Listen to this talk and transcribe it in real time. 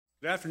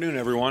Good afternoon,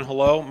 everyone.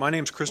 Hello, my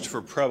name is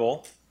Christopher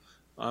Preble.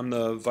 I'm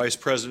the Vice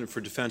President for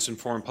Defense and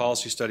Foreign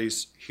Policy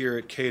Studies here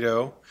at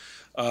Cato.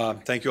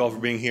 Thank you all for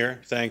being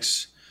here.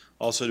 Thanks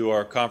also to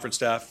our conference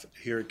staff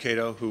here at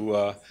Cato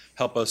who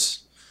help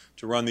us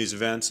to run these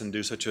events and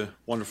do such a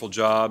wonderful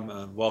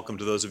job. Welcome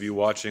to those of you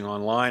watching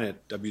online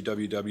at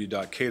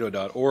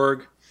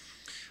www.cato.org.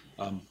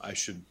 I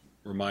should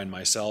remind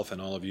myself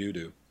and all of you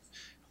to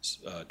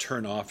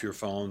turn off your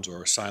phones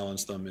or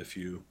silence them if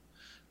you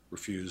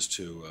refuse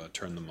to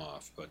turn them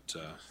off, but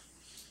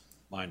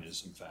mine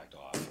is in fact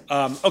off.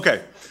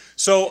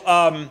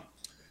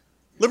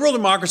 Liberal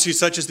democracies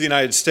such as the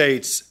United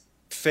States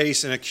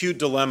face an acute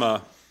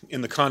dilemma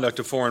in the conduct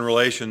of foreign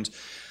relations.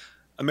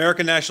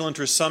 American national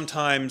interests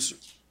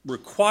sometimes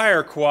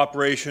require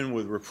cooperation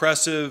with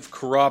repressive,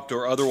 corrupt,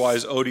 or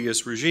otherwise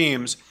odious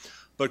regimes,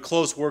 but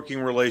close working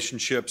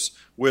relationships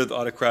with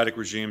autocratic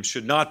regimes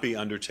should not be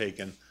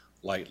undertaken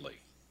lightly.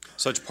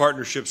 Such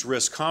partnerships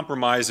risk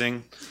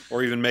compromising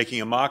or even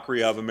making a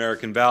mockery of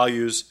American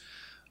values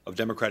of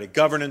democratic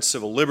governance,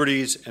 civil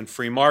liberties, and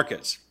free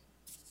markets.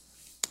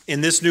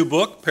 In this new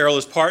book,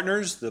 Perilous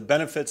Partners, The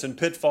Benefits and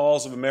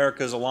Pitfalls of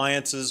America's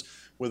Alliances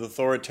with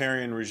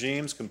Authoritarian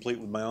Regimes, complete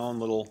with my own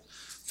little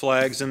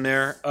flags in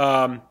there.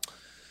 Our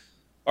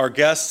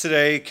guests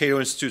today, Cato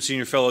Institute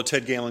Senior Fellow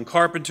Ted Galen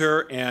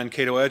Carpenter and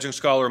Cato Adjunct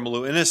Scholar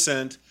Malou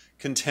Innocent,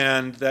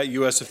 contend that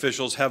U.S.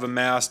 officials have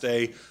amassed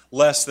a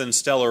less than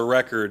stellar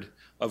record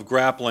of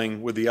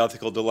grappling with the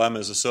ethical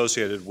dilemmas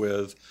associated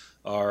with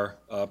our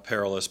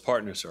perilous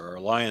partners, or our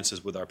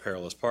alliances with our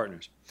perilous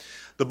partners.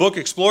 The book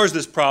explores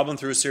this problem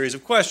through a series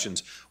of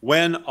questions.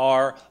 When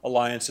are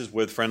alliances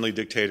with friendly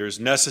dictators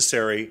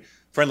necessary?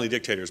 Friendly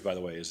dictators, by the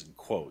way, is in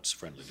quotes,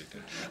 friendly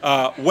dictators.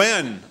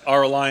 When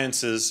are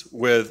alliances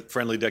with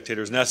friendly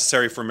dictators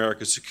necessary for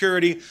America's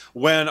security?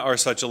 When are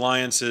such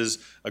alliances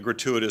a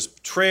gratuitous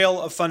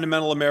betrayal of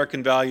fundamental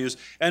American values?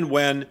 And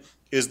when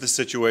is the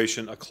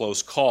situation a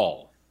close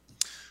call?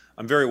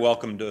 I'm very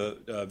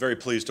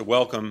pleased to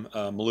welcome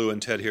Malou and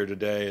Ted here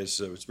today.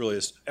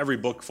 Every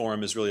book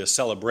forum is really a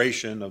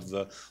celebration of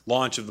the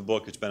launch of the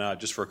book. It's been out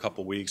just for a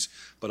couple weeks,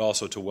 but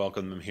also to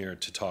welcome them here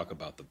to talk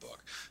about the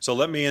book. So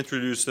let me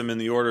introduce them in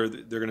the order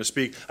that they're going to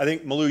speak. I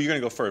think, Malou, you're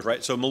going to go first,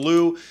 right? So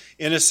Malou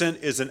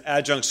Innocent is an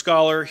adjunct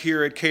scholar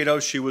here at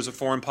Cato. She was a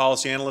foreign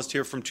policy analyst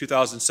here from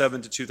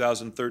 2007 to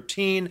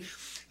 2013,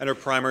 and her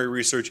primary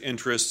research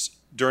interests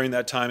during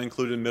that time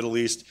included Middle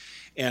East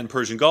and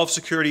Persian Gulf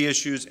security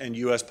issues and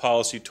U.S.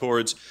 policy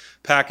towards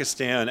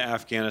Pakistan,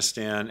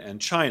 Afghanistan, and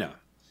China.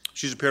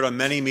 She's appeared on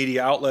many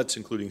media outlets,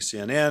 including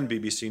CNN,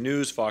 BBC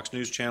News, Fox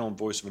News Channel, and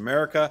Voice of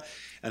America,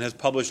 and has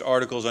published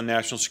articles on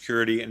national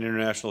security and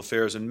international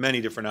affairs in many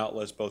different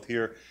outlets, both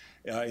here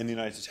in the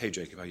United States. Hey,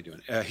 Jacob, how you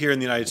doing? Here in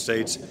the United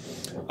States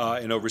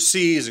and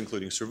overseas,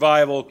 including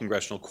Survival,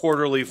 Congressional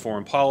Quarterly,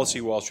 Foreign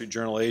Policy, Wall Street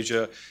Journal,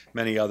 Asia,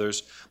 many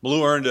others.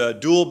 Malou earned a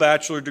dual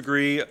bachelor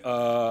degree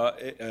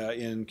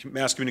in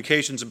mass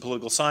communications and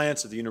political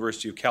science at the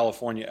University of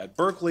California at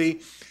Berkeley,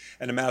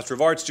 and a Master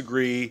of Arts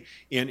degree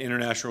in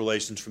international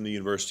relations from the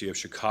University of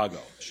Chicago.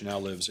 She now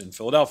lives in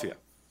Philadelphia.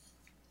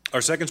 Our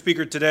second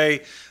speaker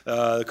today,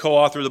 the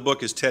co-author of the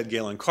book, is Ted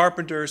Galen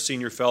Carpenter,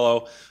 Senior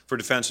Fellow for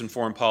Defense and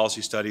Foreign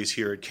Policy Studies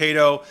here at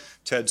Cato.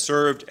 Ted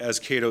served as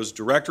Cato's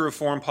Director of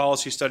Foreign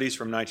Policy Studies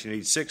from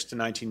 1986 to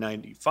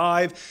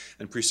 1995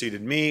 and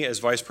preceded me as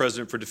Vice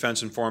President for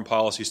Defense and Foreign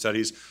Policy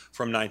Studies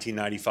from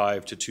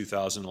 1995 to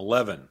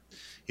 2011.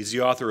 He's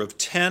the author of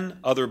 10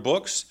 other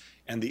books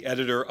and the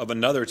editor of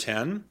another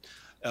 10,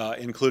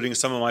 including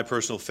some of my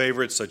personal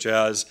favorites, such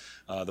as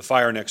The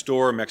Fire Next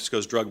Door,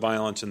 Mexico's Drug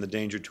Violence and the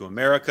Danger to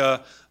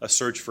America, A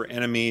Search for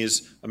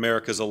Enemies,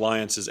 America's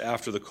Alliances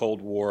After the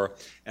Cold War,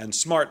 and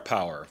Smart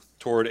Power,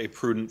 Toward a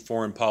Prudent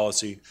Foreign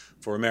Policy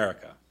for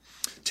America.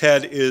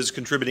 Ted is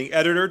contributing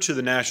editor to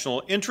The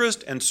National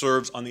Interest and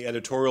serves on the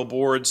editorial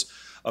boards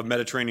of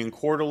Mediterranean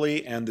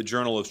Quarterly and the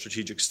Journal of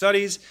Strategic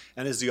Studies,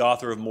 and is the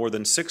author of more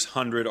than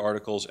 600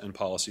 articles and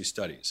policy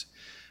studies.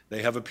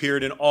 They have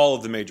appeared in all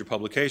of the major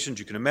publications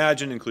you can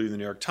imagine, including the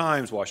New York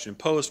Times, Washington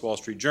Post, Wall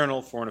Street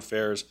Journal, Foreign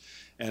Affairs,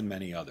 and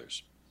many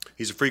others.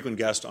 He's a frequent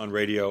guest on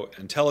radio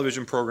and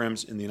television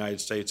programs in the United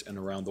States and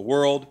around the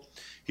world.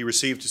 He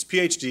received his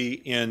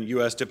PhD in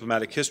U.S.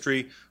 diplomatic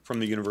history from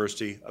the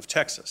University of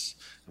Texas.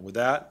 And with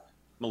that,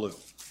 Malou,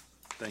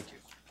 thank you.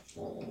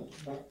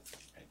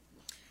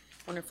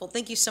 Wonderful.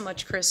 Thank you so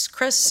much, Chris.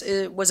 Chris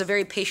was a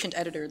very patient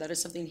editor. That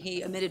is something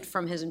he omitted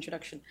from his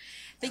introduction.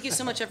 Thank you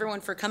so much,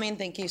 everyone, for coming.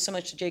 Thank you so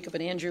much to Jacob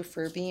and Andrew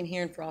for being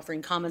here and for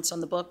offering comments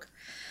on the book.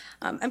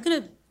 I'm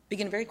going to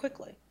begin very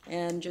quickly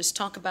and just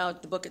talk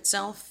about the book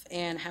itself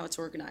and how it's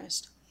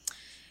organized.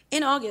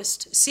 In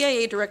August,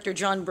 CIA Director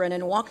John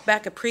Brennan walked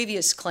back a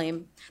previous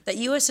claim that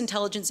U.S.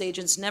 intelligence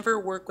agents never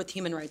work with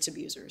human rights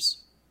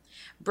abusers.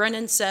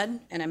 Brennan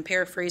said, and I'm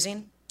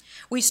paraphrasing,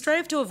 "We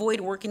strive to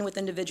avoid working with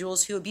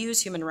individuals who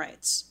abuse human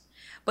rights,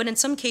 but in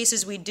some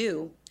cases we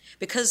do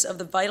because of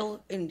the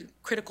vital and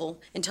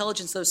critical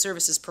intelligence those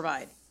services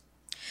provide."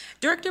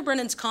 Director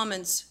Brennan's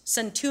comments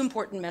send two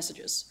important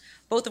messages,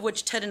 both of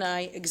which Ted and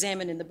I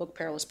examined in the book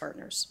Perilous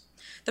Partners.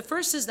 The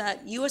first is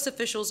that U.S.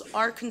 officials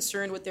are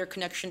concerned with their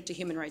connection to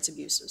human rights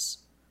abuses.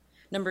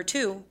 Number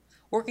two,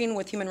 working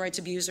with human rights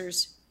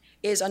abusers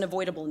is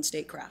unavoidable in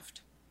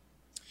statecraft.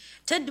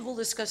 Ted will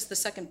discuss the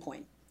second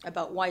point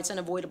about why it's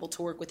unavoidable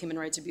to work with human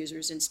rights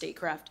abusers in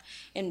statecraft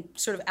and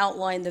sort of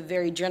outline the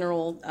very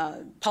general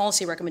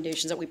policy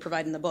recommendations that we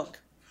provide in the book.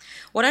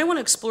 What I want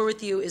to explore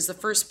with you is the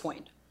first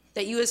point,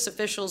 that U.S.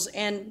 officials,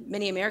 and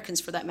many Americans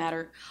for that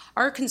matter,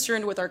 are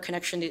concerned with our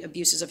connection to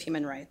abuses of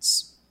human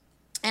rights.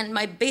 And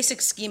my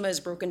basic schema is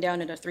broken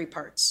down into three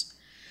parts.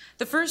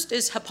 The first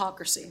is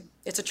hypocrisy.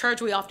 It's a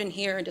charge we often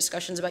hear in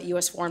discussions about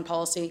U.S. foreign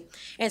policy,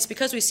 and it's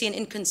because we see an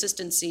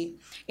inconsistency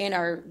in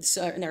our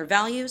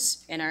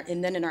values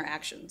and then in our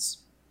actions.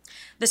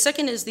 The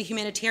second is the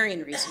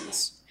humanitarian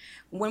reasons.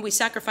 When we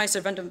sacrifice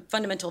our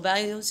fundamental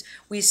values,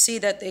 we see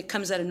that it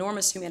comes at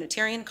enormous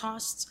humanitarian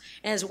costs,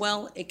 and as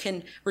well, it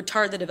can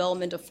retard the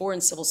development of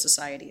foreign civil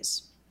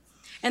societies.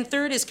 And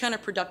third is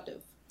counterproductive,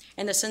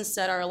 in the sense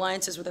that our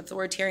alliances with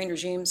authoritarian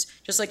regimes,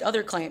 just like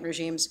other client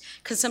regimes,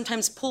 can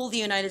sometimes pull the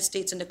United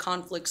States into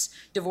conflicts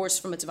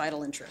divorced from its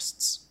vital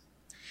interests.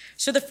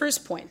 So the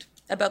first point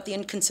about the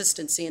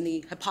inconsistency and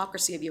the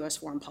hypocrisy of U.S.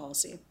 foreign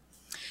policy.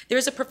 There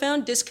is a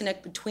profound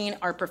disconnect between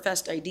our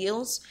professed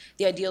ideals,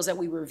 the ideals that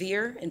we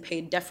revere and pay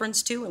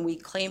deference to and we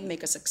claim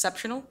make us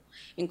exceptional,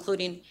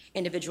 including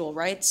individual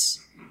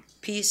rights,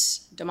 peace,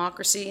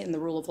 democracy, and the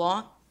rule of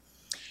law,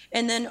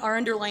 and then our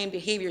underlying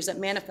behaviors that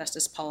manifest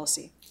this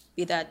policy,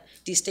 be that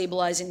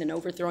destabilizing and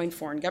overthrowing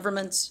foreign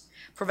governments,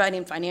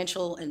 providing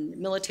financial and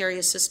military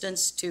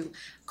assistance to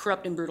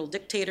corrupt and brutal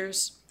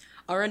dictators,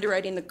 or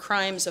underwriting the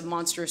crimes of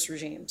monstrous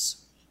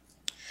regimes.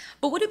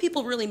 But what do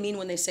people really mean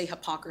when they say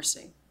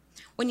hypocrisy?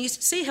 When you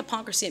say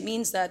hypocrisy, it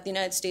means that the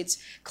United States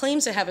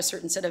claims to have a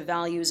certain set of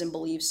values and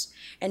beliefs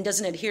and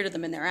doesn't adhere to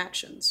them in their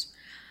actions.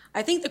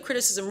 I think the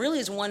criticism really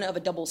is one of a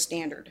double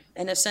standard,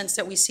 in a sense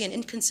that we see an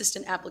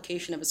inconsistent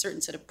application of a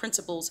certain set of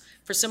principles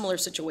for similar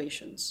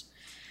situations.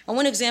 And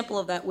one example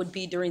of that would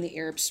be during the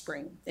Arab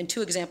Spring, and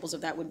two examples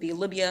of that would be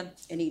Libya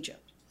and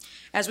Egypt.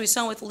 As we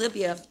saw with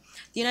Libya,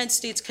 the United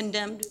States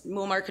condemned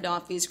Muammar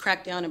Gaddafi's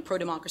crackdown on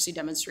pro-democracy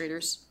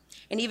demonstrators,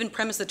 and even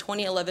premised the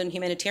 2011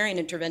 humanitarian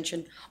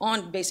intervention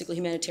on basically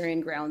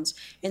humanitarian grounds,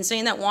 in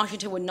saying that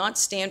Washington would not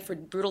stand for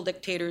brutal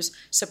dictators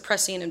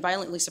suppressing and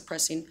violently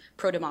suppressing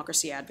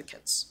pro-democracy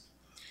advocates.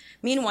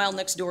 Meanwhile,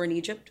 next door in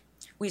Egypt,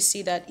 we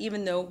see that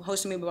even though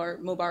Hosni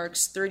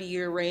Mubarak's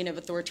 30-year reign of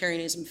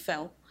authoritarianism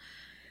fell,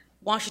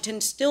 Washington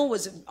still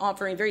was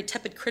offering very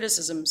tepid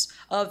criticisms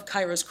of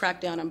Cairo's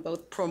crackdown on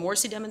both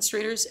pro-Morsi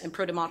demonstrators and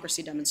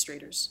pro-democracy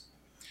demonstrators.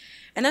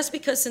 And that's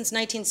because since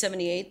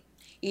 1978,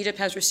 Egypt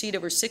has received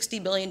over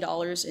 $60 billion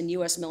in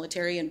U.S.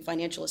 military and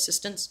financial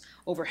assistance,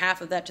 over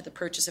half of that to the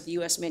purchase of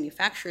U.S.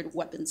 manufactured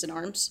weapons and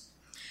arms.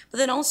 But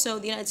then also,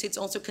 the United States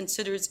also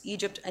considers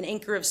Egypt an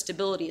anchor of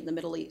stability in the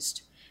Middle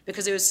East,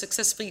 because it was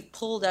successfully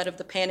pulled out of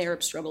the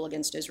pan-Arab struggle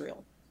against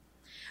Israel.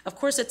 Of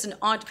course, it's an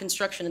odd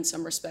construction in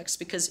some respects,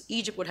 because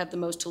Egypt would have the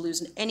most to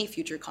lose in any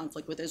future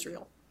conflict with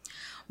Israel.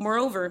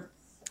 Moreover,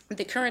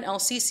 the current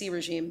al-Sisi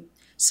regime,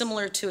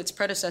 similar to its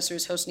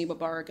predecessors Hosni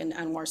Mubarak and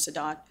Anwar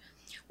Sadat,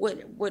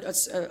 would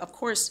of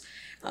course,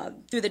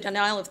 through the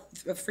denial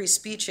of free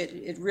speech,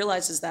 it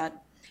realizes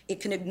that it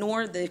can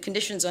ignore the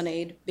conditions on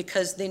aid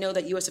because they know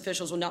that U.S.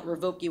 officials will not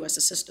revoke U.S.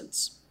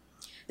 assistance.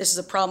 This is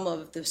a problem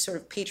of the sort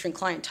of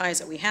patron-client ties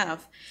that we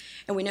have,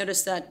 and we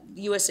notice that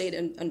U.S. aid,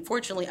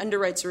 unfortunately,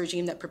 underwrites a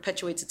regime that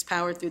perpetuates its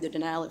power through the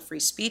denial of free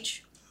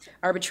speech,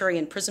 arbitrary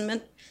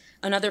imprisonment,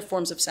 and other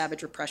forms of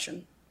savage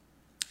repression.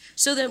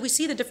 So that we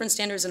see the different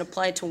standards and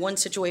applied to one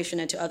situation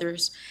and to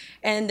others,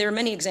 and there are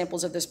many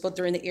examples of this both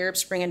during the Arab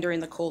Spring and during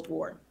the Cold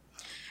War.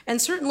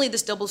 And certainly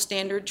this double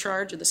standard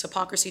charge, or this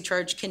hypocrisy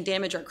charge, can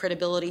damage our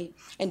credibility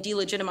and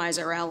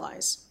delegitimize our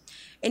allies.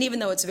 And even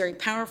though it's very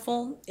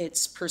powerful,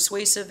 it's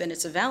persuasive, and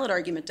it's a valid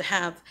argument to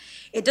have,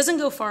 it doesn't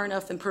go far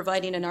enough in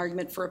providing an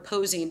argument for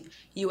opposing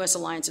U.S.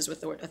 alliances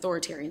with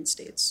authoritarian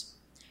states.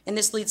 And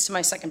this leads to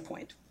my second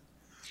point,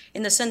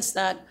 in the sense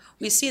that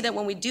we see that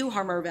when we do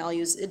harm our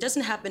values, it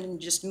doesn't happen in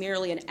just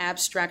merely an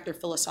abstract or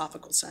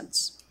philosophical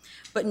sense,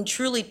 but in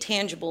truly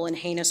tangible and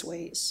heinous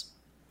ways.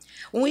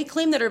 When we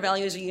claim that our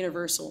values are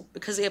universal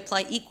because they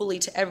apply equally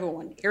to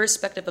everyone,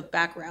 irrespective of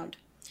background,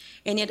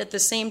 and yet at the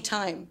same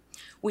time,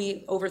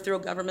 we overthrow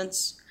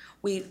governments,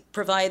 we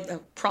provide a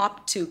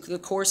prop to the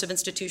coercive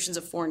institutions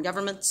of foreign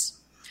governments,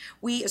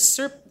 we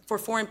assert for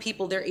foreign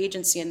people their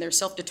agency and their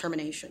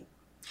self-determination,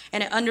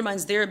 and it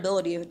undermines their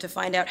ability to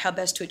find out how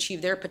best to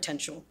achieve their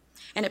potential,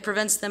 and it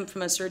prevents them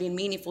from asserting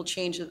meaningful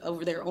change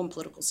over their own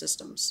political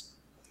systems.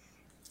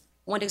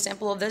 One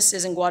example of this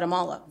is in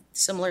Guatemala,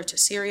 similar to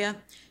Syria,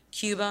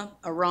 Cuba,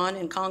 Iran,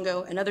 and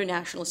Congo, and other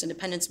nationalist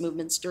independence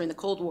movements during the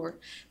Cold War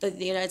that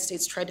the United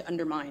States tried to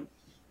undermine.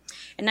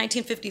 In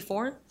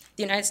 1954,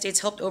 the United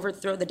States helped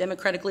overthrow the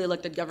democratically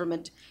elected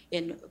government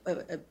in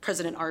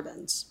President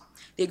Arbenz.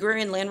 The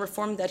agrarian land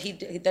reform that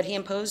he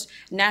imposed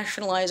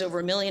nationalized over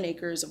 1 million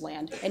acres of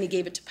land, and he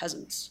gave it to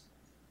peasants.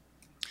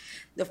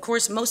 Of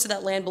course, most of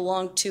that land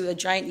belonged to a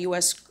giant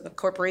U.S.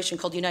 corporation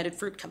called United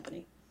Fruit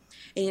Company.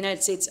 and the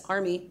United States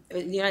Army,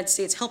 the United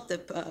States helped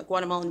the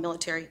Guatemalan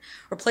military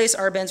replace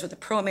Arbenz with a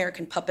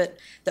pro-American puppet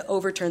that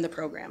overturned the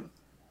program.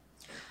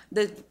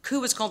 The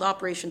coup was called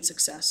Operation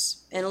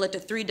Success, and it led to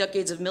 3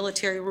 decades of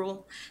military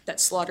rule that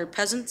slaughtered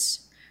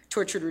peasants,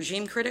 tortured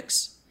regime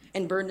critics,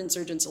 and burned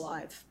insurgents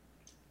alive.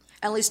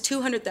 At least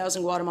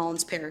 200,000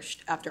 Guatemalans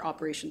perished after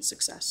Operation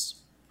Success.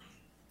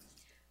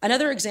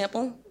 Another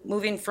example,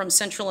 moving from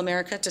Central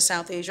America to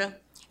South Asia,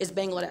 is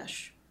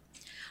Bangladesh.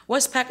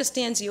 West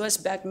Pakistan's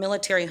US-backed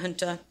military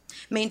junta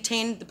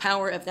maintained the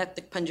power of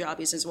ethnic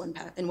Punjabis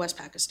in West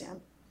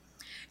Pakistan.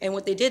 And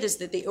what they did is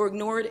that they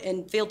ignored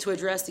and failed to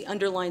address the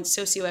underlying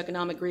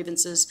socioeconomic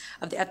grievances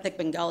of the ethnic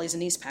Bengalis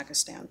in East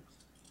Pakistan.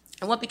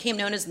 And what became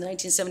known as the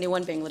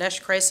 1971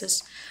 Bangladesh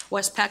crisis,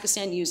 West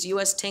Pakistan used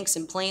US tanks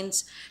and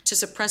planes to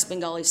suppress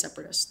Bengali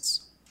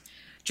separatists.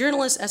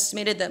 Journalists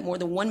estimated that more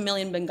than 1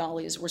 million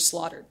Bengalis were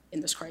slaughtered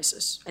in this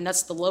crisis, and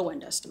that's the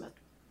low-end estimate.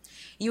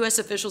 US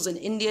officials in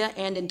India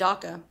and in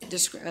Dhaka,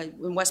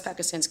 in West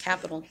Pakistan's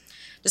capital,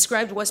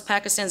 described West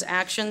Pakistan's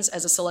actions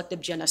as a selective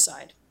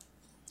genocide.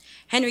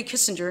 Henry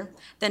Kissinger,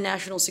 then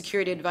National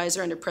Security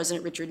Advisor under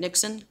President Richard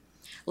Nixon,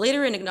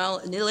 later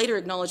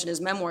acknowledged in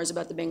his memoirs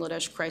about the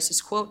Bangladesh crisis,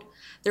 quote,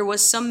 "There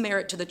was some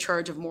merit to the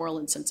charge of moral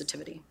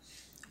insensitivity,"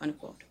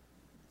 unquote.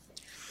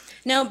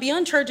 Now,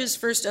 beyond charges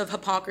first of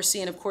hypocrisy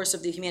and, of course,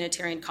 of the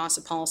humanitarian cost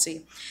of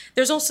policy,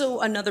 there's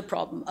also another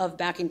problem of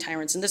backing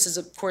tyrants, and this is,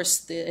 of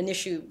course, an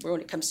issue when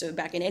it comes to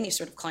backing any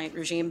sort of client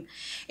regime,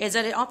 is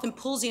that it often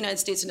pulls the United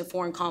States into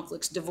foreign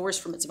conflicts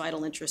divorced from its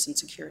vital interests in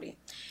security.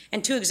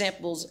 And 2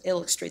 examples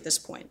illustrate this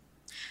point.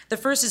 The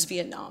first is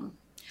Vietnam.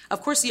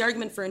 Of course, the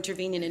argument for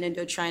intervening in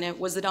Indochina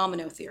was the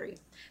domino theory,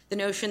 the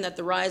notion that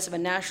the rise of a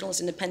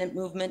nationalist independent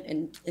movement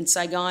in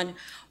Saigon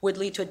would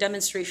lead to a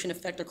demonstration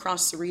effect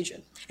across the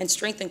region and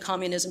strengthen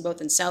communism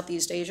both in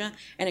Southeast Asia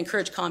and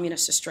encourage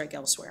communists to strike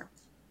elsewhere.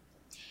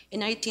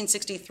 In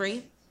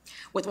 1963,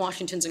 with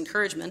Washington's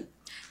encouragement,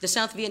 the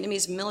South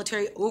Vietnamese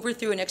military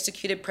overthrew and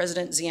executed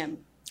President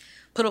Diem.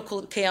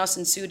 Political chaos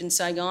ensued in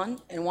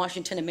Saigon, and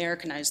Washington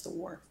Americanized the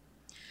war.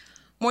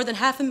 More than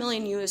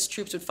 500,000 U.S.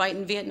 troops would fight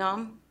in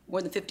Vietnam,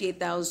 more than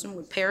 58,000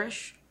 would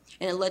perish,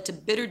 and it led to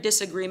bitter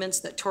disagreements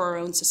that tore our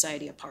own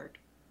society apart.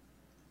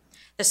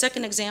 The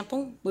second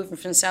example, moving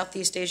from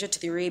Southeast Asia to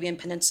the Arabian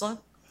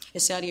Peninsula,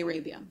 is Saudi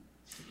Arabia.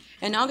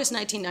 In August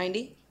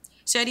 1990,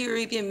 Saudi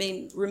Arabia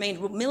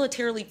remained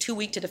militarily too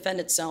weak to defend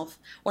itself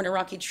when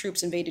Iraqi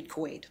troops invaded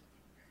Kuwait.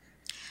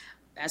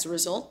 As a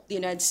result, the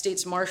United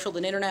States marshaled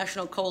an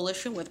international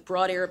coalition with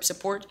broad Arab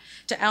support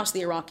to oust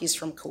the Iraqis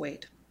from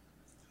Kuwait.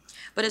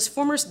 But as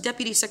former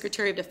Deputy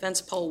Secretary of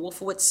Defense Paul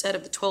Wolfowitz said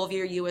of the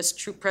 12-year U.S.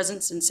 troop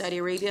presence in Saudi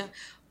Arabia,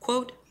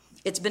 quote,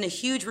 "It's been a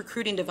huge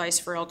recruiting device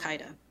for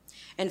al-Qaeda.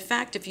 In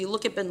fact, if you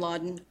look at bin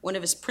Laden, one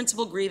of his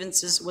principal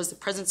grievances was the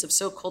presence of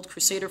so-called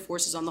Crusader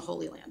forces on the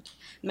Holy Land,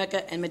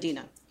 Mecca and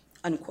Medina,"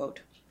 unquote.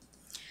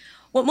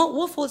 What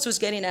Wolfowitz was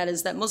getting at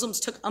is that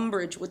Muslims took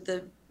umbrage with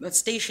the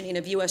stationing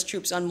of U.S.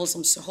 troops on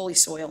Muslim holy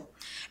soil.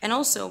 And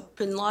also,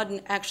 bin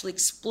Laden actually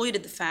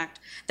exploited the fact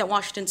that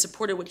Washington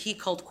supported what he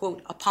called,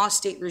 quote,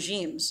 "apostate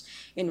regimes"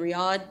 in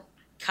Riyadh,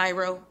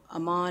 Cairo,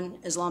 Amman,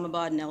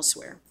 Islamabad, and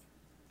elsewhere.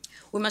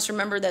 We must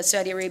remember that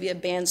Saudi Arabia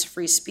bans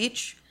free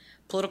speech,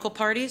 political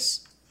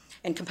parties,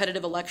 and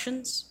competitive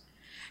elections.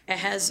 It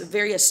has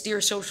very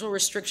austere social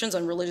restrictions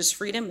on religious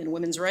freedom and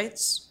women's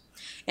rights.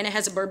 And it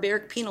has a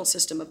barbaric penal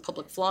system of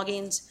public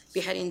floggings,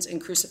 beheadings,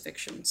 and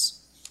crucifixions.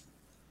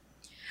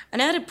 An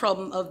added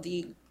problem of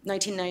the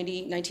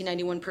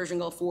 1990-1991 Persian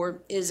Gulf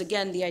War is,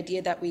 again, the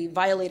idea that we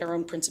violate our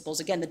own principles.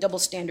 Again, the double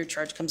standard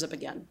charge comes up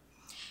again,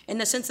 in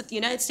the sense that the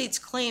United States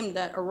claimed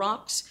that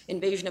Iraq's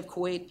invasion of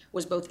Kuwait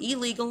was both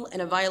illegal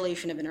and a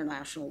violation of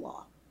international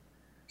law.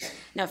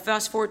 Now,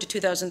 fast forward to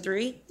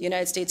 2003, the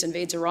United States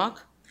invades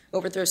Iraq,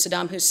 overthrows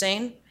Saddam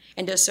Hussein,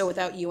 and does so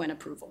without UN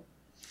approval,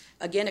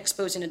 again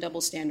exposing a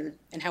double standard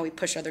and how we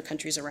push other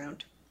countries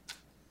around.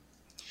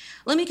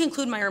 Let me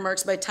conclude my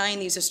remarks by tying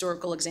these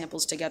historical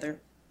examples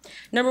together.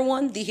 Number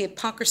one, the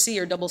hypocrisy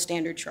or double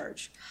standard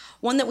charge,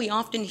 one that we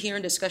often hear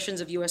in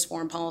discussions of U.S.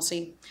 foreign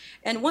policy,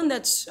 and one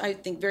that's, I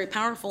think, very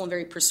powerful and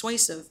very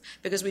persuasive,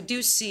 because we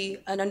do see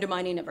an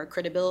undermining of our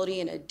credibility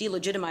and a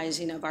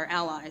delegitimizing of our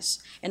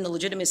allies and the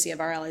legitimacy of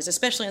our allies,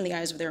 especially in the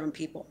eyes of their own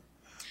people.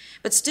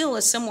 But still,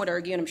 as some would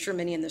argue, and I'm sure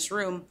many in this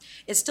room,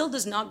 it still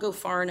does not go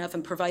far enough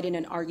in providing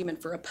an argument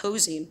for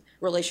opposing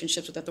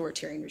relationships with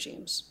authoritarian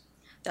regimes.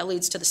 That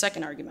leads to the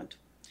second argument,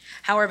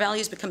 how our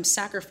values become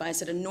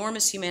sacrificed at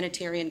enormous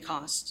humanitarian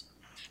cost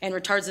and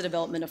retards the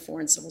development of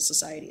foreign civil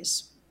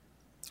societies.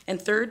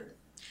 And third,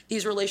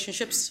 these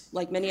relationships,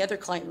 like many other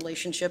client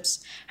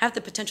relationships, have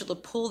the potential to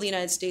pull the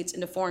United States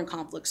into foreign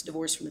conflicts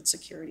divorced from its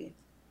security.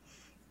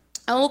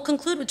 I will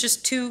conclude with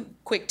just two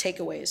quick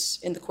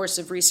takeaways in the course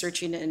of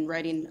researching and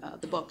writing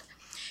the book.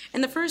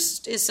 And the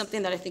first is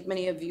something that I think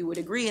many of you would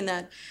agree in,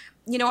 that,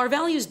 our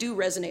values do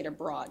resonate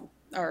abroad.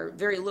 Our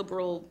very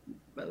liberal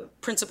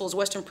principles,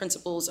 Western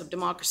principles of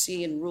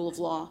democracy and rule of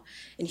law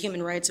and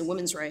human rights and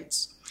women's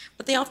rights,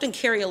 but they often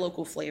carry a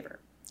local flavor.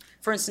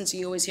 For instance,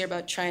 you always hear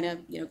about China,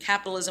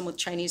 capitalism with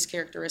Chinese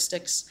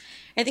characteristics.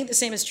 I think the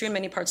same is true in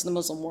many parts of the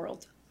Muslim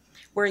world,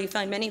 where you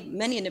find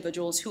many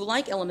individuals who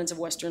like elements of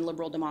Western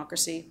liberal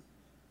democracy,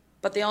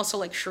 but they also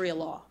like Sharia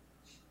law.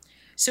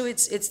 So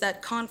it's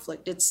that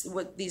conflict. It's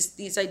what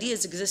these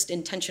ideas exist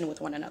in tension with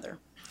one another.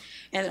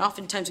 And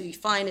oftentimes what you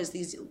find is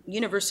these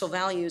universal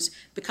values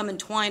become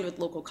entwined with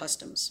local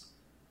customs.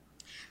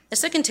 The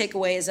second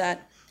takeaway is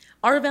that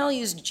our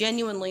values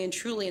genuinely and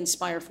truly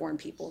inspire foreign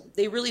people.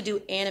 They really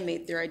do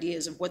animate their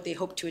ideas of what they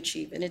hope to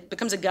achieve, and it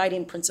becomes a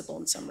guiding principle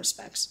in some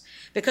respects,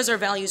 because our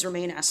values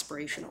remain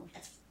aspirational.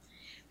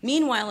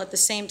 Meanwhile, at the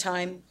same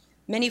time,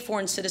 many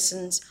foreign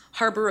citizens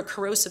harbor a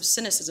corrosive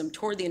cynicism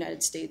toward the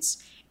United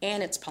States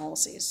and its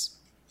policies.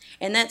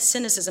 And that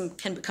cynicism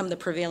can become the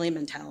prevailing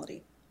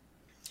mentality.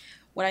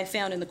 What I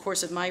found in the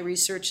course of my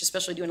research,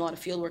 especially doing a lot of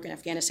field work in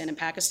Afghanistan and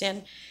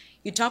Pakistan,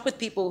 you talk with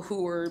people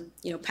who were,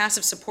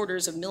 passive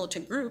supporters of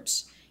militant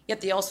groups,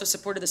 yet they also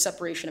supported the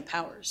separation of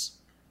powers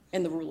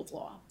and the rule of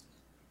law.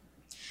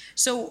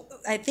 So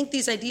I think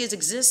these ideas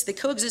exist, they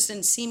coexist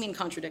in seeming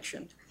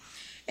contradiction.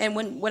 And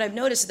what I've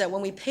noticed is that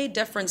when we pay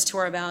deference to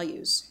our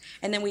values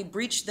and then we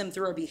breach them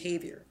through our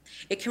behavior,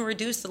 it can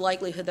reduce the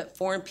likelihood that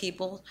foreign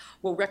people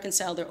will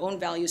reconcile their own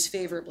values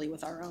favorably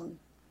with our own.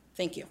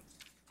 Thank you.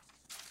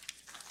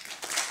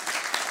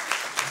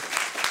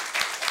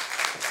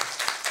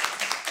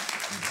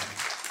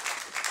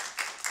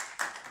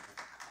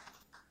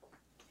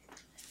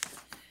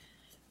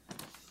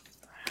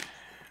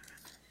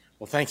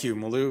 Well, thank you,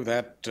 Malu.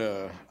 That,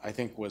 I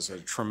think, was a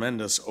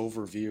tremendous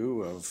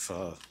overview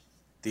of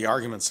the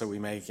arguments that we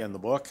make in the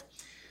book.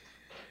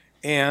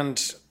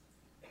 And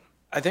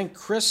I think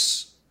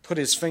Chris put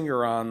his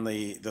finger on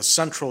the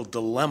central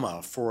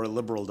dilemma for a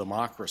liberal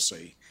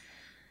democracy,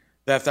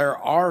 that there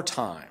are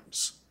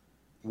times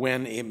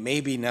when it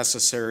may be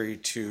necessary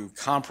to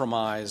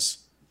compromise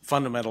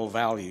fundamental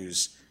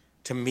values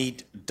to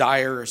meet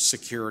dire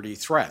security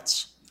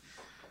threats.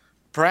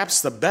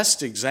 Perhaps the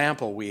best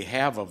example we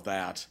have of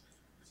that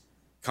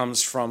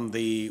comes from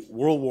the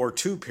World War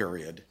II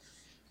period,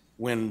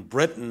 when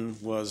Britain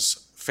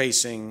was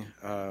facing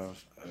a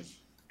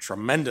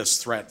tremendous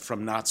threat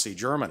from Nazi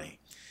Germany.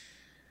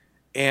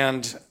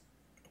 And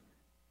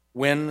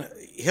when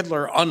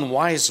Hitler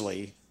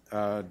unwisely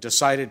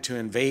decided to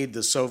invade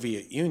the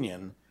Soviet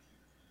Union,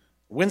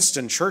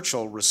 Winston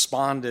Churchill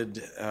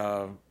responded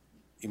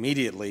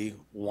immediately,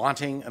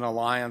 wanting an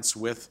alliance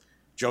with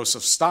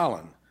Joseph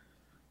Stalin,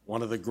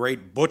 one of the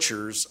great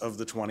butchers of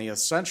the 20th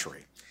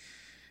century.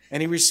 And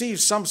he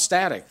received some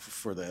static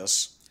for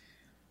this,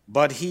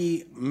 but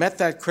he met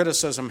that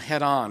criticism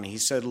head on. He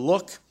said,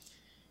 look,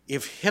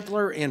 if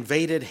Hitler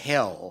invaded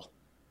hell,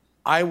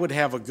 I would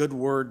have a good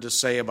word to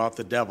say about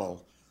the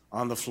devil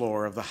on the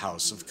floor of the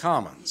House of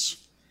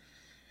Commons.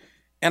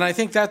 And I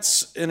think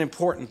that's an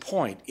important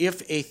point.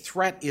 If a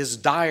threat is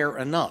dire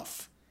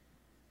enough,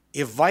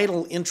 if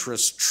vital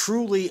interests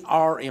truly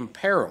are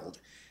imperiled,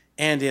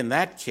 and in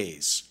that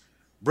case,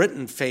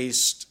 Britain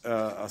faced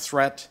a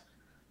threat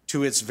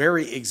to its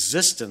very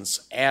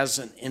existence as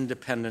an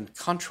independent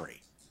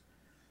country,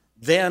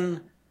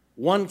 then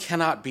one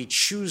cannot be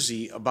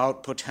choosy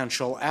about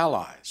potential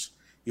allies.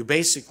 You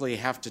basically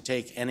have to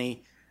take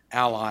any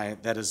ally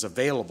that is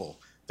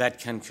available that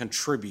can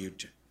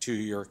contribute to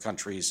your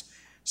country's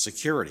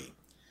security.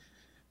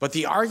 But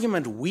the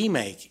argument we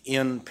make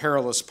in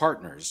Perilous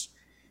Partners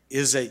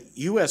is that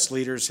U.S.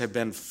 leaders have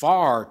been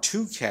far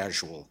too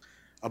casual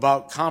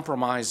about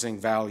compromising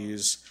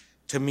values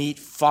to meet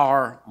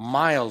far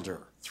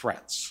milder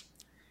threats.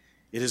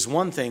 It is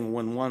one thing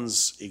when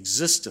one's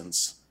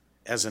existence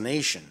as a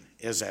nation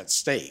is at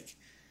stake.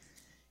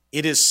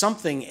 It is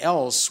something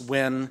else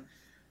when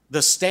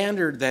the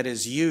standard that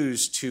is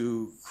used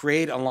to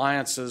create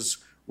alliances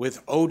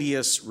with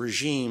odious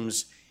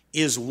regimes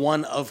is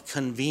one of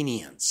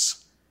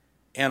convenience.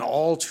 And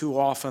all too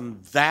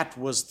often, that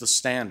was the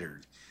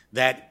standard.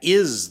 That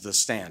is the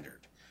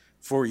standard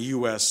for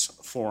U.S.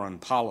 foreign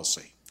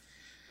policy.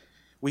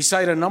 We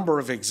cite a number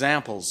of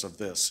examples of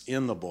this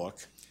in the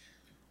book.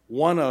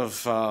 One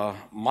of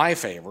my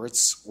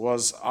favorites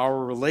was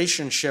our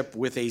relationship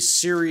with a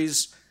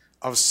series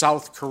of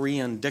South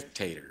Korean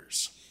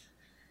dictators.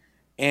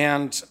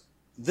 And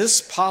this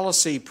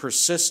policy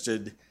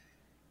persisted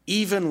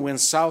even when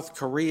South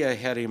Korea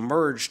had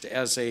emerged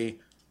as a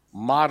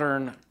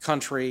modern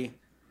country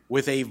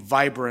with a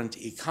vibrant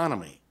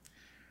economy.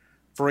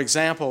 For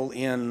example,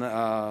 in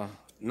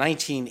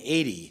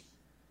 1980,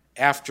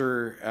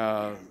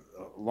 after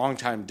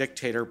longtime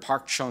dictator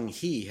Park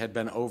Chung-hee had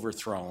been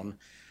overthrown,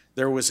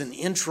 there was an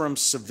interim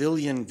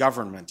civilian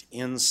government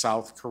in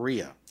South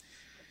Korea.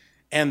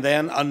 And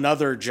then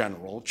another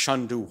general,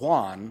 Chun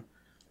Doo-hwan,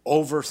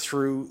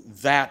 overthrew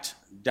that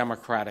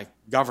democratic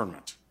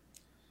government.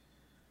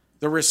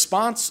 The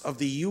response of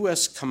the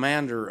U.S.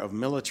 commander of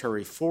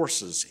military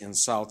forces in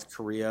South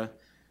Korea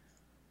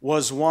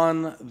was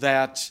one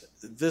that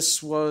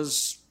this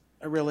was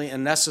really a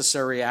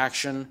necessary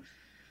action.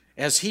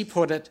 As he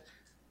put it,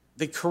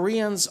 the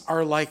Koreans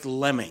are like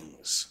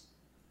lemmings.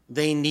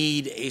 They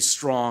need a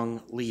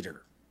strong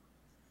leader.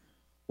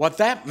 What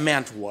that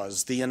meant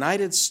was the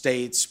United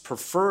States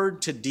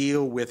preferred to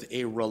deal with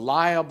a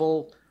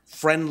reliable,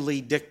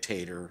 friendly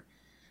dictator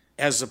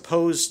as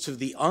opposed to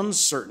the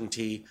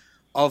uncertainty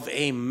of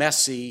a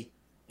messy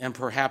and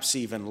perhaps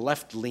even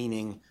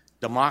left-leaning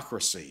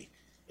democracy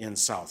in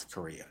South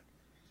Korea.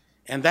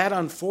 And that,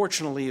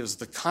 unfortunately, is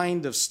the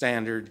kind of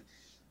standard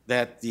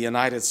that the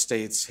United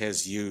States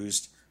has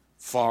used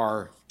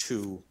far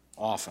too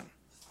often.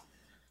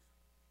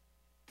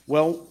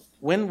 Well,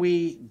 when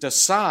we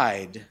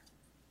decide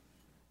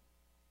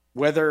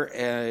whether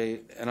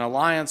an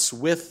alliance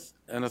with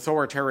an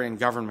authoritarian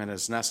government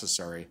is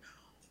necessary,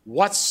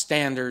 what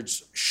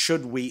standards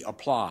should we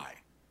apply?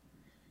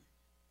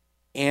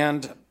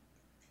 And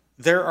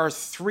there are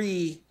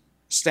three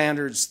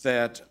standards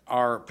that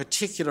are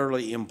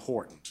particularly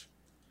important.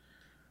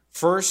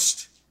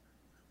 First,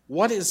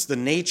 what is the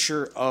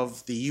nature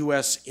of the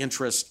U.S.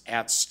 interest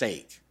at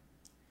stake?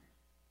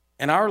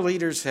 And our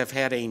leaders have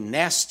had a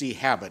nasty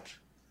habit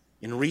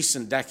in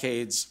recent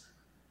decades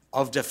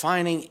of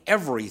defining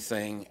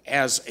everything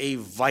as a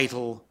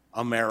vital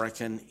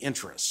American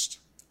interest.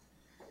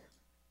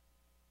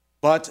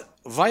 But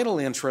vital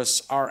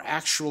interests are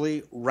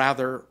actually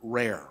rather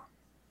rare.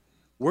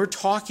 We're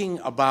talking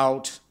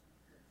about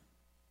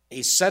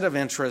a set of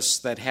interests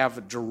that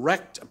have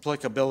direct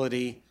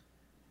applicability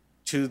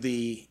to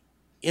the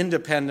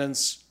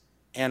independence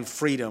and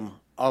freedom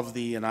of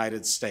the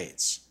United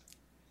States.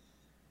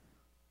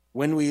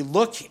 When we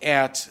look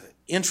at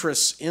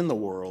interests in the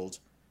world,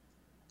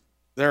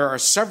 there are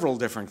several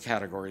different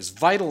categories.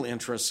 Vital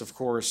interests, of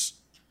course,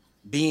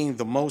 being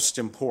the most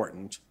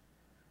important.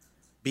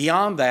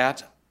 Beyond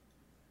that,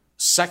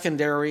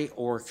 secondary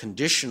or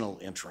conditional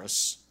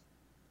interests.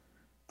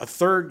 A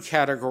third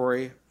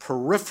category,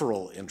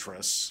 peripheral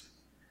interests.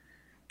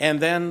 And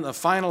then the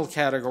final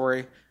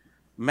category,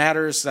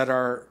 matters that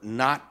are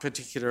not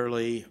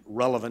particularly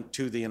relevant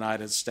to the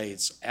United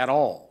States at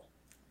all.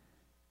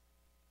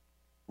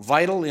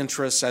 Vital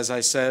interests, as I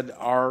said,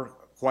 are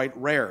quite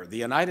rare. The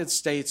United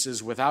States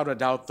is without a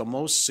doubt the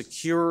most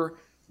secure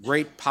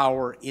great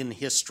power in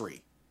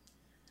history.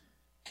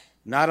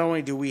 Not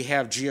only do we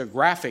have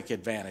geographic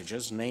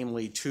advantages,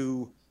 namely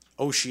 2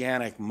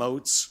 oceanic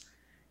moats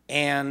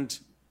and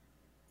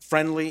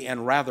friendly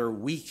and rather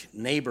weak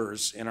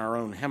neighbors in our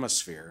own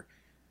hemisphere,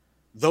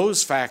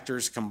 those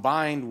factors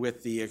combined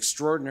with the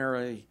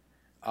extraordinary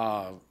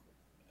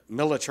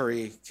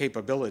military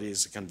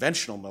capabilities, the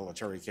conventional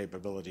military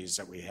capabilities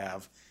that we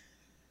have,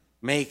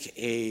 make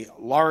a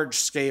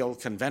large-scale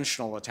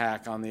conventional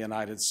attack on the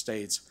United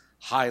States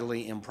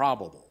highly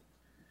improbable.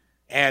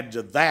 Add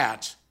to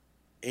that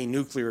a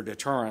nuclear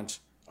deterrent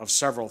of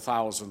several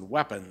thousand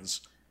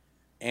weapons,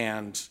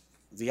 and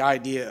the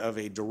idea of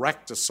a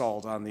direct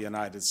assault on the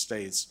United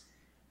States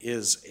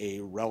is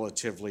a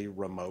relatively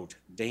remote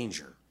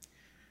danger.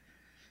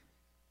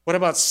 What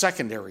about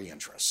secondary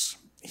interests?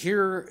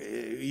 Here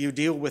you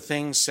deal with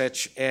things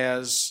such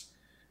as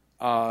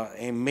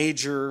a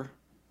major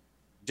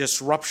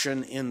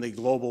disruption in the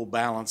global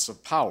balance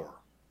of power.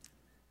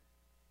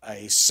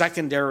 A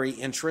secondary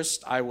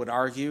interest, I would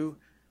argue,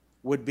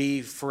 would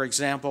be, for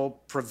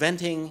example,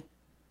 preventing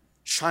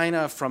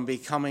China from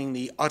becoming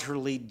the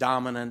utterly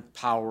dominant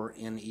power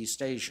in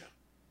East Asia.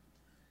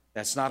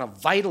 That's not a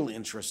vital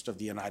interest of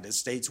the United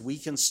States. We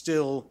can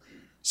still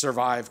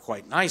survive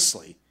quite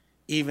nicely,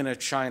 even if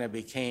China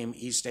became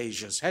East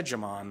Asia's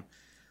hegemon,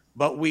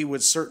 but we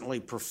would certainly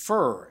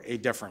prefer a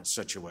different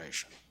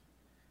situation.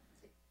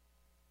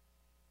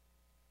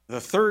 The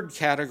third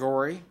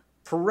category,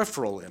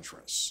 peripheral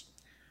interests.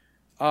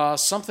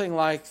 Something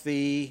like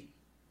the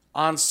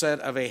onset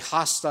of a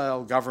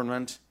hostile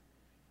government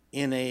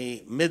in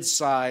a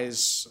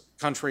mid-size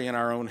country in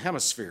our own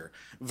hemisphere.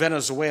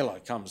 Venezuela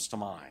comes to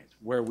mind,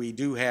 where we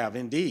do have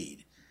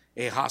indeed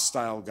a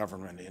hostile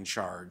government in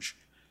charge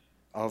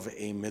of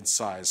a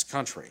mid-sized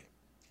country.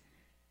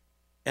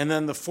 And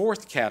then the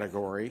fourth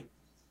category,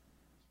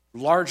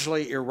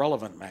 largely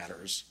irrelevant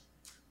matters.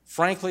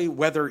 Frankly,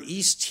 whether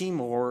East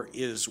Timor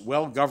is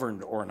well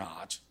governed or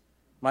not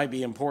might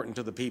be important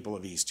to the people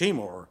of East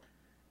Timor.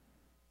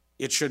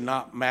 It should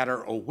not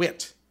matter a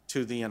whit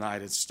to the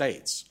United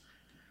States.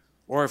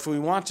 Or if we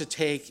want to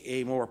take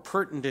a more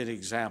pertinent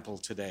example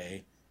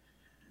today,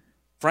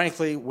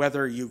 frankly,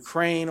 whether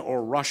Ukraine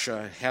or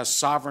Russia has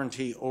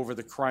sovereignty over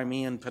the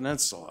Crimean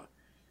Peninsula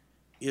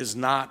is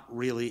not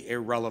really a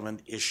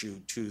relevant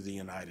issue to the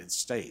United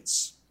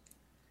States.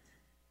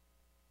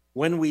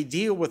 When we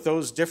deal with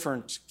those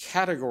different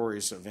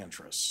categories of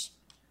interests,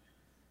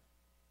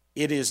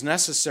 it is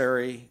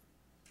necessary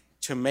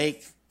to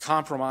make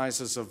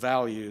compromises of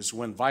values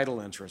when vital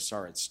interests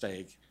are at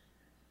stake.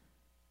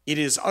 It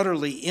is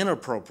utterly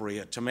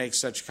inappropriate to make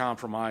such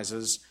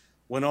compromises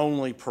when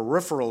only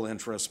peripheral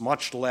interests,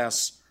 much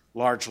less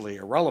largely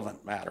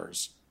irrelevant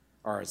matters,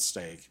 are at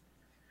stake.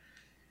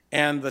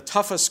 And the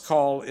toughest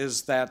call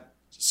is that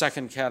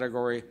second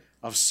category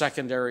of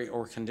secondary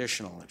or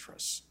conditional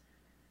interests.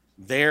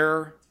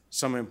 There,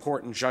 some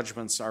important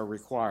judgments are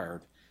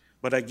required.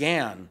 But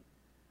again,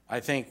 I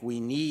think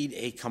we need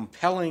a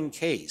compelling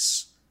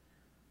case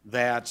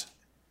that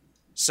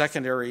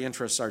secondary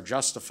interests are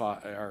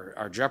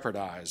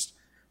jeopardized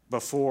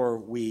before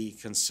we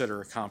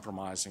consider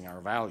compromising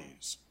our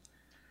values.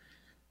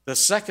 The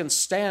second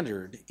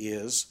standard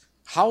is,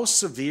 how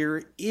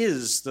severe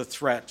is the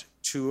threat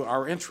to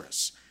our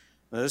interests?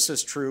 Now, this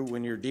is true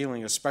when you're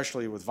dealing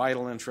especially with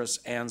vital interests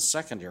and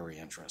secondary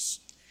interests.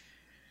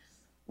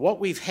 What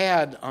we've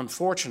had,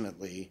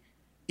 unfortunately,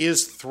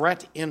 is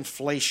threat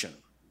inflation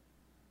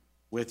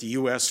with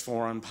U.S.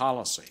 foreign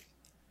policy.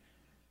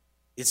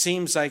 It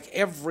seems like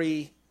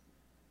every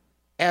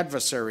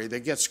adversary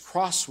that gets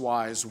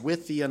crosswise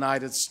with the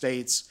United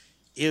States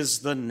is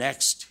the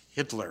next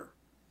Hitler.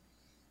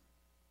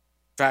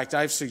 In fact,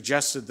 I've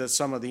suggested that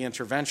some of the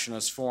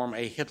interventionists form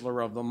a Hitler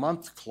of the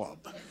Month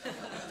club.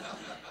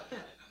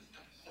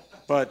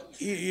 But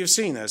you've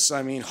seen this.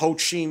 I mean, Ho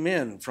Chi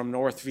Minh from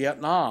North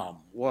Vietnam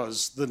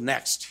was the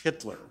next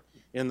Hitler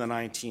in the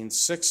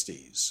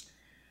 1960s.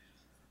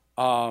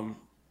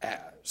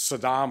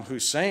 Saddam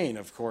Hussein,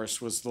 of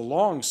course, was the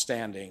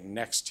long-standing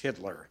next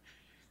Hitler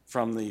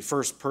from the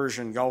First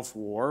Persian Gulf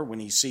War, when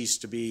he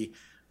ceased to be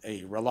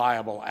a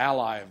reliable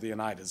ally of the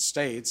United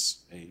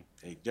States,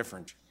 a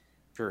different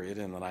period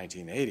in the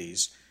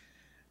 1980s,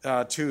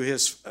 to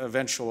his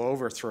eventual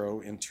overthrow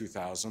in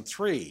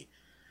 2003.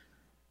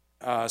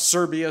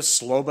 Serbia's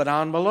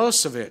Slobodan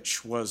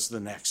Milosevic was the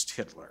next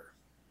Hitler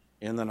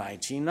in the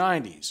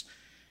 1990s.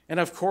 And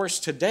of course,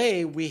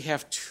 today we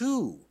have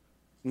two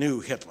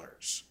new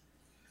Hitlers,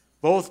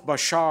 both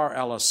Bashar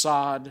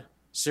al-Assad,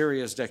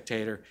 Syria's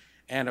dictator,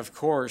 and of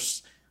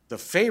course, the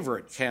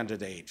favorite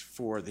candidate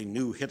for the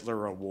new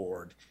Hitler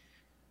Award,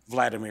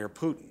 Vladimir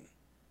Putin.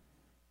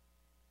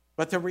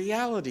 But the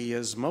reality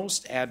is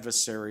most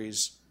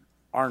adversaries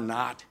are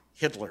not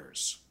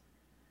Hitlers.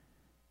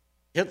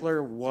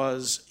 Hitler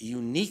was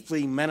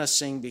uniquely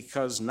menacing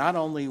because not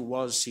only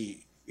was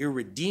he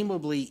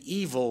irredeemably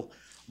evil,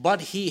 but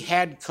he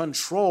had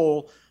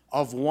control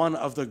of one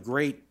of the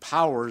great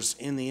powers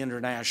in the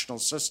international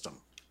system.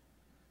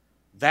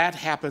 That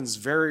happens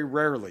very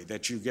rarely,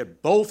 that you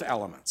get both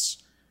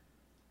elements,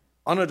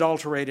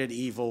 unadulterated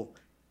evil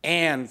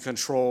and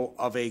control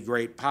of a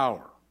great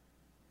power.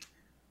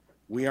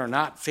 We are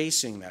not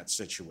facing that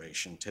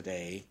situation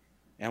today,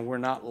 and we're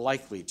not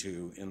likely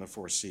to in the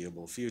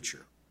foreseeable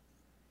future.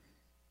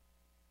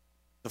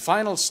 The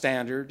final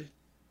standard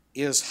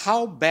is,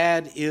 how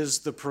bad is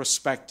the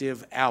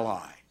prospective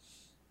ally?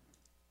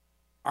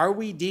 Are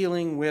we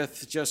dealing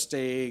with just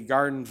a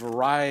garden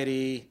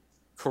variety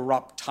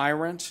corrupt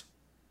tyrant,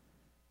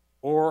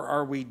 or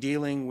are we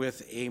dealing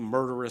with a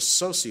murderous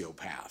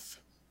sociopath?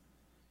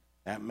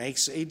 That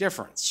makes a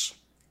difference.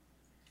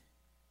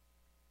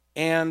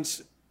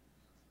 And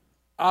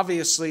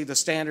obviously the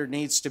standard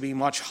needs to be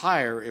much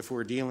higher if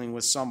we're dealing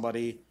with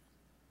somebody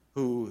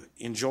who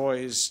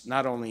enjoys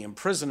not only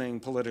imprisoning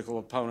political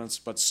opponents,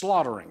 but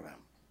slaughtering them.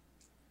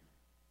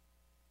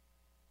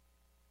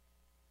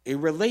 A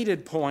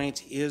related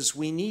point is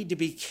we need to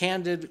be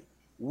candid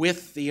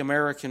with the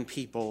American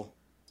people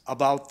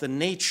about the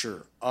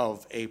nature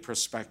of a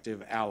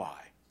prospective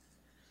ally.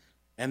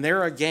 And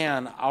there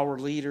again, our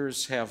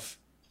leaders have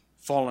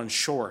fallen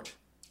short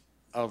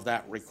of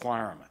that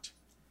requirement.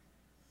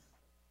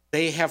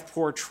 They have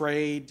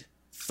portrayed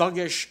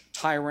thuggish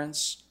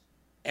tyrants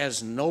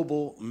as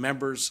noble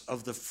members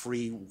of the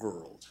free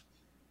world.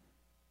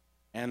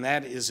 And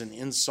that is an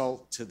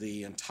insult to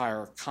the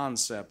entire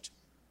concept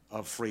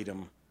of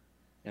freedom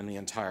and the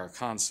entire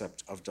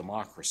concept of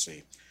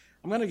democracy.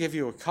 I'm going to give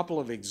you a couple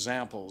of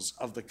examples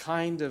of the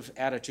kind of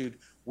attitude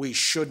we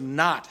should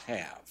not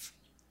have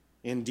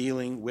in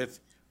dealing with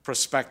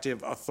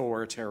prospective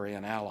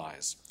authoritarian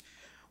allies.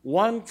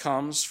 One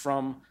comes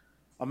from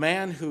a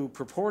man who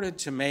purported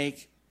to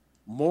make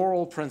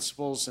moral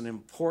principles an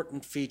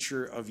important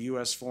feature of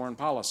U.S. foreign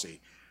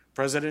policy,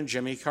 President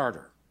Jimmy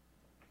Carter.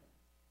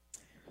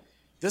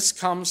 This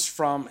comes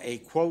from a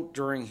quote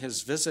during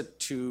his visit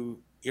to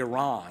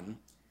Iran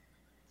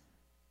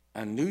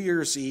on New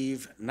Year's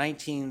Eve,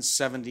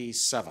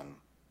 1977.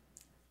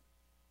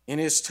 In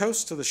his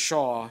toast to the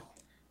Shah,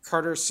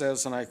 Carter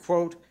says, and I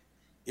quote,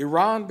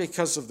 "Iran,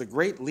 because of the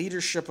great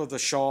leadership of the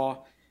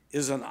Shah,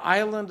 is an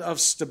island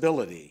of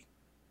stability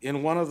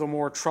in one of the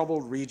more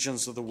troubled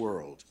regions of the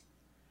world.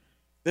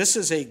 This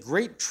is a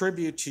great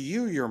tribute to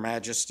you, Your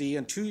Majesty,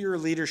 and to your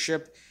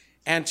leadership,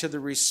 and to the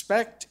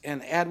respect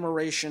and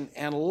admiration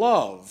and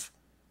love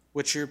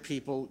which your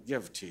people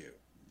give to you."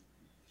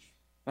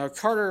 Now,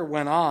 Carter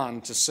went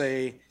on to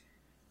say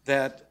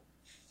that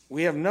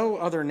we have no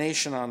other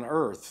nation on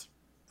earth,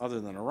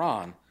 other than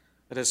Iran,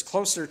 that is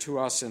closer to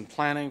us in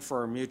planning for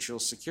our mutual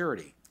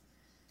security.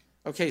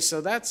 Okay,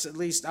 so that's at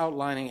least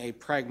outlining a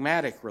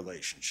pragmatic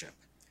relationship.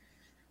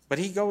 But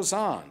he goes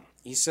on.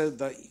 He said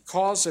the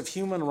cause of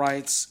human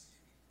rights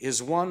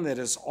is one that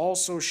is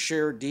also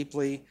shared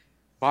deeply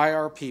by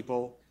our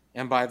people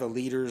and by the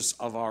leaders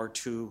of our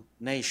two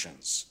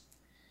nations.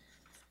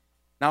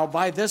 Now,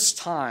 by this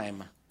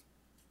time,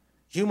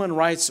 human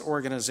rights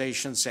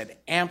organizations had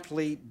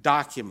amply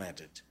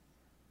documented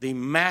the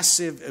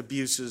massive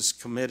abuses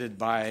committed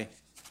by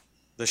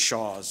the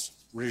Shah's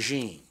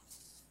regime.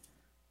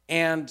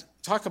 And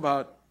talk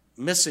about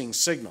missing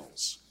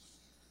signals.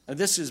 Now,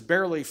 this is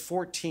barely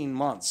 14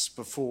 months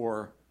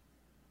before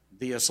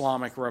the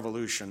Islamic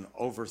Revolution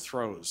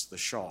overthrows the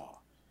Shah.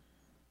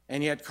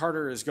 And yet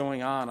Carter is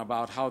going on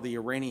about how the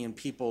Iranian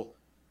people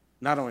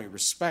not only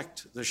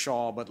respect the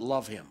Shah, but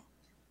love him.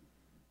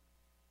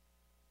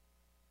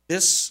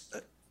 This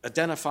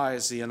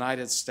identifies the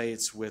United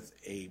States with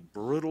a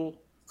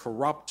brutal,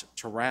 corrupt,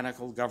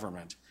 tyrannical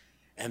government.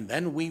 And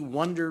then we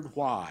wondered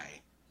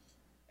why,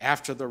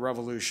 after the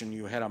revolution,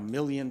 you had 1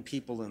 million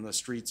people in the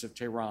streets of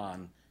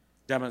Tehran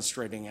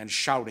demonstrating and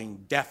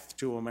shouting, "Death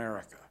to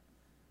America."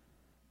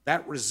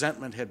 That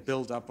resentment had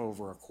built up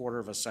over a quarter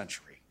of a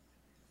century,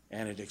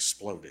 and it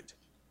exploded.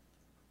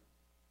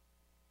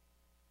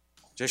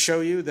 To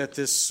show you that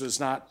this was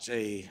not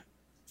a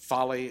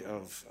folly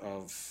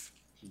of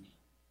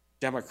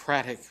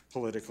democratic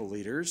political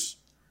leaders,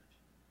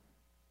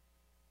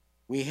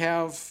 we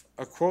have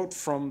a quote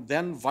from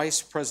then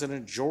Vice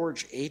President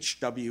George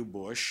H.W.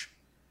 Bush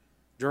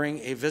during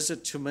a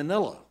visit to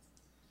Manila.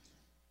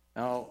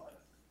 Now,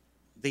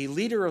 the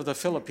leader of the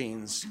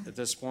Philippines at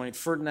this point,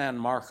 Ferdinand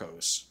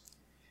Marcos,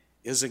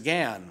 is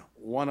again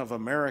one of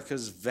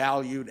America's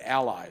valued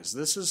allies.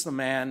 This is the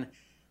man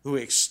who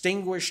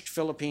extinguished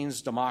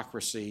Philippines'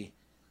 democracy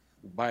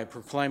by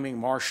proclaiming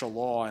martial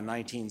law in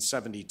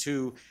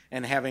 1972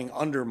 and having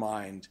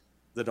undermined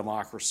the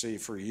democracy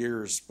for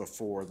years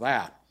before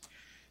that.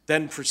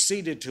 Then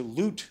proceeded to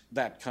loot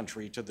that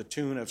country to the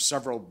tune of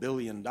several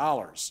 $billion.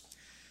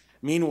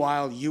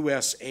 Meanwhile,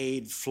 U.S.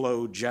 aid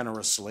flowed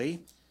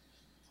generously.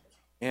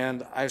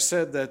 And I've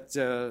said that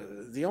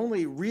the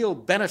only real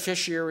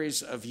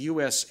beneficiaries of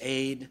U.S.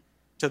 aid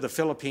to the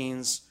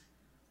Philippines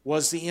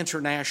was the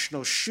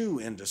international shoe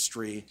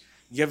industry,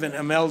 given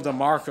Imelda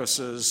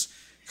Marcos's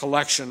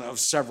collection of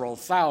several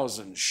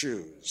thousand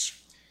shoes.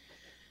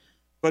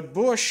 But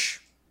Bush,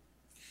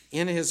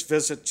 in his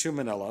visit to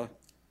Manila,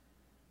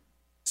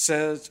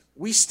 said,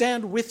 "We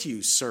stand with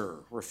you,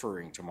 sir,"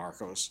 referring to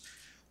Marcos.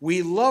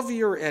 "We love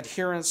your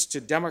adherence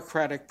to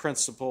democratic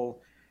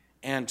principle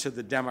and to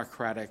the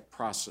democratic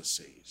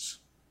processes."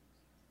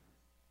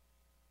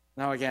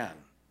 Now again,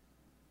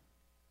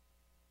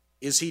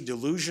 is he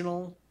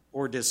delusional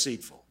or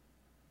deceitful?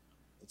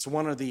 It's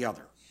one or the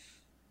other.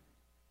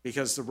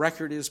 Because the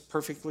record is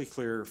perfectly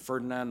clear,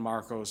 Ferdinand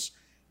Marcos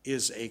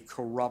is a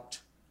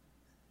corrupt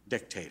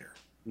dictator,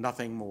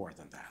 nothing more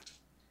than that.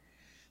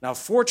 Now,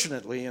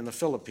 fortunately, in the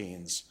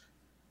Philippines,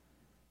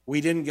 we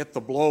didn't get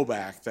the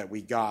blowback that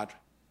we got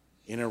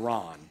in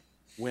Iran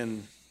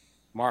when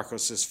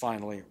Marcos is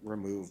finally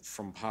removed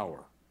from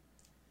power.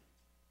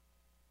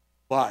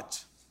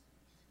 But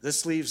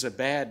this leaves a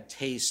bad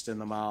taste in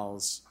the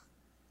mouths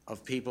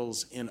of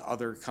peoples in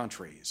other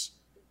countries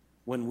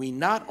when we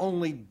not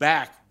only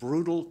back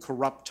brutal,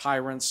 corrupt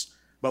tyrants,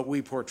 but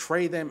we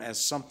portray them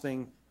as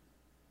something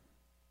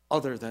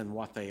other than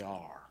what they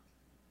are.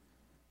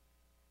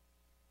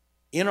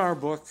 In our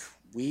book,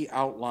 we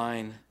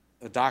outline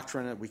a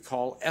doctrine that we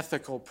call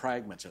ethical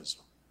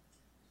pragmatism.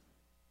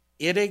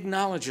 It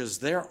acknowledges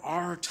there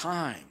are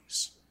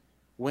times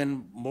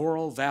when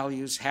moral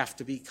values have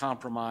to be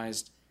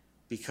compromised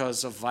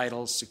because of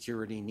vital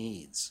security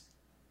needs.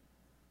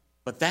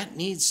 But that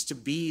needs to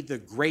be the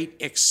great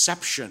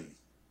exception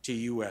to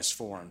U.S.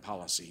 foreign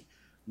policy,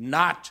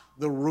 not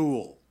the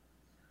rule.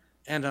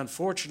 And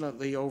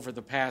unfortunately, over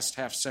the past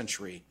half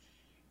century,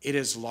 it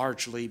has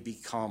largely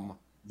become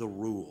the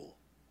rule.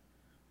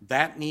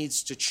 That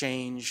needs to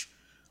change.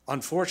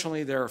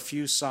 Unfortunately, there are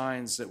few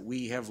signs that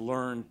we have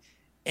learned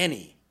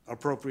any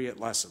appropriate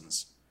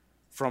lessons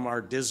from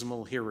our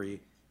dismal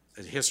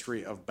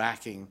history of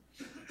backing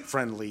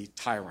friendly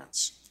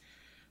tyrants.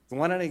 If you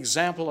want an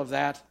example of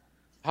that,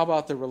 how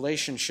about the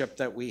relationship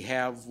that we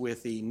have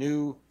with the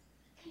new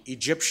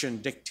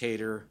Egyptian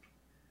dictator,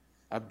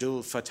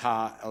 Abdel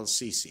Fattah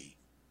el-Sisi?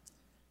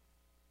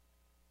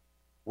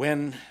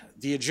 When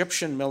the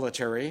Egyptian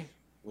military,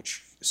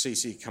 which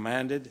Sisi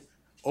commanded,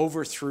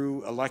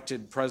 overthrew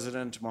elected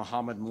President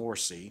Mohamed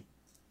Morsi,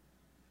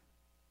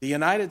 the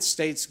United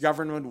States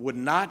government would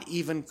not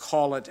even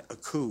call it a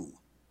coup.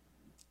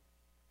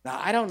 Now,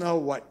 I don't know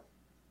what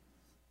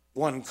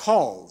one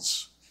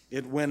calls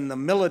it when the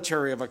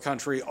military of a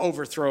country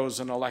overthrows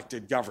an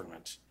elected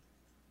government.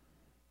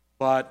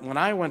 But when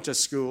I went to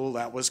school,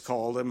 that was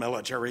called a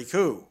military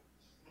coup.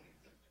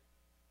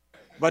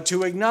 But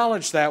to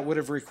acknowledge that would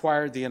have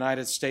required the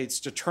United States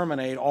to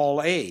terminate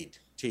all aid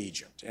to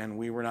Egypt, and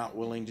we were not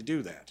willing to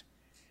do that.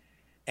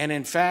 And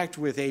in fact,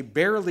 with a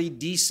barely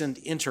decent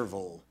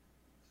interval,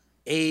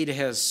 aid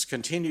has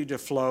continued to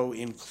flow,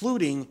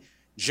 including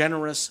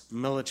generous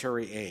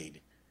military aid.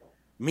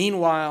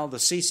 Meanwhile, the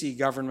Sisi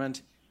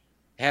government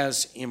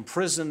has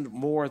imprisoned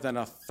more than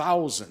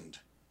 1,000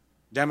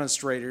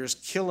 demonstrators,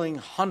 killing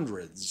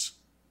hundreds,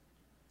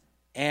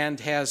 and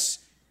has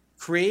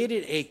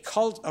created a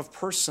cult of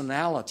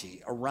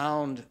personality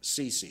around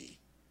Sisi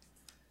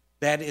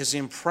that is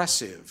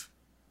impressive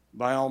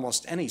by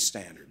almost any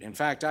standard. In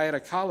fact, I had a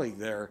colleague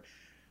there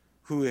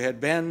who had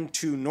been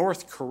to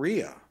North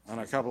Korea on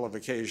a couple of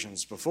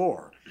occasions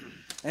before.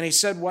 And he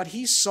said what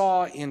he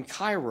saw in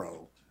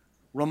Cairo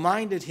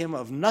reminded him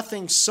of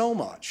nothing so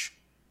much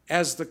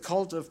as the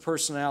cult of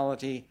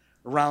personality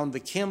around the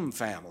Kim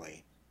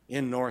family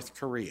in North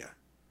Korea.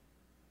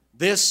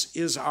 This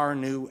is our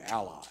new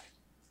ally,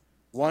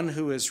 one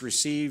who has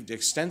received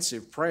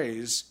extensive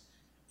praise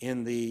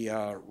in the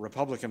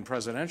Republican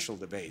presidential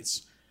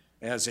debates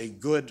as a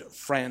good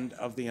friend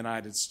of the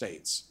United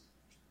States.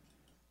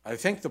 I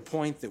think the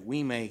point that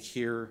we make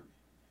here,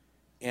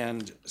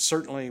 and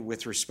certainly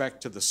with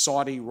respect to the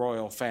Saudi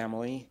royal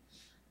family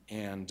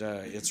and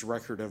its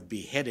record of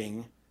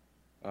beheading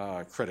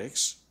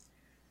critics,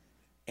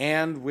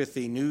 and with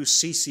the new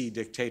Sisi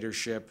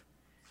dictatorship,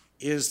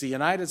 is the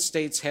United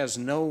States has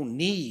no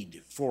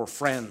need for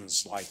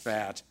friends like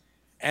that,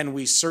 and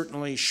we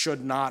certainly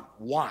should not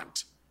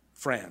want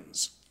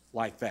friends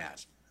like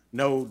that.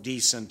 No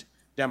decent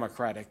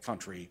democratic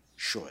country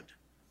should.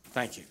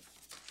 Thank you.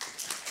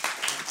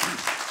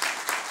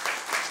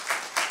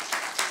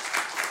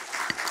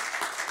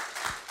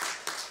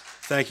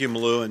 Thank you,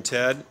 Malou and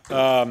Ted.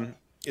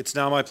 It's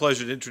now my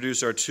pleasure to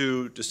introduce our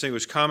two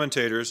distinguished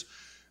commentators.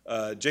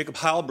 Jacob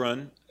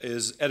Heilbrunn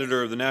is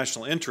editor of the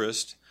National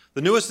Interest,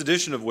 the newest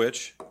edition of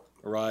which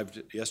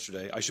arrived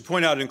yesterday. I should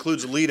point out it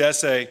includes a lead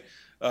essay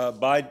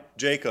by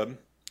Jacob,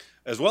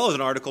 as well as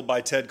an article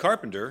by Ted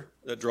Carpenter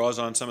that draws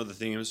on some of the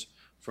themes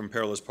from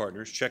Perilous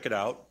Partners. Check it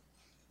out.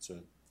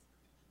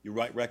 You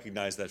might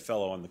recognize that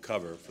fellow on the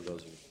cover, for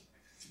those of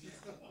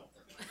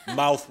you.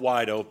 Mouth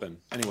wide open.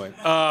 Anyway,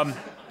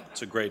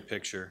 it's a great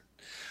picture.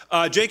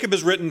 Jacob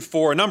has written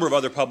for a number of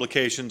other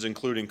publications,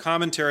 including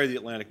Commentary, The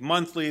Atlantic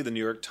Monthly, The New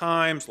York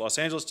Times, Los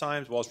Angeles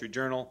Times, Wall Street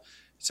Journal,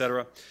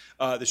 etc.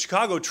 The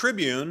Chicago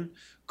Tribune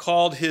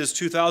called his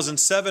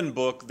 2007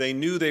 book, They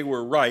Knew They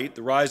Were Right,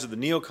 The Rise of the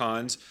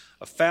Neocons,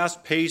 a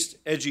fast-paced,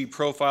 edgy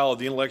profile of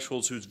the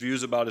intellectuals whose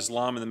views about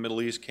Islam in the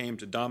Middle East came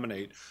to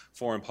dominate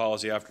foreign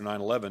policy after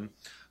 9/11.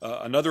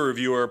 Another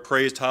reviewer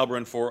praised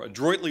Heilbrunn for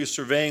adroitly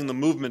surveying the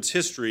movement's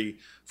history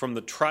from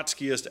the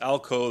Trotskyist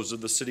alcoves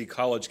of the City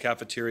College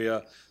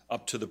cafeteria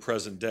up to the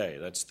present day.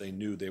 That's They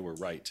Knew They Were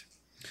Right.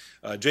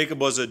 Jacob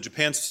was a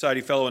Japan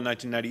Society Fellow in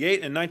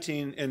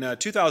 1998. In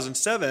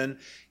 2007,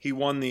 he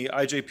won the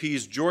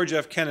IJP's George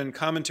F. Kennan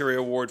Commentary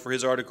Award for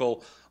his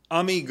article,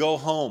 Ami Go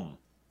Home.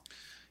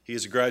 He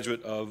is a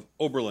graduate of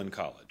Oberlin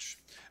College.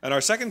 And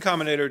our second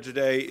commentator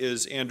today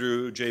is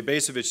Andrew J.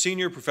 Bacevich,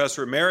 Senior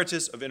Professor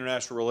Emeritus of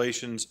International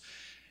Relations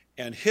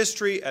and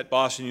History at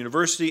Boston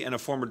University and a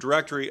former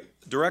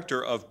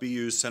director of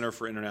BU's Center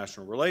for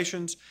International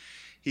Relations.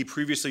 He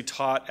previously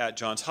taught at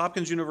Johns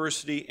Hopkins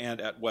University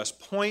and at West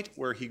Point,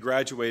 where he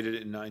graduated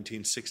in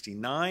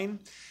 1969.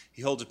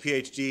 He holds a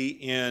PhD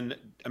in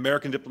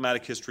American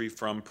Diplomatic History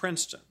from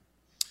Princeton.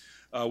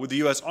 With the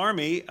U.S.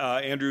 Army,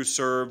 Andrew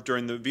served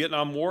during the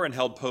Vietnam War and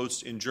held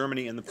posts in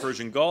Germany and the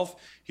Persian Gulf.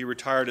 He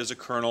retired as a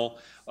colonel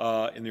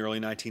in the early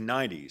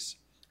 1990s.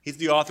 He's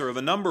the author of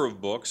a number of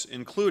books,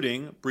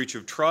 including Breach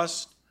of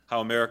Trust,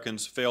 How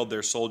Americans Failed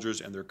Their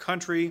Soldiers and Their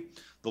Country,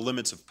 The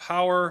Limits of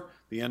Power,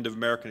 The End of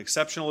American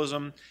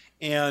Exceptionalism,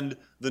 and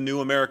The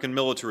New American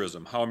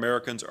Militarism, How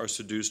Americans Are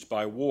Seduced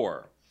by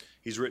War.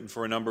 He's written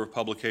for a number of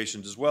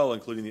publications as well,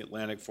 including The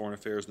Atlantic, Foreign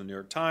Affairs, and The New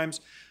York Times,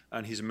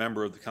 and he's a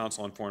member of the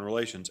Council on Foreign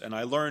Relations. And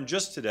I learned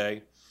just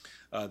today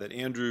that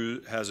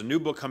Andrew has a new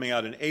book coming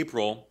out in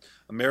April,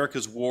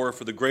 America's War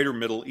for the Greater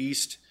Middle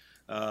East,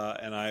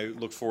 and I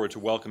look forward to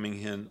welcoming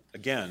him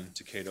again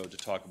to Cato to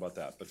talk about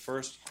that. But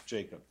first,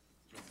 Jacob.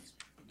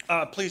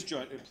 Please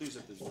at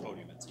the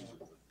podium. It's easier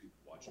for people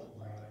watching.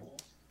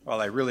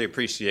 Well, I really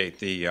appreciate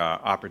the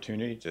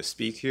opportunity to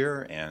speak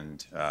here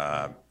and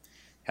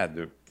had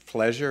the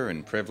pleasure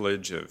and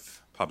privilege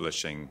of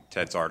publishing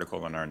Ted's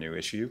article in our new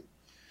issue,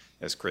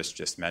 as Chris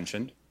just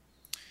mentioned.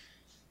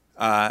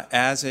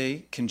 As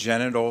a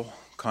congenital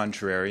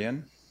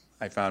contrarian,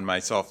 I found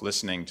myself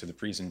listening to the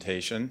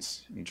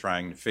presentations and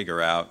trying to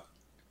figure out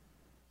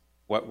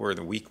what were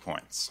the weak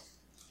points.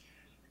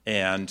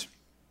 And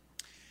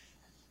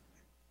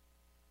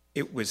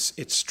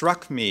it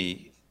struck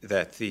me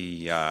that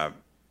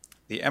the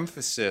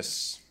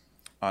emphasis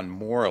on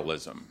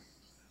moralism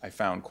I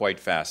found quite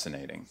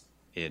fascinating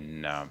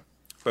in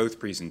both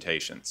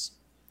presentations,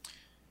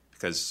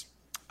 because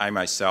I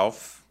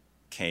myself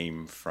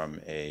came from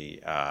a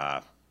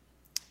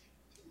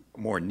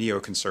more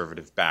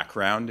neoconservative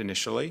background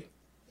initially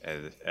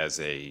as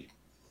a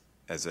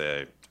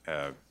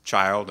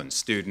child and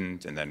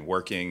student, and then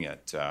working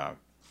at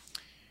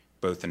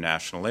both the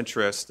National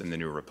Interest and the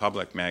New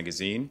Republic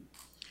magazine.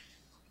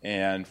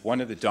 And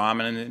one of the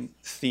dominant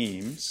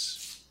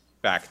themes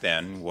back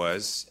then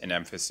was an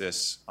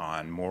emphasis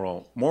on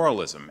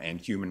moralism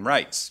and human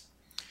rights.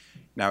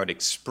 Now, it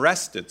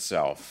expressed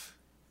itself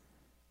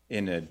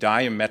in a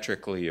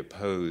diametrically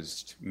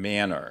opposed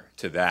manner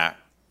to that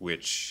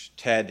which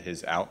Ted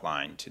has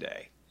outlined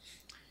today.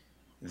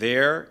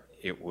 There,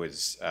 it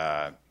was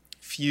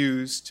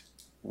fused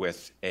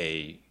with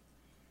a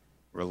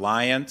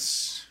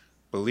reliance,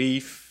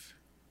 belief,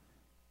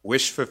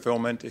 wish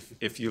fulfillment,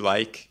 if you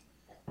like,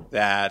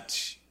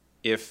 that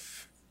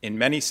if in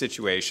many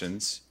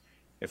situations,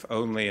 if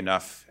only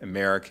enough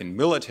American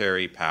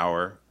military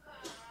power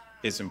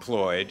is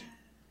employed,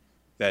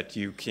 that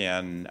you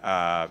can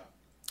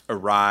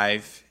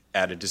arrive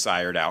at a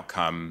desired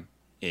outcome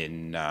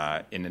in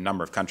a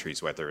number of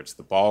countries, whether it's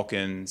the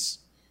Balkans,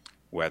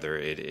 whether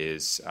it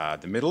is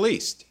the Middle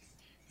East.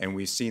 And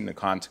we've seen the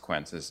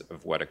consequences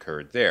of what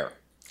occurred there.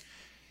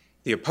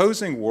 The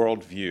opposing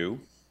worldview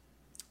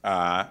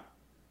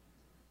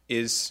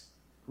is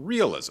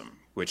realism,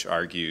 which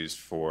argues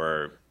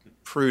for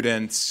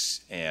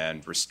prudence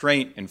and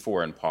restraint in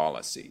foreign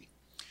policy.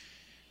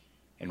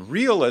 And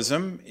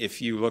realism,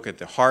 if you look at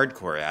the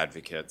hardcore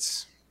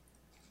advocates,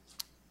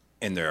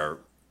 and there are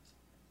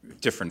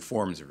different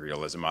forms of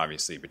realism,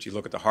 obviously, but you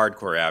look at the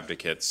hardcore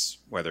advocates,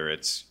 whether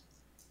it's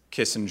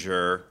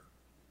Kissinger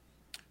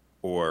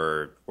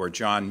or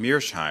John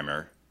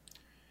Mearsheimer,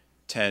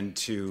 tend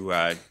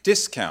to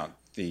discount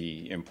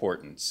the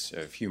importance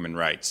of human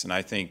rights. And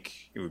I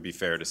think it would be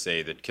fair to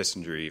say that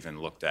Kissinger even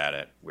looked at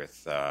it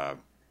with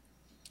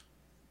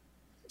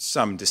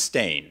some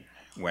disdain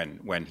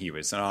when he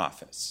was in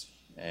office.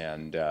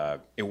 And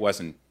it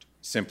wasn't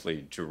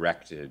simply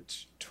directed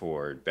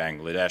toward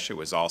Bangladesh. It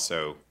was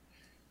also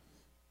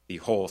the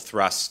whole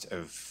thrust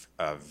of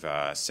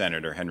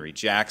Senator Henry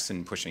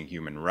Jackson pushing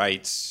human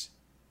rights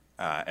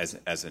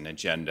as an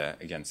agenda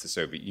against the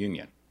Soviet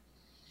Union.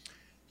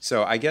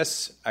 So I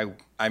guess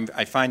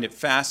I find it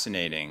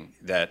fascinating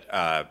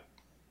that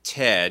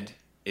Ted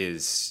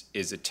is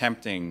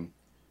attempting,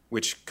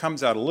 which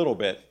comes out a little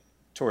bit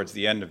towards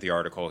the end of the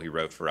article he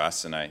wrote for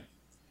us, and I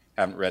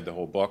haven't read the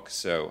whole book,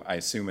 so I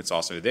assume it's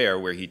also there,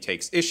 where he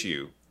takes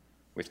issue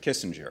with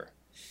Kissinger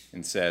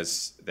and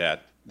says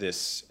that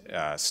this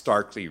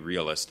starkly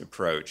realist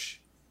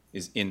approach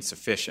is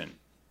insufficient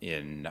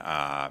in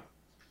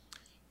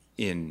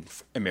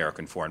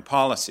American foreign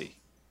policy.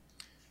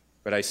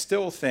 But I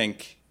still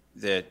think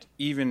that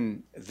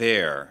even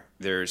there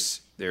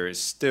is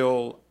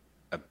still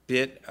a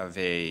bit of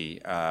a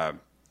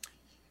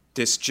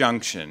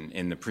disjunction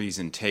in the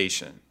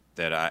presentation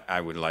that I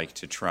would like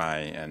to try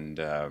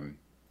and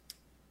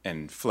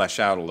flesh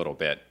out a little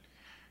bit,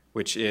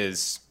 which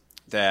is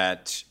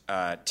that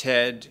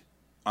Ted,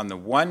 on the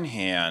one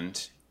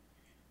hand,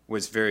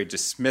 was very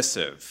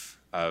dismissive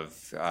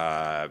of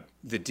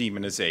the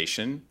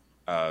demonization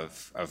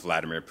of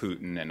Vladimir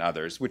Putin and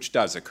others, which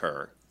does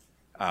occur.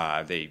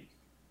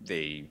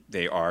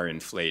 They are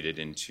inflated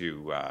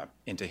into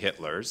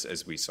Hitler's,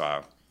 as we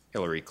saw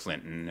Hillary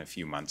Clinton a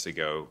few months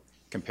ago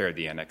compare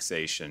the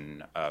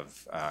annexation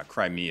of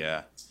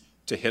Crimea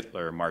to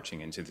Hitler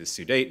marching into the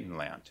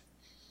Sudetenland.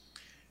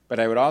 But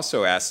I would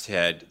also ask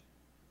Ted,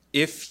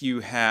 if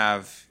you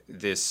have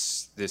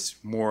this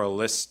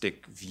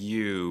moralistic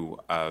view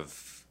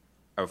of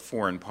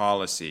foreign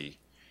policy,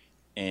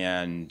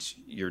 and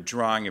you're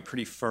drawing a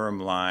pretty firm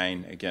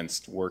line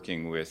against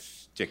working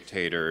with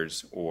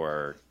dictators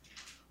or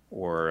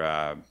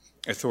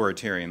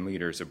authoritarian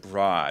leaders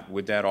abroad,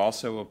 would that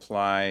also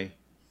apply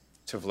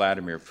to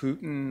Vladimir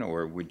Putin,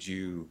 or would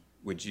you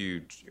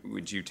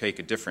take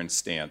a different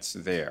stance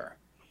there?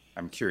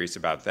 I'm curious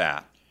about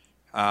that.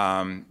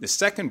 The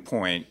second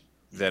point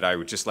that I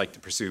would just like to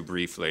pursue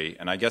briefly,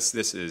 and I guess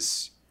this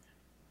is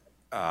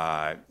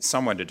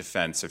somewhat a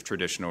defense of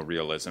traditional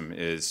realism,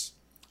 is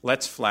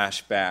let's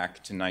flash back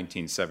to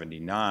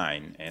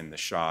 1979 and the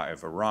Shah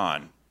of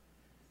Iran.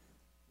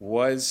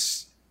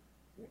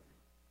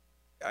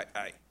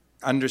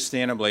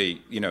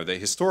 Understandably, the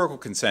historical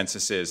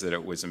consensus is that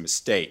it was a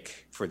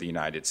mistake for the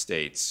United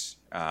States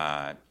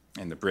and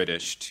the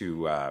British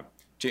to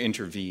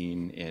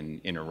intervene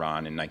in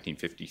Iran in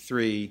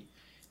 1953,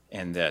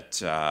 and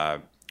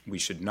that we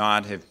should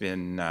not have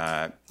been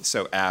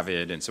so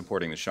avid in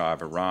supporting the Shah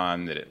of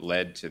Iran that it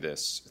led to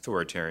this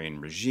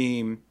authoritarian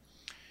regime.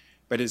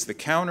 But is the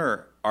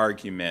counter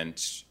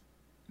argument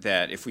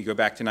that if we go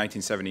back to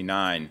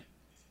 1979,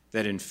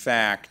 that in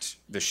fact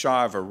the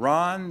Shah of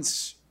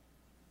Iran's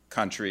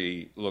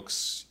country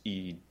looks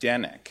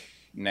Edenic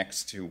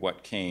next to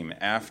what came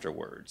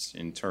afterwards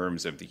in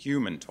terms of the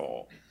human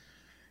toll?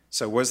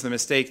 So was the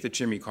mistake that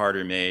Jimmy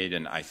Carter made,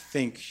 and I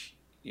think,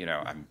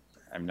 I'm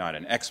not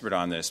an expert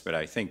on this, but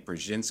I think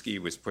Brzezinski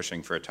was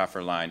pushing for a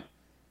tougher line,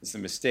 is the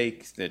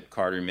mistake that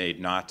Carter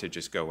made not to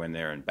just go in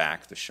there and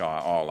back the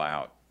Shah all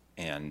out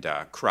and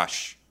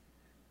crush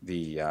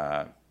the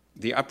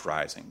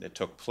uprising that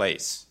took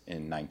place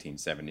in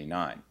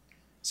 1979.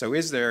 So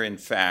is there, in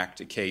fact,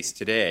 a case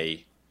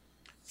today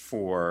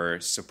for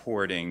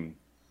supporting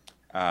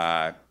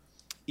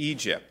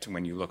Egypt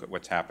when you look at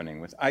what's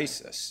happening with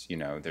ISIS?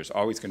 There's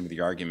always going to be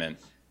the argument,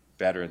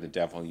 better the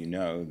devil you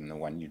know than the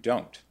one you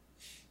don't.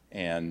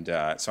 And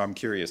so I'm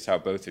curious how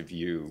both of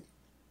you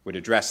would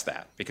address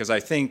that, because I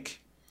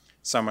think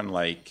someone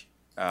like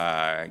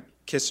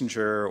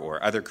Kissinger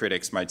or other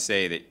critics might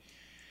say that,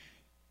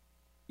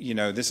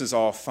 this is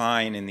all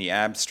fine in the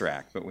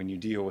abstract, but when you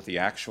deal with the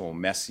actual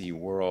messy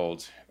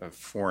world of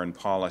foreign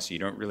policy, you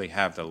don't really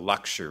have the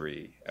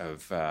luxury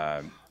of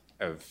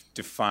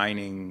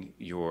defining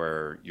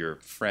your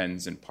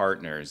friends and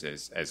partners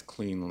as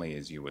cleanly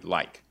as you would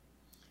like.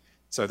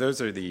 So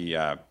those are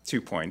the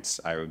 2 points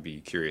I would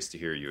be curious to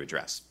hear you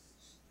address.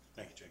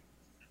 Thank you,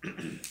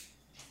 Jake.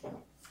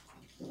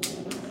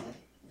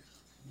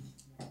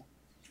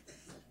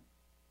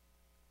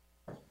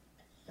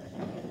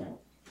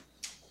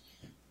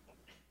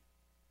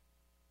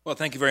 Well,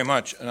 thank you very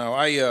much. Now,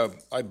 I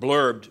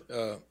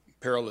blurbed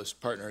Perilous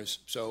Partners,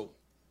 so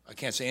I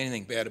can't say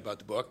anything bad about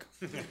the book,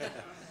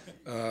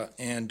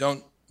 and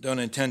don't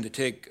intend to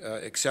take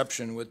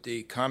exception with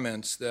the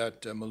comments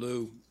that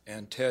Malou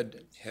and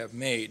Ted have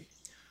made.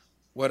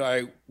 What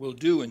I will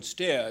do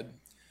instead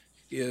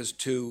is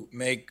to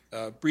make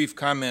brief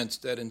comments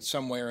that in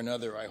some way or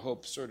another I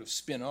hope sort of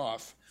spin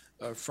off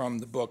from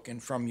the book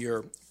and from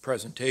your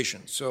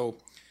presentation. So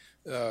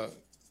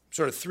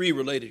sort of 3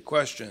 related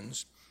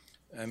questions.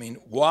 I mean,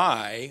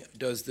 why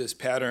does this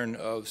pattern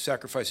of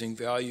sacrificing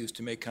values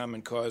to make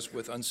common cause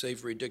with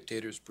unsavory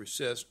dictators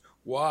persist?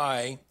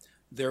 Why,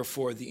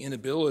 therefore, the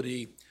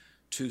inability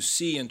to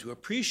see and to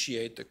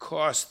appreciate the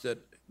costs that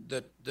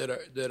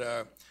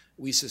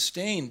we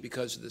sustain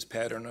because of this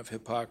pattern of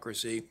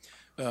hypocrisy,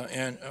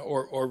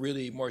 or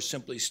really more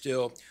simply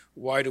still,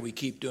 why do we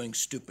keep doing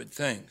stupid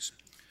things?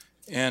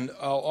 And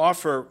I'll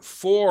offer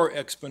 4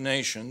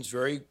 explanations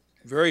very,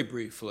 very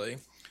briefly,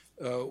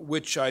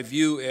 which I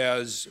view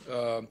as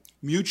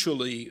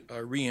mutually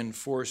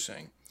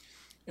reinforcing.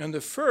 And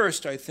the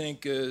first, I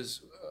think,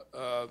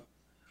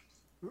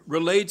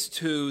 relates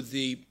to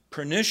the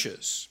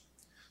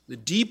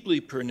deeply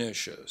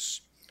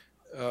pernicious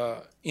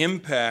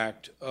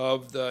impact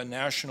of the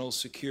national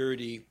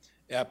security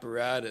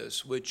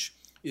apparatus, which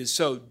is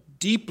so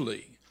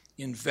deeply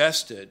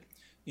invested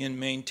in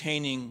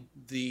maintaining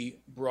the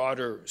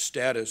broader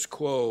status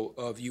quo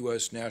of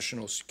U.S.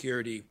 national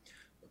security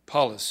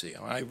policy.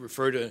 I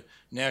refer to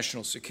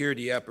national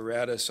security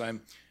apparatus.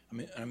 I'm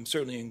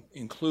certainly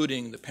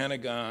including the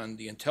Pentagon,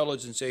 the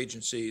intelligence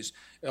agencies,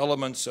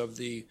 elements of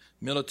the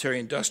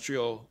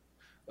military-industrial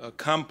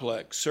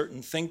complex,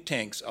 certain think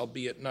tanks,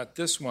 albeit not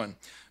this one,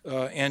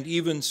 and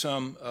even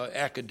some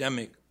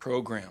academic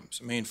programs.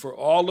 I mean, for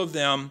all of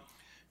them,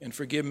 and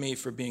forgive me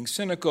for being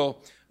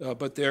cynical,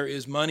 but there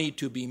is money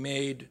to be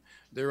made,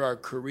 there are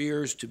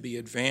careers to be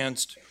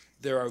advanced,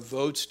 there are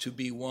votes to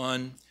be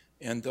won,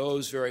 and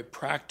those very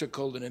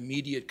practical and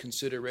immediate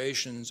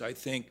considerations, I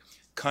think,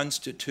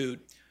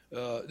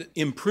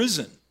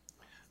 imprison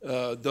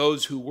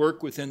those who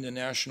work within the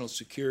national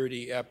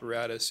security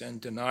apparatus and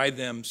deny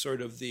them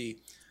sort of the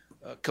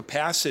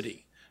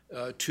capacity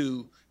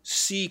to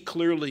see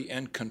clearly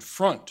and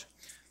confront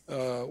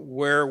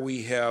where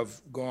we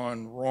have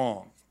gone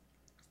wrong.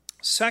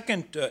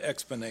 Second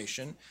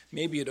explanation,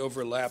 maybe it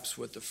overlaps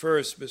with the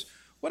first, but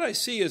what I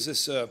see is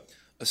this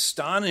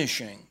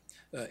astonishing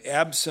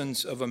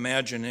absence of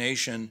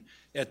imagination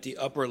at the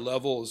upper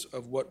levels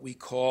of what we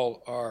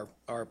call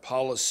our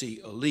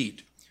policy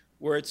elite,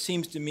 where it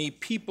seems to me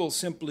people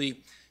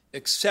simply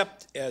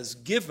accept as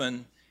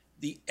given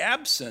the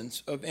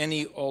absence of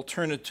any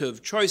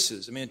alternative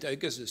choices. I mean, I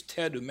guess it's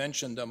Ted who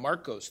mentioned the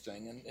Marcos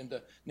thing, and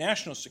the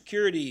national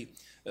security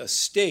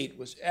state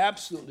was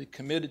absolutely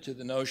committed to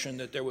the notion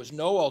that there was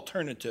no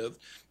alternative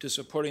to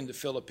supporting the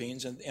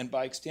Philippines and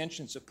by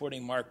extension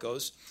supporting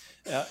Marcos.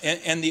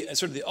 And the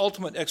sort of the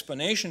ultimate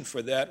explanation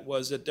for that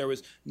was that there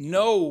was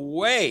no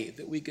way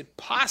that we could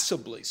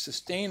possibly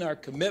sustain our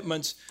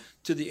commitments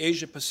to the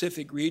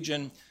Asia-Pacific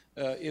region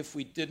if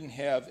we didn't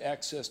have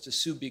access to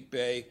Subic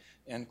Bay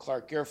and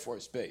Clark Air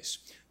Force Base,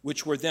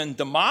 which were then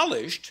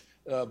demolished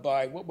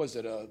by, what was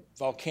it, a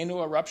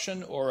volcano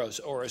eruption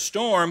or a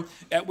storm,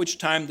 at which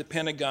time the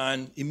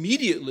Pentagon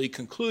immediately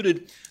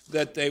concluded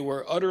that they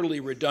were utterly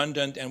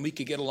redundant and we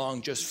could get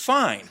along just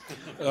fine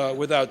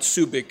without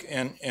Subic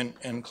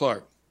and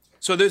Clark.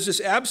 So there's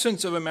this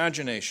absence of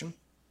imagination,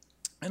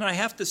 and I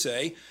have to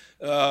say,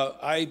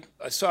 I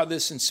saw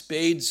this in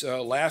spades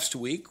last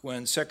week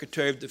when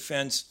Secretary of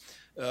Defense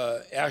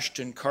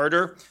Ashton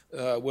Carter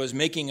was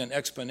making an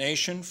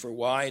explanation for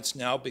why it's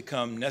now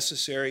become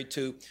necessary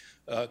to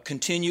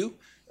continue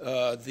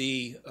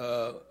the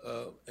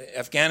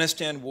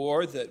Afghanistan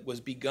war that was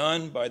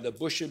begun by the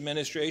Bush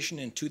administration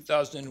in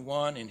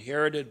 2001,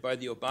 inherited by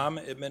the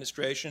Obama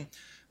administration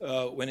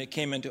when it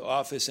came into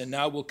office, and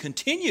now will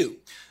continue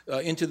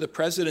into the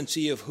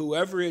presidency of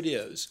whoever it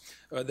is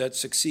that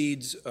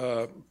succeeds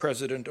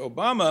President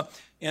Obama.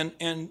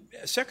 And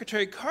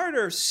Secretary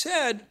Carter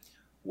said,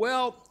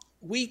 well,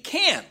 we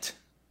can't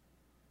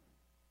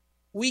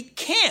leave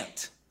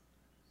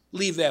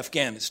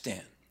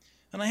Afghanistan.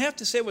 And I have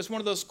to say it was one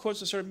of those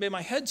quotes that sort of made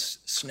my head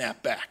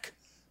snap back.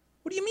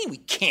 What do you mean we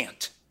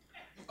can't?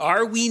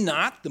 Are we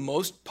not the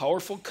most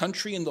powerful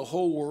country in the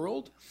whole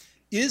world?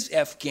 Is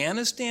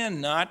Afghanistan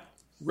not,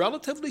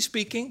 relatively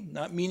speaking,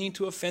 not meaning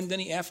to offend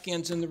any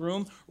Afghans in the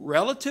room,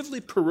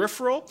 relatively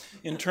peripheral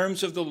in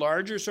terms of the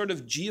larger sort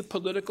of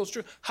geopolitical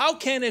structure? How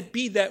can it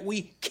be that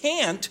we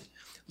can't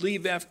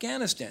leave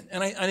Afghanistan?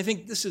 And I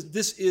think this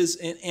is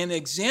an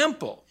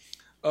example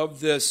of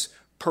this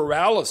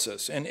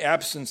paralysis and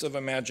absence of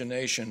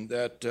imagination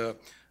that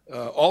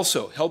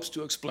also helps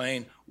to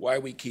explain why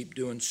we keep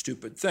doing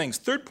stupid things.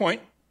 Third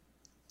point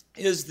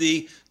is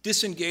the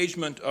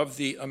disengagement of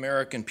the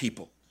American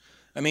people.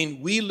 I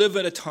mean, we live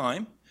at a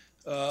time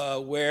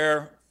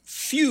where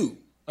few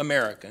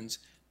Americans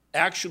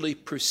actually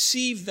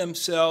perceive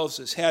themselves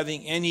as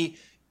having any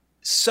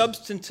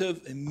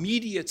substantive,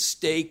 immediate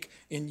stake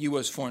in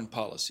U.S. foreign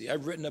policy.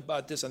 I've written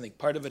about this. I think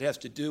part of it has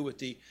to do with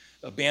the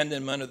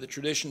abandonment of the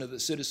tradition of the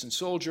citizen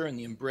soldier and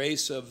the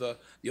embrace of the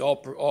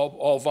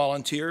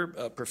all-volunteer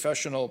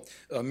professional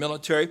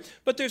military.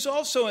 But there's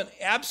also an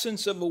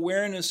absence of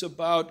awareness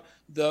about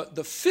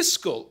the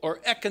fiscal or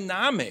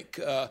economic,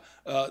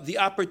 the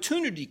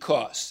opportunity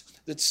costs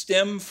that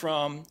stem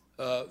from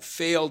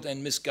failed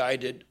and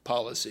misguided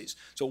policies.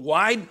 So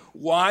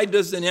why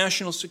does the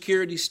national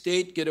security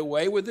state get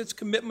away with its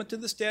commitment to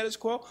the status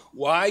quo?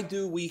 Why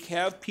do we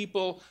have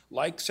people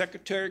like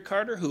Secretary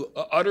Carter who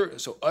are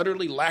so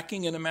utterly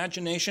lacking in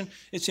imagination?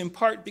 It's in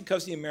part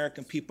because the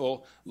American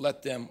people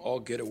let them all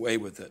get away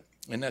with it.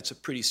 And that's a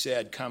pretty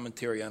sad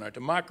commentary on our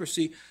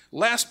democracy.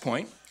 Last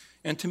point,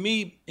 and to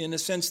me, in a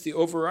sense, the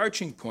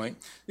overarching point,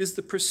 is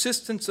the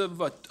persistence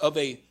of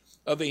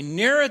a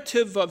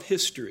narrative of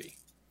history,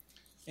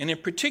 and in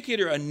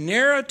particular, a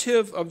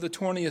narrative of the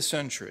 20th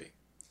century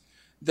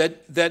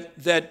that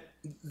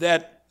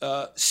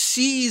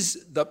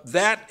sees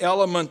that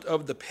element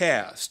of the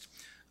past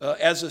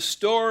as a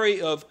story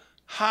of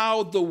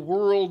how the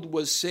world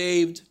was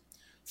saved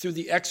through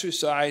the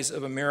exercise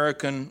of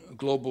American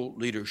global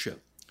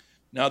leadership.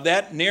 Now,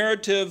 that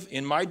narrative,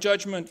 in my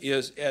judgment,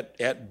 is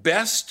at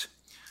best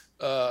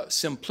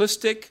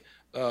simplistic.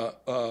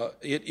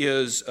 It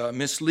is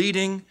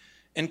misleading.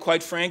 And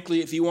quite frankly,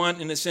 if you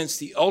want, in a sense,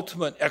 the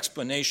ultimate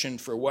explanation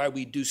for why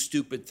we do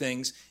stupid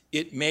things,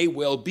 it may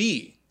well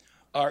be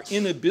our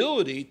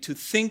inability to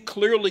think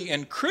clearly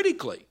and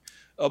critically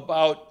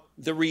about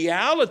the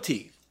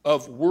reality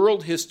of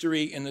world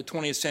history in the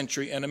 20th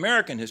century and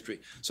American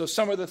history. So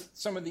some of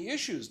the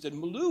issues that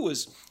Malou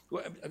was,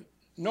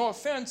 no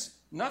offense,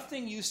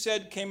 nothing you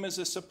said came as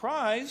a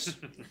surprise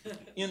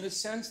in the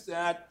sense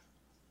that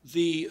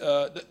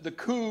the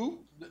coup,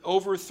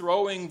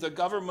 overthrowing the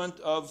government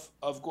of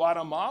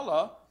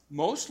Guatemala,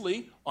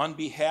 mostly on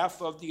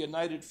behalf of the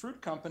United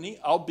Fruit Company,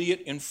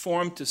 albeit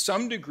informed to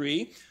some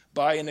degree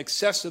by an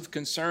excessive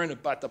concern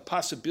about the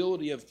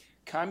possibility of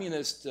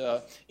communist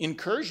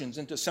incursions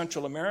into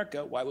Central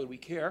America. Why would we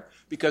care?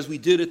 Because we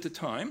did at the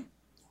time.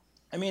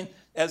 I mean,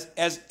 as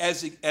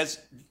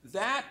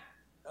that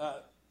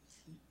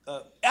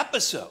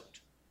episode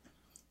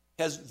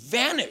has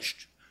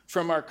vanished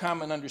from our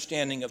common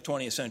understanding of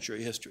 20th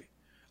century history.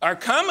 Our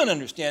common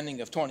understanding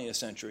of 20th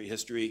century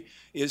history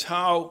is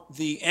how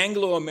the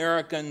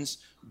Anglo-Americans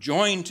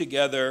joined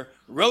together,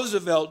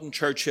 Roosevelt and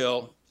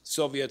Churchill,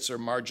 Soviets are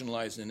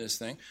marginalized in this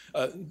thing,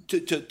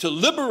 to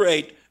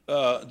liberate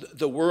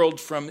the world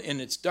from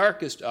in its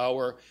darkest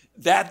hour,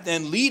 that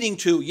then leading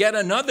to yet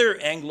another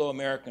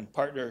Anglo-American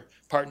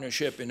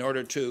partnership in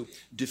order to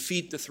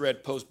defeat the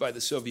threat posed by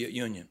the Soviet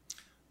Union.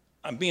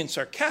 I'm being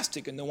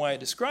sarcastic in the way I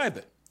describe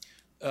it.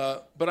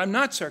 But I'm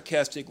not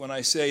sarcastic when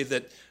I say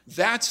that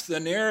that's the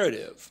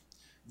narrative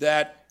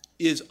that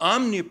is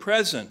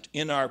omnipresent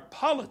in our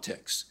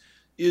politics,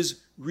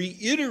 is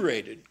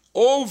reiterated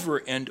over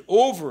and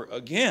over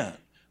again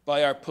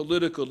by our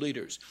political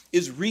leaders,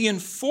 is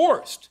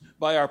reinforced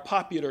by our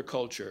popular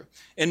culture,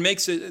 and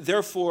makes it,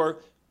 therefore,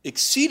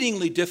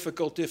 exceedingly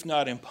difficult, if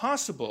not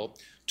impossible,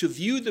 to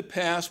view the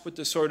past with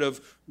the sort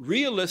of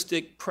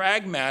realistic,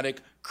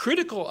 pragmatic,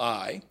 critical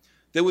eye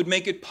that would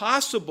make it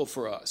possible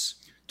for us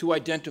to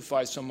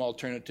identify some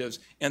alternatives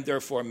and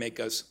therefore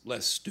make us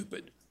less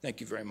stupid. Thank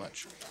you very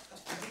much.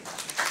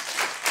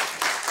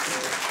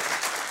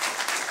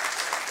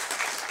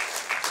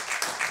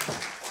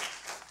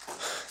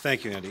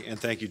 Thank you, Andy, and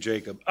thank you,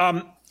 Jacob.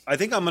 I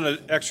think I'm going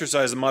to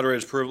exercise the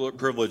moderator's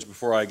privilege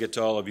before I get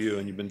to all of you,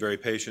 and you've been very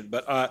patient.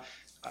 But I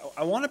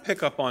want to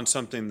pick up on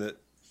something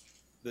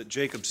that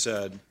Jacob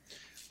said.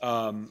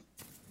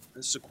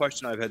 This is a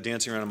question I've had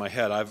dancing around in my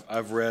head.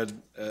 I've read,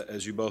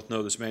 as you both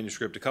know, this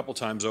manuscript a couple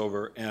times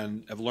over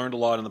and have learned a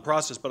lot in the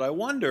process. But I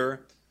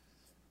wonder,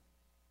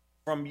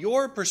 from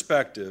your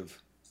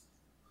perspective,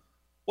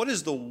 what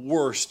is the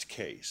worst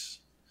case?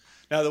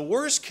 Now, the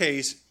worst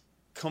case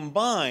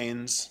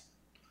combines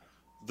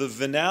the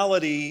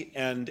venality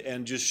and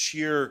just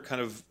sheer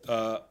kind of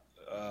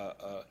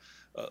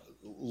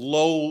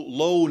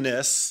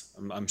lowness,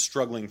 I'm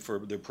struggling for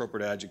the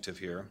appropriate adjective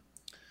here,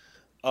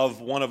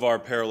 of one of our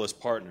perilous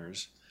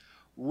partners,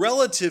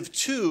 relative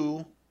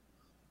to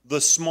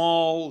the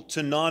small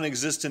to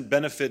non-existent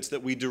benefits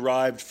that we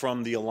derived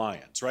from the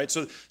alliance, right?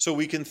 So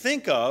we can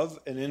think of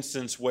an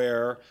instance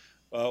where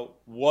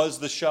was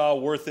the Shah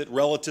worth it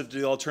relative to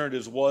the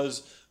alternatives?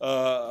 Was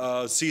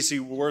Sisi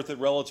worth it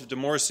relative to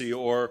Morsi,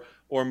 or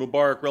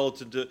Mubarak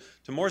relative to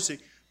Morsi,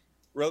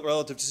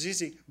 relative to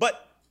Sisi?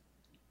 But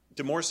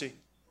to Morsi,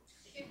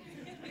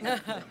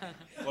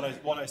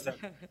 what I said.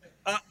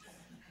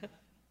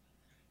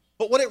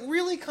 But what it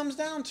really comes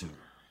down to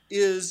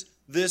is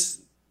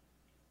this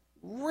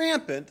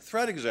rampant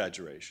threat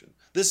exaggeration,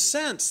 this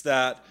sense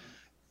that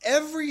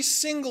every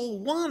single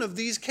one of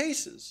these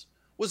cases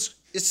was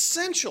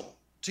essential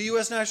to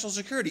U.S. national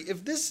security.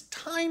 If this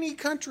tiny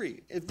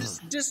country, if this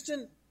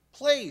distant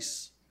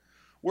place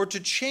were to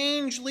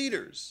change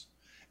leaders,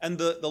 and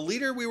the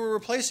leader we were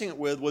replacing it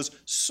with was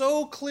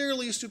so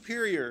clearly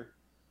superior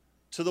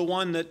to the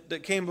one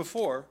that came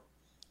before,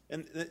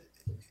 and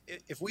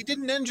if we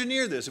didn't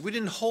engineer this, if we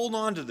didn't hold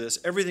on to this,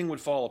 everything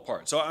would fall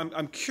apart. So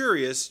I'm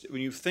curious,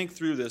 when you think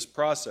through this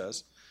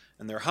process,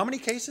 and there are how many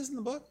cases in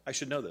the book? I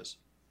should know this.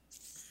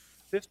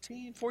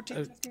 15, 14,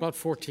 15? About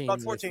 14,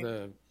 About 14. with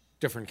the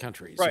different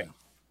countries. Right. Yeah.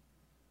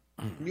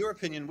 In your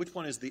opinion, which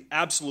one is the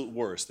absolute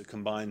worst that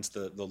combines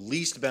the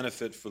least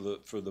benefit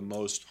for the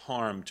most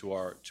harm to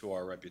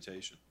our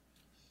reputation?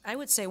 I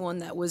would say one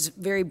that was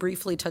very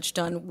briefly touched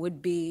on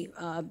would be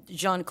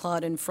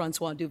Jean-Claude and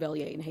Francois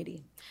Duvalier in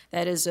Haiti.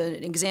 That is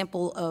an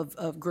example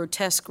of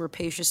grotesque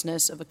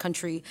rapaciousness of a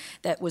country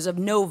that was of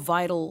no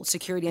vital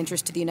security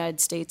interest to the United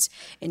States,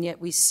 and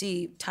yet we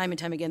see time and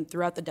time again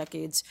throughout the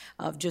decades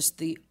of just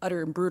the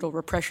utter and brutal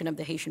repression of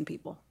the Haitian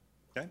people.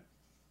 Okay.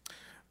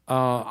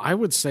 I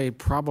would say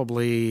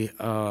probably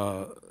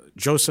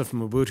Joseph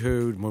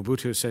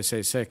Mobutu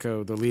Sese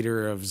Seko, the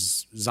leader of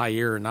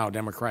Zaire, now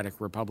Democratic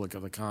Republic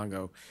of the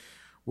Congo,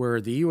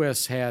 where the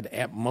U.S. had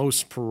at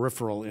most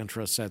peripheral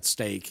interests at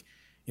stake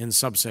in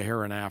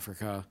sub-Saharan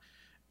Africa,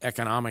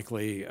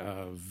 economically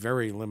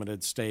very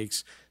limited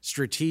stakes.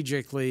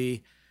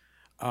 Strategically,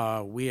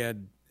 we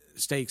had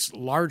stakes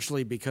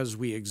largely because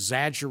we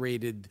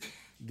exaggerated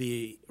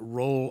the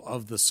role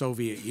of the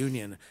Soviet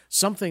Union,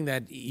 something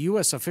that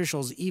U.S.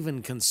 officials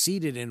even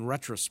conceded in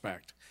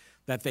retrospect,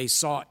 that they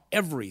saw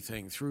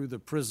everything through the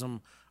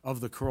prism of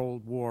the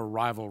Cold War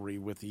rivalry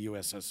with the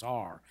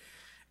USSR.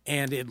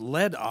 And it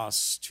led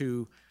us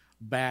to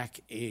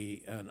back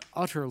an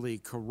utterly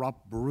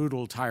corrupt,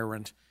 brutal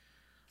tyrant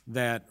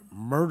that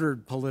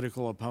murdered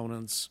political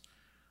opponents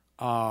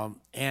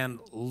and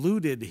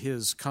looted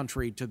his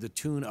country to the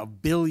tune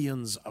of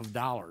billions of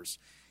dollars.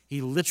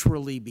 He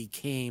literally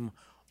became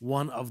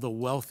one of the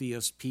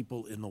wealthiest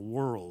people in the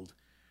world,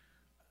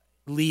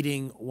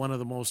 leading one of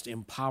the most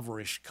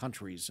impoverished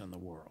countries in the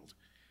world.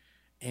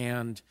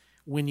 And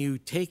when you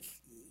take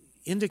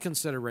into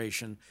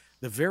consideration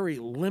the very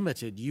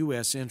limited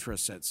U.S.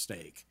 interests at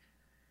stake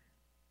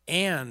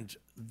and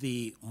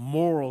the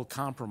moral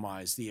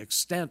compromise, the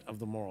extent of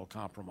the moral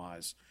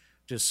compromise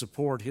to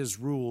support his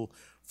rule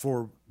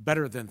for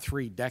better than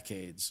 3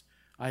 decades,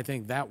 I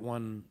think that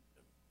one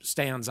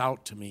stands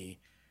out to me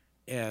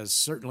as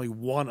certainly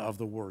one of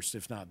the worst,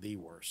 if not the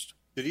worst.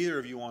 Did either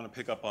of you want to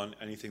pick up on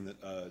anything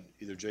that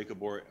either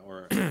Jacob or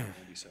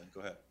Andy said?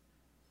 Go ahead.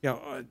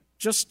 Yeah,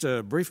 just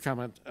a brief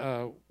comment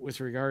with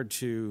regard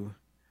to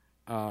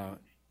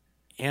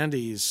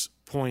Andy's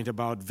point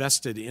about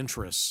vested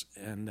interests.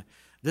 And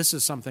this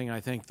is something I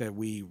think that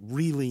we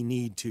really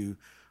need to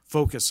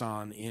focus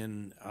on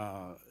in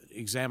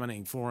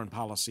examining foreign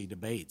policy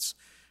debates,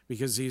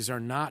 because these are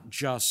not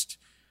just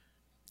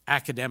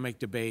academic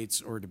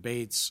debates or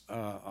debates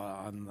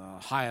on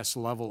the highest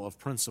level of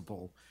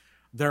principle.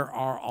 There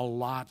are a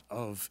lot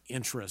of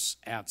interests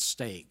at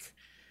stake.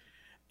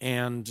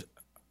 And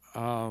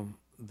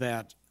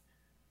that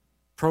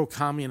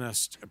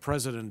pro-communist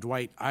President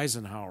Dwight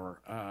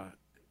Eisenhower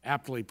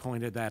aptly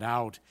pointed that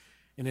out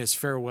in his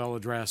farewell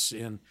address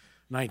in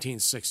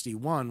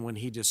 1961 when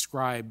he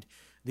described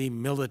the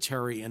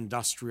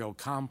military-industrial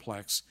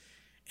complex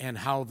and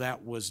how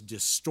that was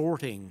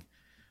distorting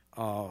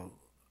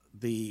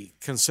the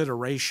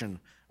consideration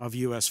of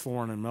U.S.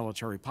 foreign and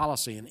military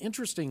policy. And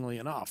interestingly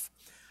enough,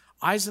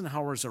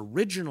 Eisenhower's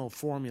original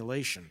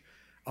formulation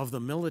of the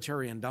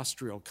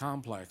military-industrial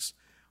complex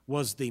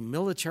was the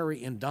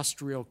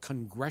military-industrial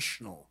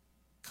congressional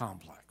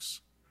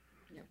complex.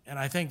 Yep. And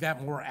I think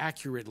that more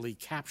accurately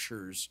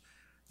captures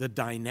the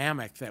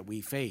dynamic that we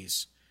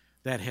face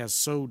that has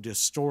so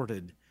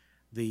distorted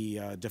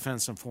the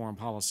defense and foreign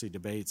policy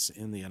debates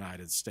in the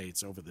United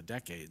States over the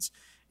decades,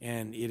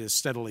 and it has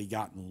steadily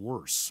gotten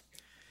worse.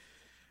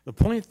 The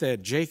point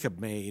that Jacob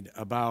made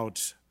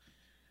about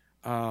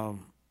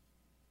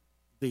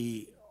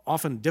the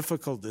often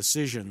difficult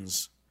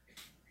decisions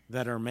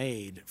that are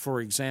made, for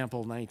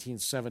example,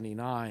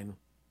 1979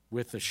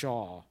 with the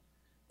Shah,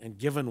 and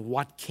given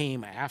what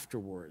came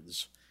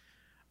afterwards,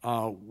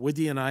 would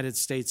the United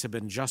States have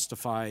been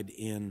justified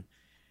in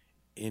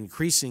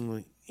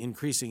increasing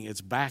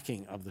its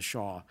backing of the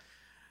Shah?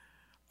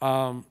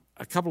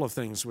 A couple of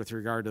things with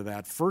regard to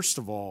that. First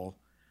of all,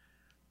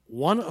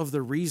 one of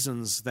the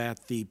reasons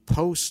that the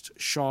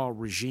post-Shah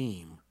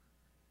regime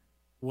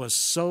was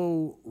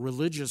so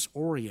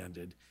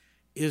religious-oriented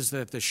is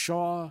that the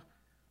Shah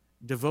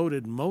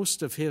devoted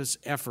most of his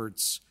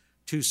efforts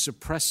to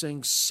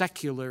suppressing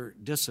secular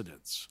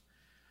dissidents.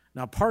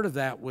 Now, part of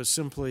that was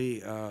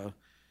simply a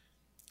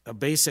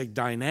basic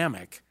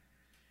dynamic.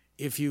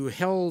 If you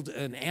held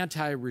an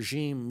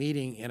anti-regime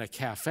meeting in a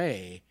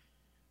cafe,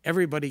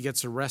 everybody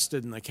gets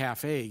arrested and the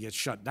cafe gets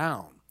shut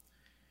down.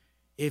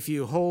 If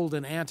you hold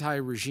an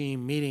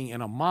anti-regime meeting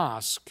in a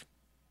mosque,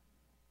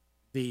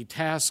 the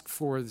task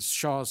for the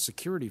Shah's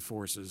security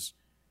forces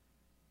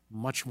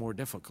much more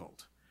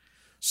difficult.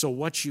 So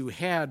what you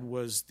had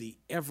was the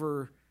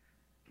ever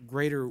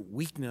greater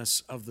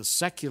weakness of the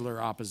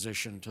secular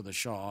opposition to the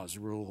Shah's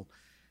rule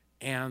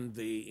and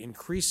the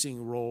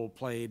increasing role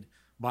played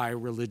by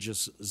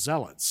religious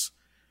zealots.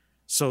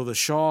 So the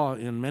Shah,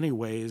 in many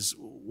ways,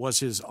 was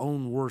his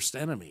own worst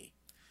enemy.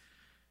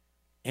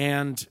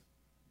 And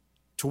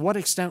to what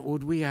extent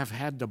would we have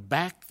had to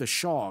back the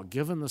Shah,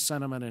 given the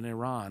sentiment in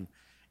Iran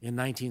in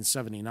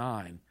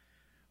 1979?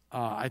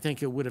 I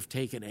think it would have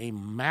taken a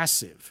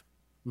massive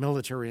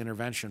military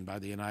intervention by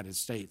the United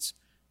States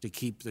to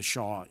keep the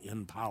Shah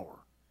in power.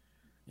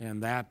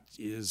 And that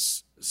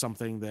is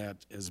something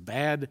that, as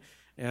bad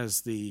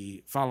as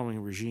the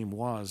following regime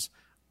was,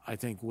 I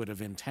think would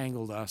have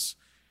entangled us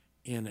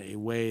in a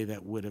way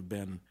that would have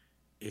been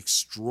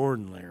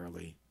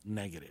extraordinarily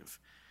negative.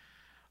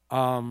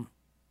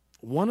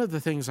 One of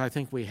the things I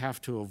think we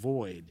have to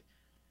avoid,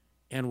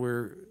 and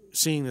we're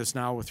seeing this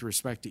now with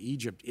respect to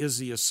Egypt, is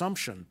the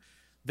assumption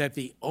that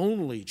the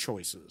only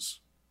choices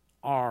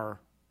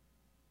are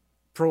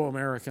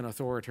pro-American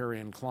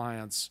authoritarian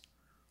clients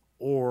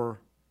or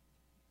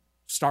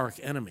stark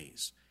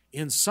enemies.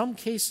 In some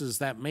cases,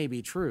 that may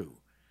be true,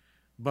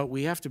 but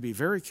we have to be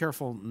very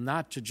careful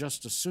not to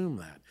just assume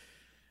that.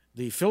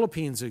 The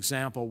Philippines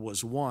example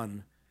was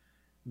one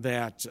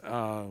that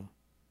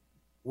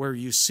where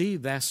you see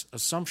this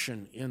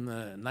assumption in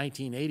the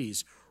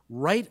 1980s,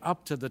 right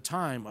up to the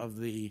time of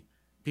the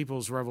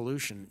People's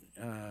Revolution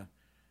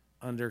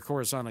under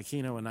Corazon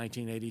Aquino in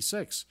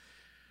 1986.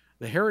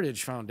 The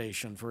Heritage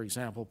Foundation, for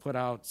example, put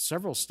out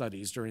several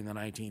studies during the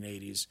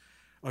 1980s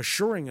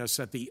assuring us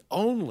that the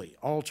only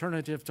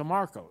alternative to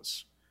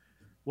Marcos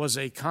was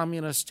a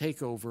communist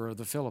takeover of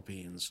the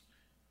Philippines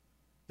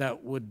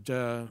that would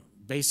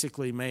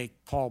basically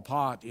make Pol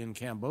Pot in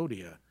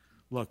Cambodia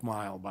look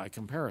mild by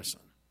comparison.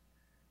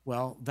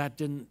 Well, that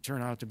didn't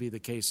turn out to be the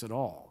case at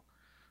all.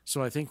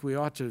 So I think we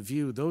ought to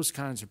view those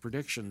kinds of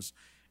predictions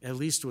at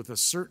least with a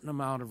certain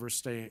amount of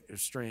restraint,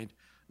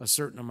 a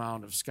certain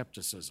amount of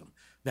skepticism.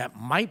 That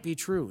might be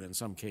true in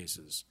some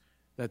cases,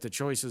 that the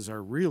choices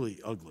are really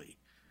ugly,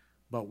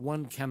 but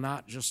one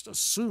cannot just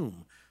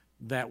assume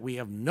that we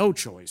have no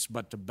choice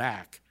but to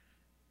back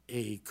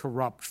a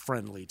corrupt,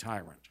 friendly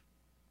tyrant.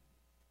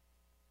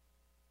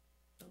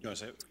 You want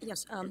to say it?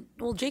 Yes.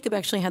 Well, Jacob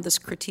actually had this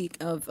critique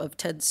of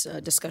Ted's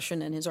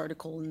discussion and his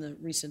article in the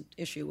recent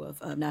issue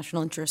of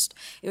National Interest.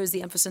 It was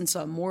the emphasis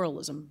on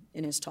moralism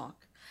in his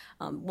talk.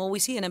 Well, we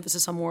see an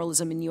emphasis on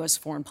moralism in U.S.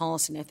 foreign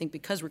policy, and I think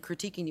because we're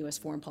critiquing U.S.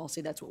 foreign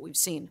policy, that's what we've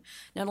seen.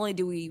 Not only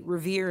do we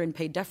revere and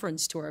pay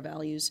deference to our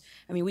values,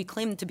 I mean, we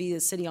claim to be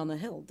the city on the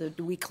hill.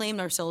 We claim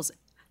ourselves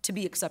to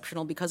be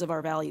exceptional because of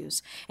our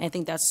values. And I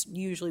think that's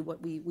usually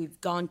what we've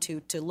gone to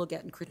look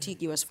at and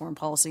critique U.S. foreign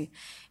policy.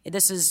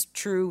 This is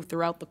true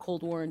throughout the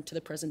Cold War and to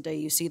the present day.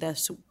 You see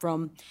this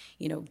from,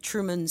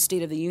 Truman's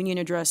State of the Union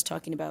address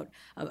talking about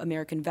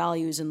American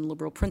values and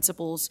liberal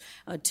principles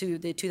to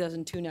the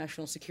 2002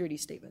 National Security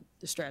Statement,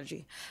 the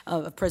strategy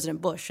of President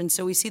Bush. And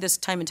so we see this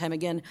time and time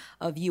again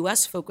of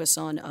U.S. focus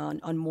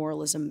on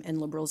moralism and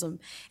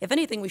liberalism. If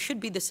anything, we should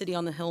be the city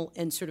on the hill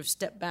and sort of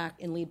step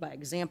back and lead by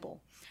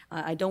example.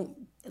 I don't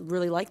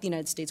really like the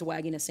United States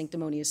wagging a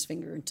sanctimonious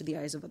finger into the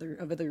eyes of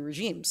other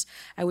regimes.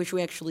 I wish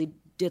we actually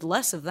did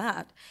less of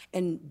that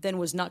and then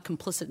was not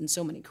complicit in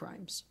so many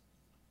crimes.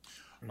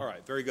 All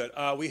right, very good.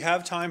 We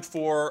have time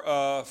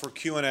for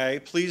Q&A.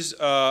 Please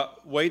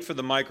wait for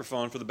the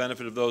microphone for the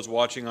benefit of those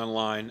watching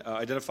online.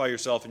 Identify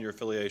yourself and your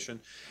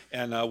affiliation.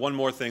 And one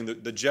more thing,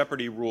 the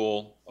Jeopardy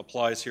rule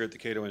applies here at the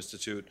Cato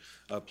Institute.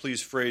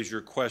 Please phrase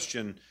your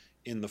question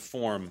in the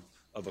form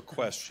of a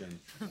question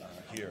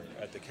here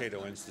at the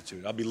Cato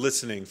Institute. I'll be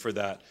listening for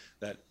that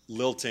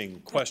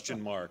lilting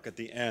question mark at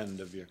the end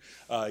of your...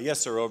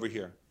 yes, sir, over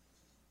here.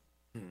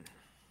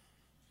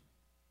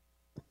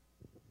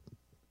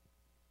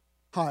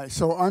 Hi,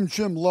 so I'm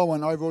Jim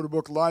Lowen. I wrote a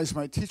book, Lies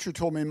My Teacher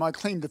Told Me. My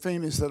claim to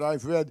fame is that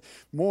I've read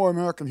more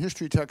American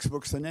history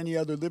textbooks than any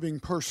other living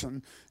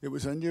person. It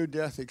was a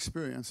near-death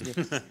experience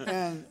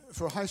and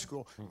for high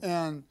school.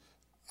 And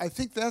I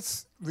think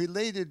that's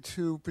related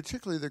to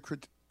particularly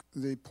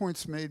the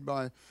points made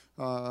by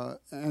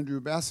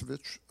Andrew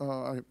Bacevich.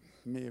 I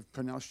may have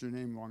pronounced your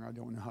name wrong. I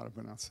don't know how to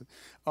pronounce it.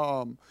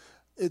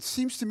 It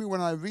seems to me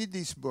when I read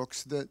these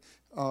books that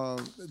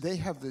they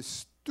have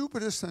this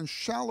stupidest and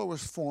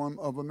shallowest form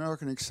of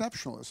American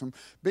exceptionalism.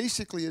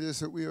 Basically, it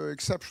is that we are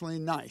exceptionally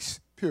nice,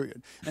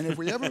 period. And if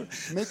we ever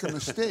make a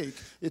mistake,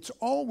 it's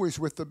always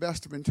with the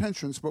best of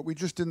intentions, but we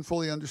just didn't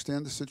fully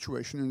understand the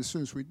situation. And as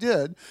soon as we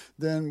did,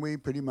 then we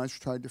pretty much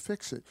tried to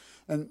fix it.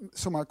 And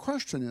so my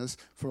question is,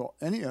 for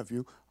any of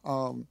you,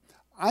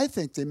 I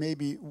think that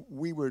maybe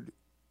we would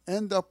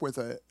end up with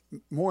a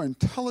more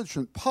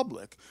intelligent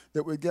public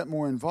that would get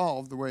more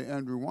involved the way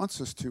Andrew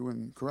wants us to,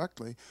 and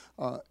correctly,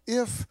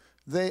 if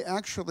they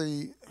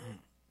actually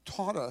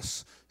taught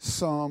us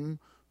some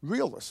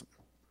realism.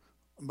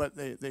 But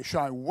they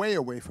shy way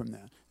away from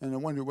that. And I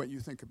wonder what you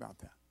think about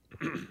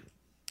that.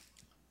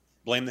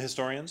 Blame the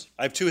historians?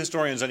 I have two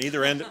historians on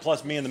either end,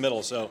 plus me in the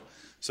middle, so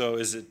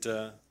is it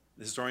the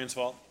historian's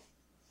fault?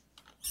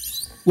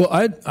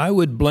 Well, I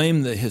would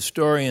blame the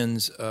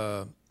historians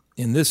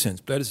in this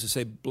sense, that is to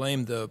say,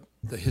 blame the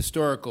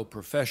historical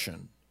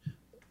profession,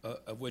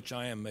 of which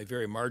I am a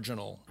very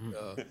marginal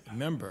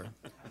member.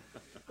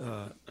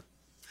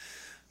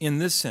 In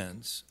this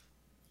sense,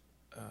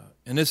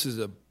 and this is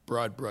a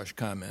broad brush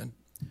comment,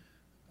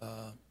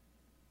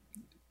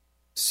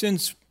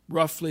 since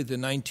roughly the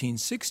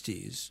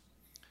 1960s,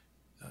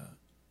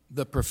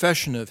 the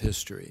profession of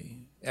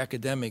history,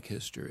 academic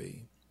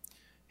history,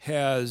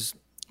 has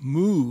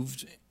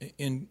moved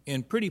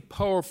in pretty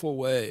powerful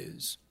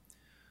ways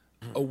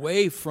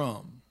away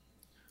from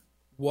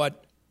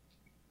what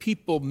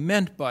people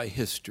meant by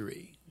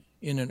history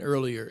in an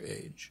earlier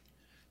age.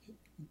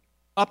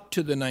 Up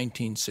to the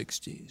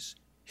 1960s,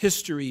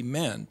 history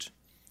meant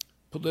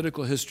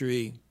political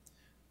history,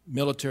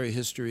 military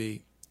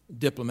history,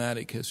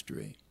 diplomatic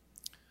history.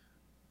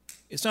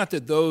 It's not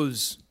that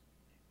those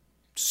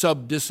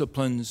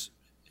sub-disciplines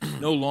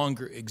no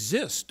longer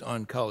exist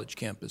on college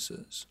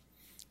campuses,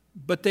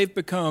 but they've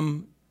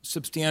become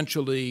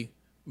substantially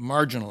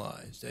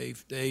marginalized.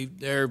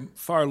 They're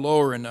far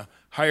lower in the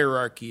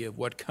hierarchy of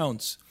what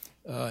counts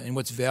and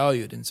what's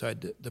valued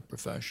inside the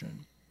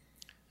profession.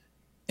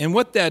 And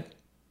what that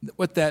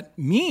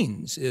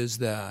means is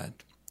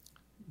that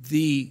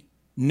the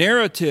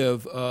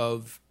narrative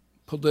of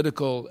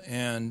political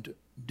and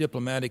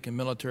diplomatic and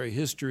military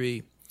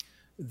history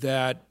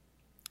that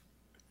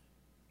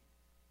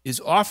is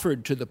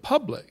offered to the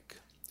public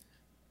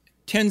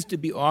tends to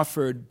be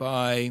offered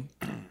by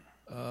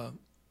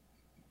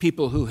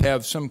people who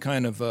have some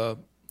kind of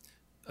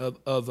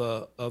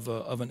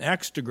an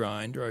axe to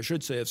grind, or I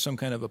should say, of some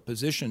kind of a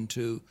position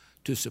to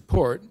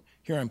support.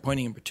 Here I'm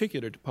pointing in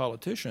particular to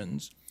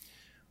politicians,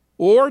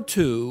 or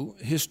to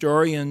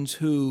historians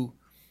who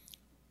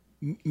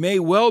may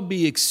well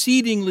be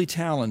exceedingly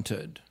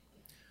talented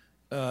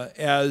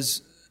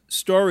as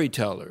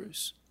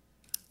storytellers,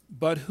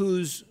 but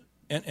who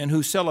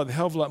sell a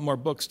hell of a lot more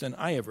books than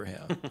I ever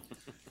have,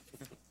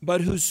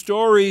 but whose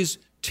stories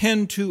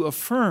tend to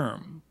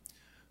affirm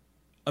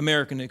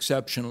American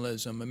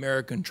exceptionalism,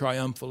 American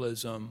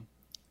triumphalism,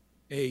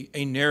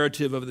 a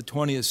narrative of the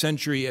 20th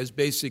century as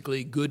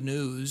basically good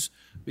news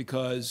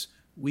because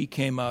we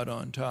came out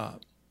on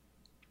top.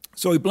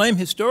 So we blame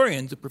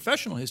historians, the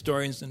professional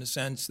historians, in the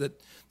sense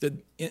that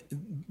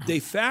de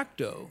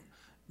facto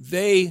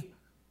they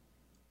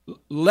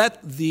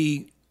let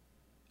the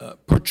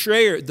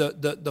portrayer,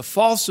 the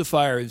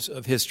falsifiers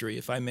of history,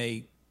 if I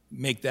may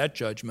make that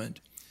judgment,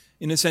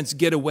 in a sense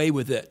get away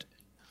with it,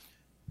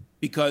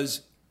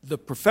 because the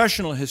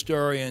professional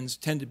historians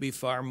tend to be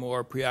far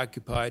more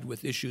preoccupied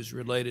with issues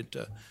related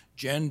to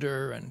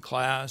gender and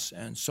class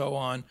and so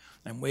on.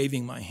 I'm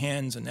waving my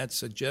hands, and that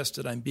suggests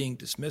that I'm being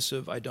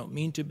dismissive. I don't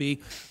mean to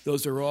be.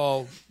 Those are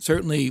all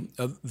certainly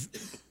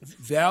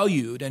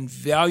valued and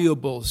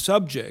valuable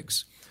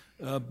subjects,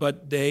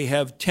 but they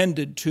have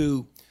tended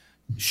to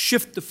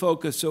shift the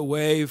focus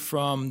away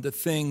from the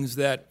things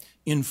that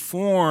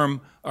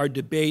inform our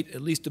debate,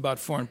 at least about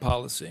foreign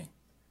policy.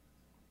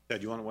 Ted,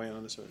 do you want to weigh in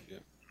on this? Yeah.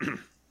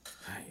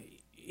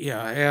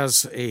 Yeah,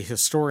 as a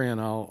historian,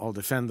 I'll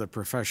defend the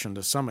profession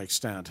to some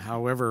extent.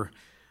 However,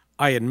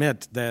 I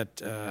admit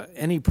that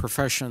any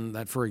profession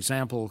that, for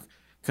example,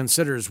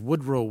 considers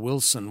Woodrow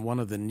Wilson one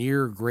of the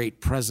near great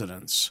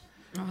presidents,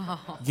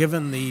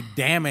 given the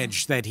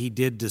damage that he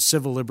did to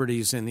civil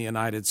liberties in the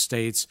United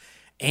States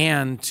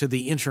and to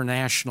the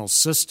international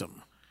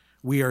system,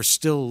 we are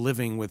still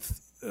living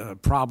with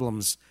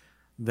problems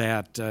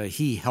that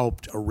he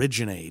helped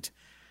originate.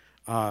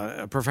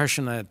 A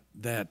profession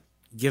that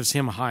gives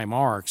him high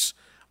marks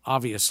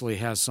obviously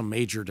has some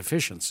major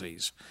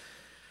deficiencies.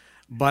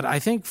 But I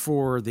think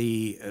for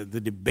the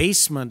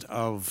debasement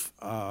of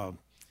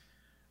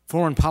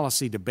foreign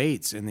policy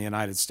debates in the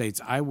United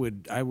States, I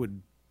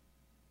would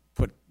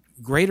put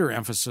greater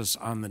emphasis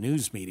on the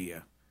news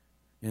media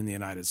in the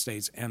United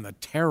States and the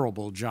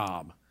terrible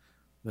job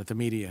that the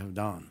media have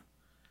done.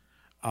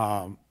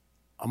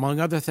 Among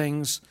other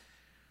things,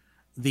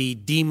 the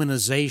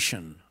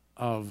demonization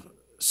of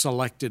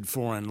selected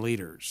foreign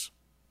leaders,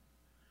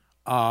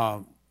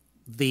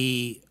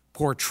 the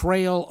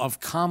portrayal of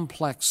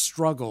complex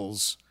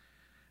struggles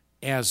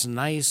as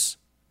nice,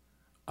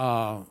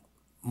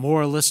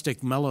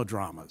 moralistic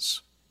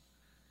melodramas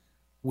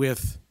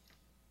with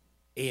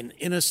an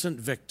innocent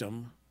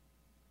victim,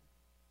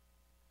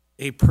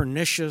 a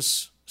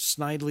pernicious,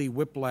 Snidely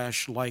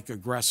Whiplash-like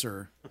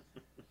aggressor,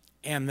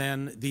 and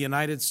then the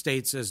United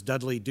States as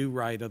Dudley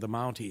Do-Right of the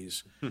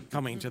Mounties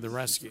coming to the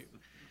rescue.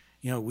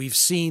 You know, we've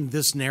seen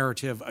this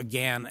narrative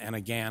again and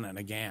again and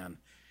again,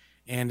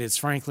 and it's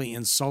frankly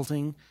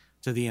insulting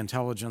to the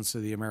intelligence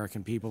of the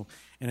American people,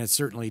 and it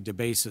certainly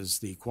debases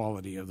the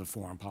quality of the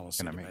foreign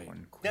policy debate. Can I make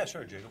one quick? Yeah,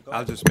 sure, Jacob. Go I'll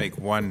ahead. just make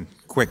one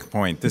quick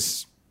point.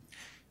 This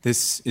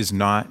is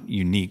not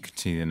unique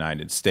to the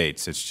United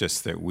States. It's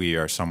just that we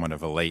are somewhat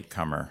of a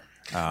latecomer.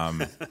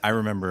 I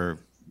remember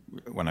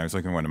when I was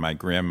looking at one of my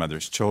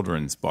grandmother's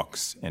children's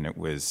books, and it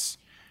was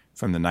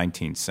from the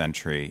 19th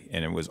century,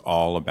 and it was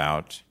all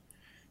about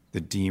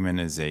the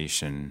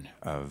demonization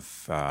of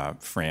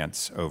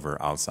France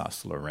over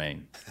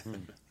Alsace-Lorraine.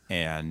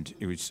 And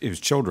it was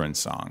children's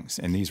songs,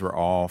 and these were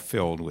all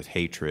filled with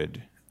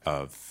hatred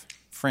of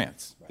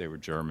France. They were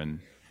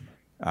German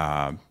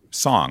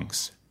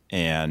songs.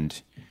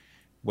 And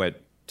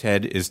what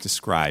Ted is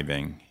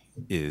describing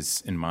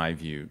is, in my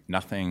view,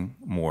 nothing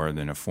more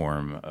than a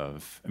form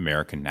of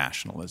American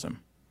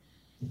nationalism.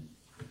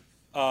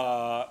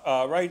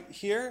 Right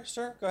here,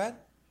 sir. Go ahead.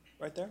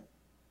 Right there.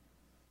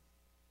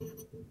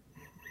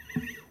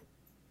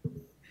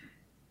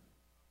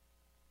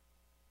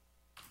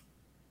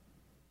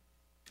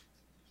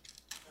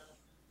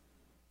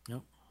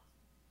 Yep.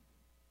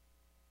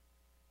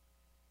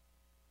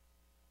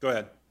 Go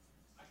ahead.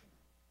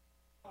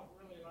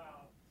 Really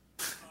loud.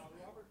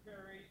 Robert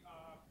Perry,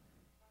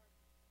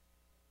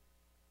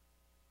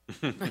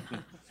 and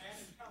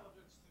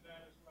intelligence to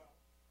that as well.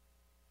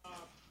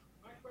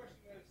 My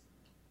question is,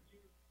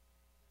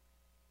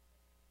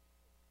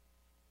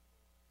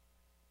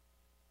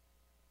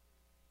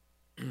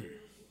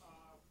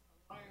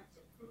 alliance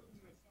of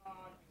Putin,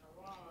 Assad, and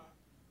Iran,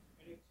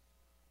 and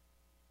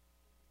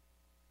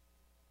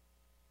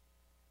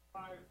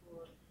it's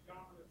for the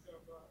dominance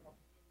of us,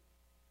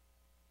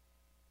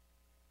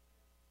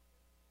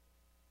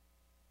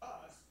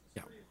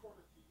 Yeah. 3/4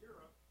 to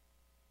Europe.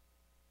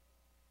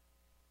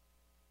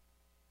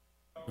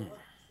 So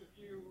what's the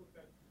view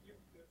that you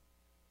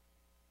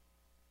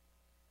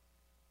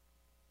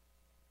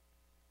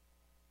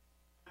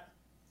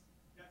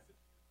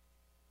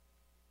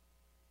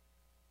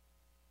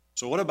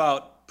So what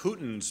about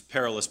Putin's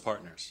perilous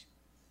partners?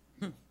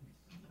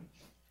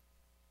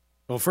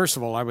 Well, first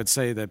of all, I would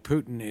say that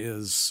Putin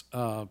is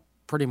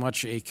pretty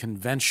much a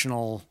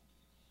conventional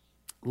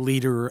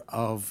leader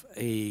of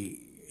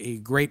a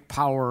great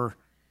power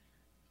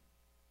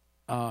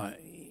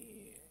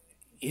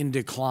in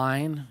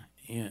decline,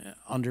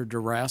 under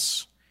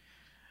duress.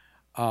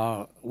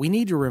 We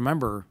need to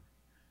remember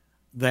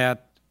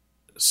that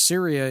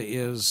Syria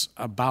is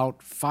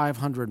about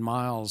 500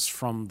 miles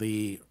from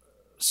the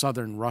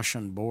southern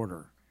Russian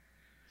border.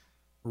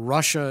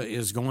 Russia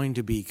is going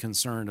to be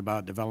concerned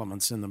about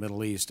developments in the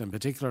Middle East, and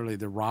particularly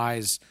the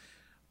rise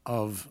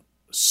of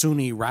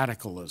Sunni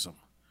radicalism.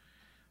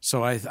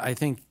 So I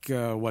think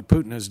what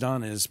Putin has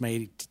done is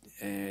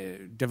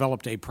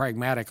developed a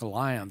pragmatic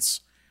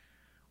alliance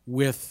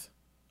with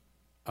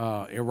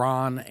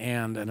Iran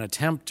and an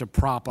attempt to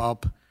prop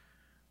up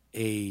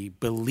a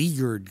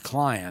beleaguered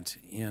client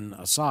in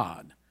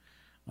Assad.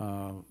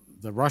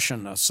 The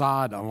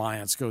Russian-Assad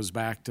alliance goes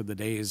back to the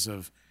days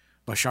of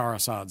Bashar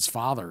Assad's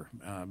father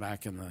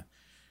back in the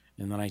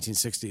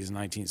 1960s and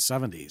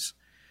 1970s.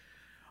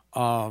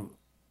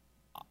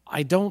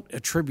 I don't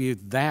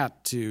attribute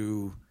that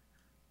to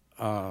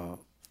a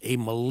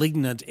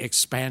malignant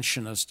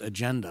expansionist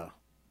agenda.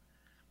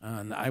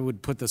 And I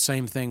would put the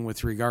same thing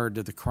with regard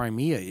to the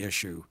Crimea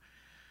issue.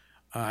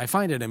 I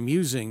find it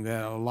amusing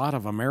that a lot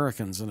of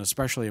Americans, and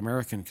especially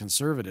American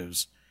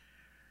conservatives,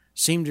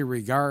 seem to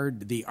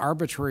regard the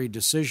arbitrary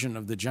decision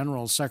of the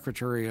General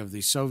Secretary of the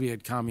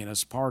Soviet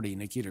Communist Party,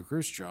 Nikita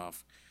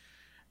Khrushchev,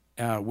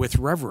 with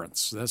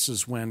reverence. This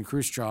is when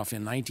Khrushchev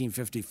in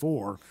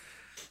 1954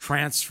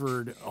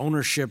 transferred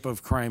ownership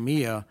of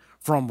Crimea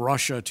from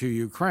Russia to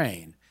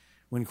Ukraine,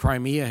 when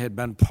Crimea had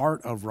been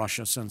part of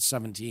Russia since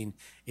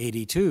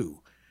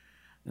 1782.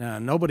 Now,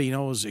 nobody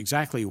knows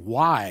exactly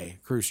why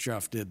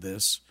Khrushchev did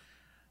this,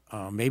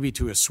 maybe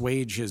to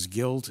assuage his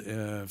guilt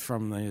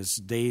from his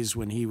days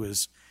when he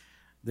was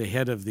the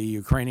head of the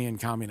Ukrainian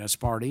Communist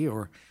Party,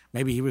 or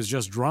maybe he was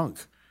just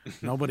drunk.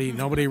 Nobody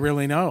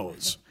really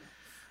knows.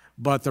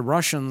 But the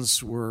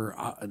Russians were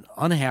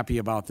unhappy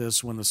about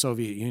this when the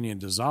Soviet Union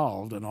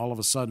dissolved, and all of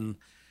a sudden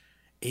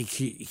a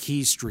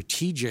key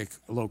strategic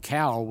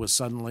locale was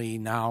suddenly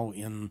now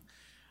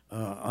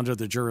under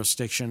the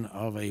jurisdiction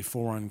of a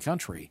foreign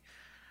country.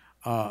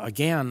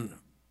 Again,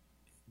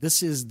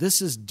 this is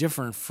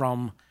different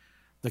from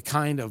the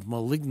kind of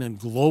malignant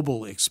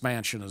global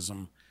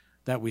expansionism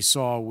that we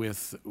saw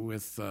with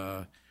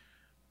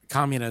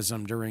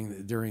communism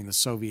during the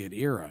Soviet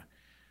era.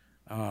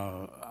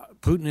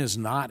 Putin is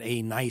not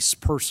a nice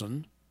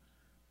person.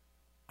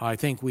 I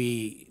think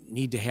we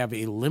need to have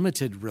a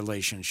limited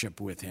relationship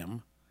with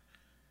him.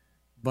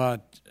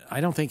 But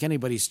I don't think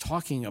anybody's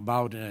talking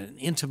about an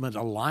intimate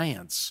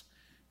alliance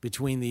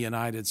between the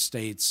United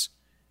States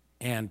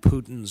and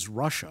Putin's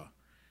Russia.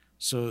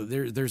 So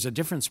there's a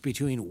difference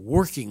between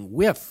working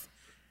with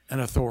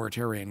an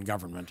authoritarian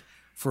government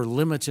for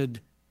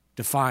limited,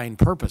 defined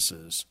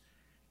purposes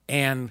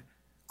and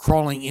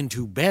crawling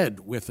into bed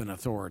with an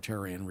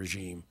authoritarian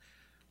regime,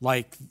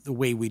 like the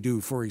way we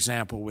do, for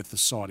example, with the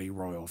Saudi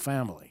royal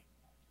family.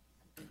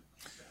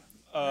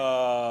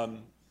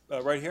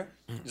 Right here?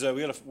 We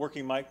got a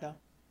working mic now?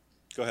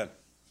 Go ahead.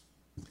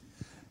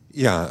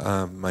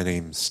 Yeah, my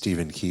name's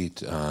Stephen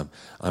Keat. I'm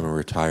a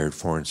retired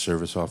Foreign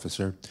Service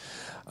officer.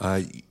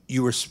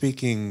 You were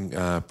speaking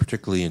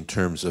particularly in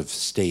terms of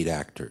state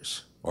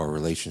actors or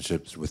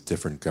relationships with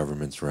different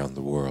governments around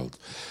the world.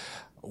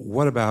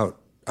 What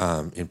about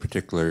in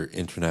particular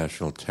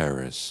international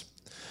terrorists.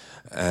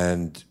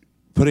 And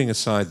putting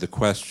aside the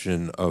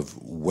question of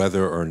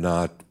whether or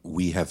not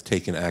we have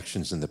taken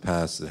actions in the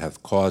past that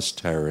have caused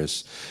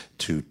terrorists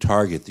to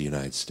target the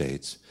United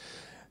States,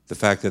 the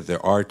fact that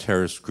there are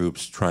terrorist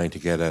groups trying to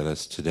get at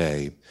us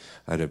today,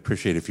 I'd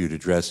appreciate if you'd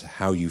address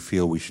how you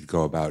feel we should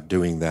go about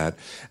doing that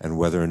and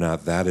whether or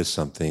not that is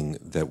something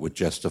that would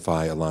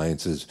justify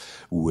alliances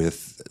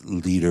with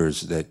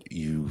leaders that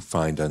you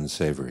find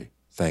unsavory.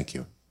 Thank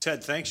you.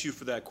 Ted, thanks you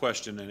for that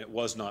question, and it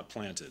was not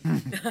planted.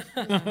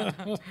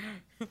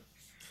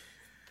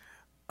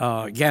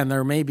 Again,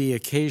 there may be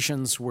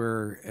occasions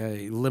where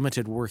a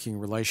limited working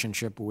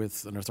relationship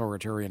with an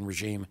authoritarian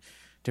regime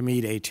to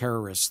meet a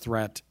terrorist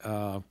threat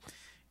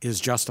is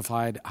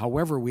justified.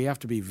 However, we have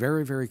to be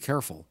very, very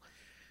careful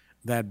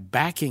that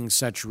backing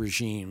such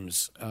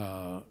regimes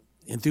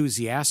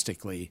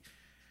enthusiastically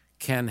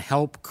can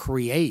help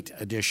create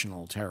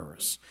additional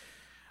terrorists.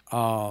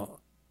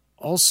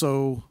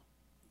 Also,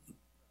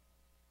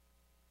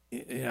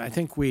 I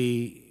think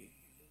we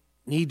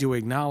need to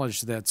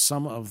acknowledge that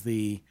some of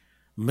the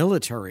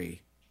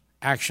military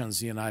actions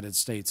the United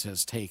States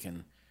has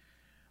taken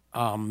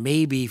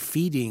may be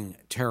feeding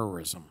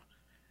terrorism.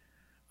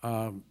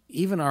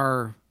 Even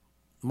our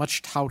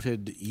much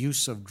touted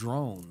use of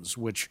drones,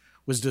 which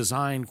was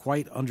designed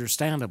quite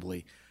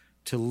understandably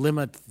to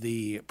limit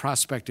the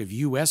prospect of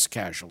U.S.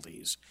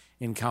 casualties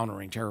in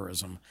countering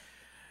terrorism,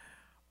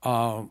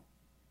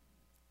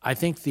 I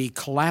think the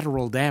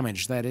collateral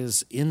damage, that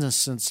is,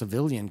 innocent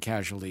civilian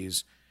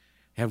casualties,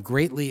 have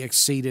greatly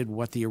exceeded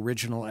what the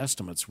original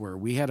estimates were.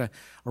 We had a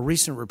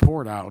recent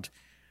report out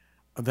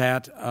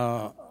that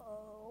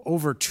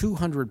over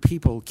 200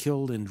 people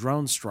killed in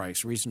drone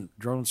strikes, recent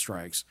drone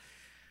strikes.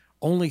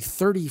 Only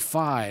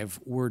 35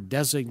 were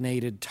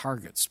designated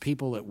targets,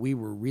 people that we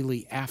were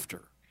really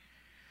after.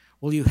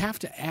 Well, you have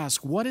to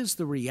ask, what is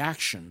the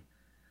reaction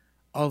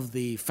of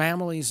the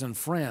families and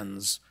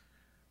friends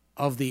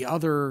of the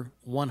other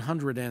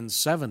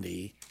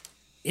 170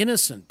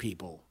 innocent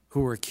people who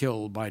were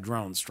killed by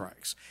drone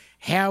strikes?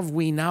 Have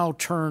we now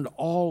turned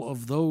all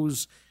of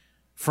those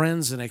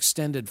friends and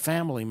extended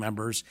family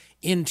members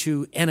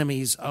into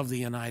enemies of the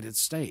United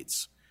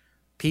States?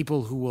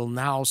 People who will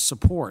now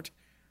support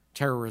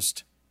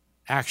terrorist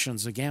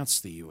actions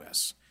against the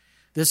U.S.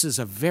 This is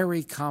a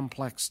very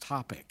complex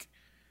topic,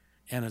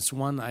 and it's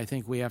one I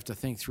think we have to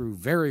think through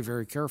very,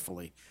 very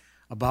carefully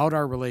about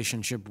our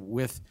relationship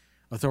with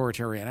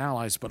authoritarian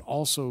allies, but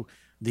also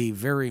the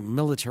very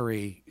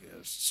military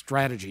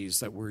strategies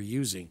that we're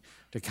using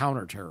to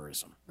counter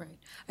terrorism. Right.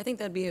 I think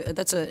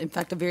that's in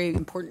fact a very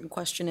important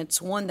question.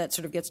 It's one that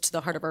sort of gets to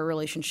the heart of our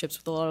relationships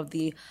with a lot of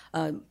the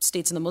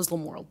states in the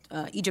Muslim world,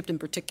 Egypt in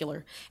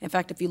particular. In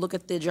fact, if you look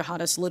at the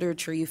jihadist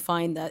literature, you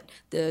find that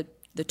the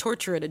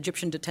torture at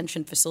Egyptian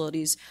detention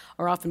facilities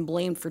are often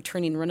blamed for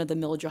turning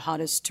run-of-the-mill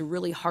jihadists to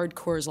really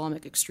hardcore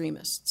Islamic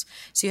extremists.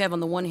 So you have on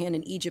the one hand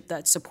in Egypt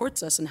that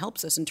supports us and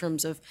helps us in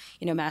terms of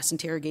mass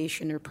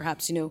interrogation, or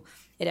perhaps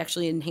it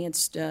actually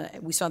enhanced,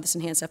 we saw this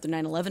enhanced after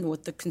 9/11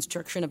 with the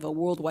construction of a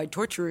worldwide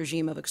torture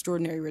regime of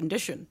extraordinary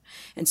rendition.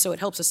 And so it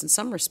helps us in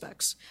some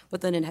respects,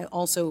 but then it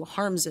also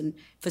harms and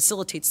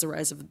facilitates the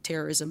rise of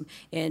terrorism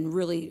and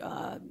really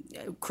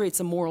creates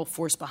a moral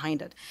force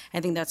behind it. I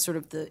think that's sort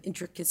of the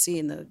intricacy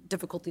and the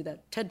difficulty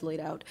that Ted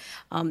laid out.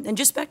 And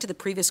just back to the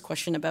previous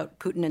question about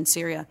Putin and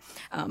Syria,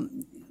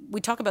 we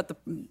talk about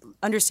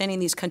understanding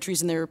these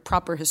countries in their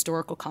proper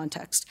historical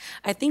context.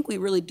 I think we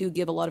really do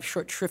give a lot of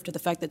short shrift to the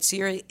fact that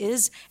Syria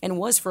is and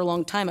was for a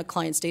long time a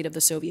client state of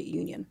the Soviet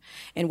Union.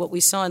 And what we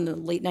saw in the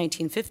late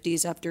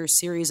 1950s after a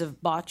series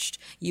of botched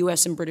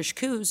U.S. and British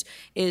coups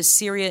is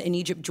Syria and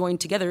Egypt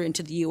joined together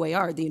into the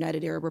UAR, the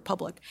United Arab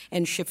Republic,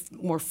 and shift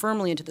more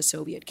firmly into the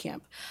Soviet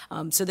camp.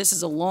 So this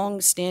is a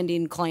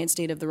long-standing client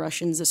state of the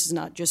Russians. This is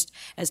not just,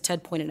 as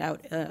Ted pointed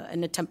out,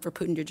 an attempt for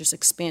Putin to just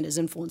expand his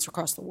influence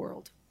across the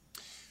world.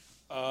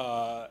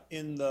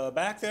 In the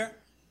back there,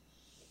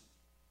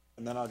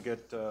 and then I'll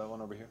get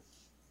one over here.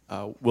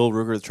 Will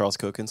Ruger, the Charles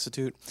Koch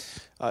Institute.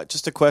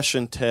 Just a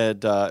question,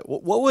 Ted.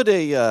 What would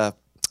a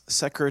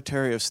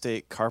Secretary of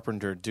State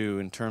Carpenter do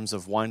in terms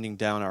of winding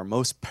down our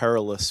most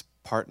perilous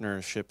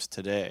partnerships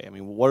today? I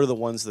mean, what are the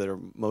ones that are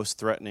most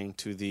threatening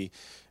to the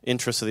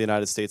interests of the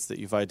United States that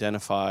you've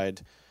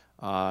identified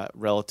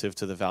relative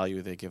to the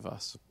value they give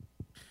us?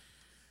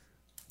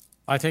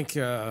 I think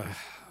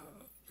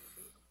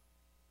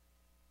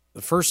the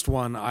first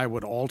one I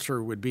would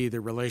alter would be the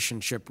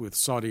relationship with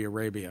Saudi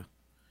Arabia.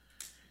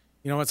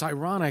 It's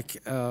ironic,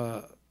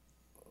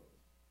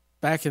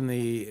 back in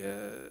the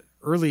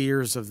early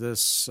years of the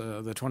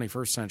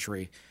 21st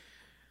century,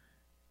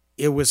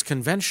 it was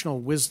conventional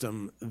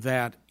wisdom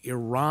that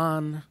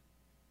Iran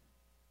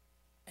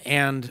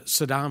and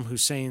Saddam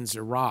Hussein's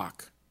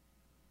Iraq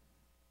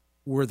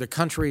were the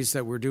countries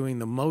that were doing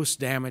the most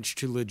damage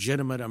to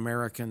legitimate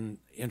American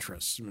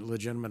interests,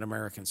 legitimate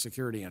American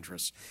security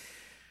interests.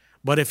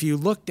 But if you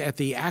looked at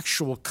the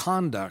actual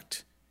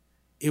conduct,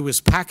 it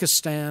was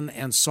Pakistan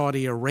and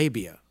Saudi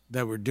Arabia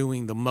that were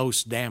doing the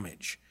most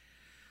damage.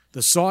 The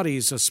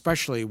Saudis,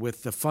 especially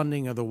with the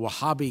funding of the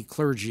Wahhabi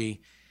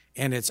clergy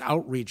and its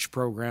outreach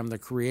program, the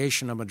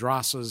creation of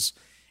madrasas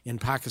in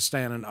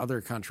Pakistan and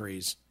other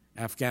countries,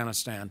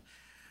 Afghanistan,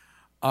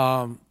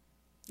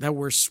 that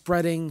were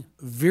spreading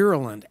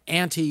virulent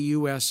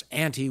anti-U.S.,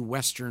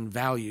 anti-Western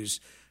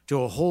values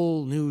to a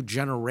whole new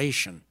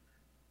generation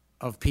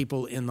of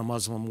people in the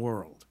Muslim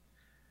world.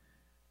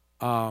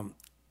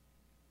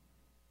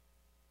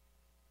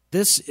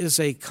 This is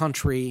a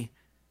country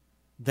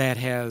that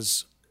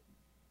has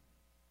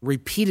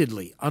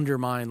repeatedly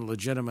undermined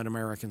legitimate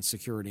American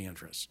security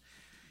interests.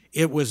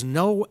 It was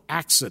no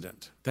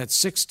accident that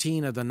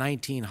 16 of the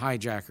 19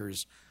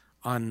 hijackers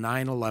on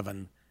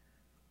 9/11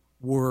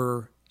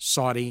 were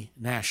Saudi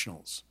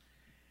nationals.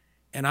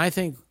 And I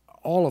think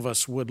all of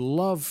us would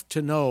love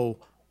to know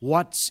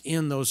what's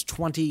in those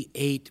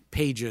 28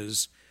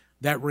 pages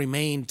that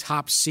remain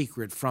top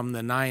secret from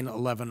the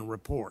 9/11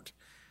 report.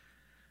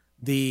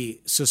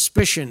 The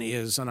suspicion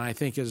is, and I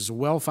think is a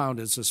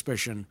well-founded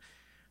suspicion,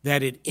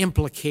 that it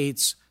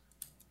implicates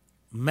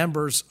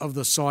members of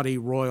the Saudi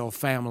royal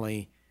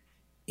family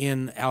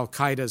in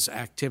al-Qaeda's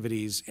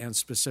activities and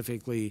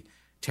specifically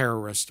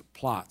terrorist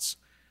plots.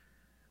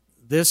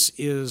 This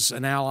is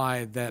an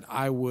ally that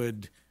I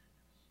would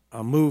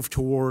move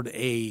toward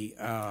an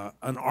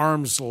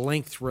arm's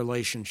length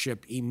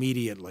relationship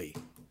immediately.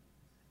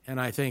 And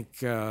I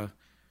think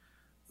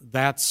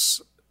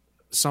that's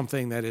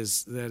something that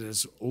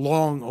is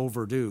long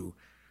overdue.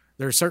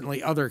 There are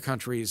certainly other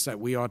countries that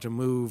we ought to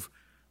move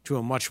to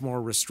a much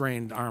more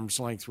restrained arm's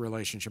length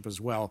relationship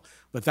as well,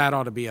 but that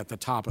ought to be at the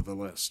top of the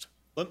list.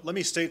 Let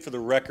me state for the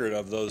record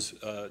of those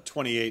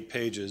 28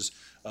 pages,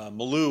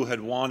 Malou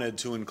had wanted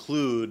to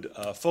include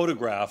a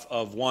photograph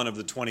of one of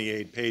the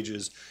 28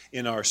 pages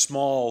in our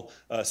small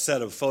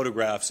set of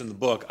photographs in the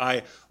book.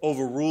 I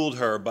overruled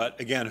her, but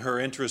again, her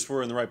interests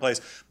were in the right place.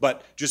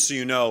 But just so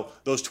you know,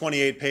 those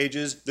 28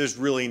 pages, there's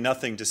really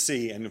nothing to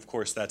see, and of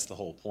course, that's the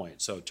whole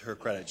point. So to her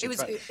credit, she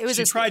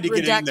tried to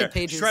get in there.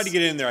 Pages. She tried to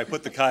get in there. I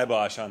put the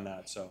kibosh on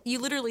that. So You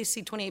literally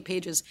see 28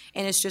 pages,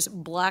 and it's just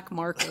black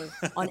marker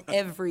on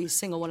every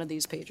single one of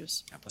these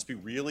pages. that must be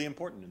really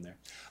important in there.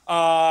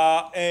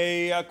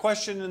 A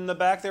question in the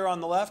back there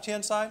on the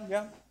left-hand side?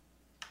 Yeah?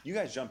 You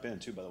guys jump in,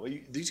 too, by the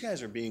way. These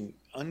guys are being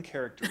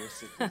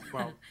uncharacteristically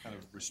kind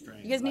of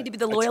restrained. You guys need to be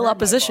the loyal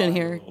opposition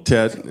here.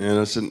 Ted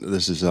Anderson,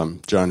 this is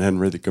John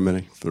Henry, the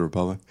Committee for the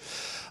Republic.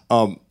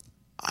 I'm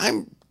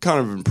kind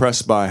of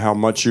impressed by how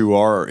much you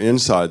are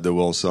inside the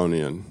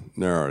Wilsonian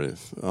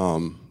narrative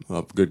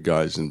of good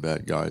guys and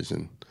bad guys,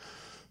 and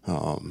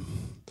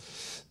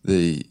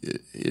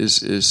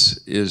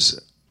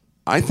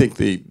I think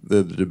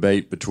the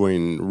debate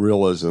between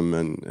realism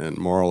and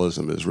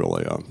moralism is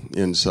really an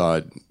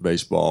inside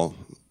baseball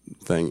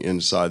thing,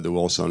 inside the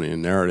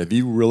Wilsonian narrative. Have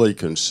you really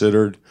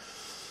considered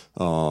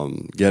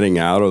getting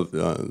out of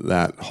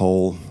that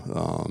whole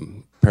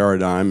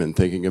paradigm and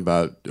thinking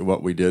about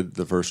what we did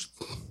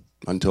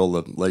until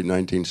the late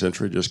 19th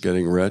century, just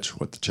getting rich,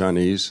 what the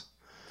Chinese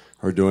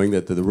are doing,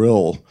 that the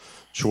real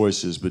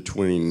choice is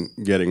between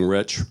getting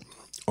rich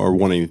or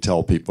wanting to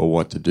tell people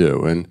what to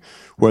do? And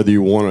whether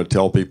you want to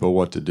tell people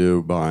what to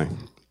do by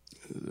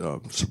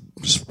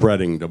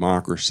spreading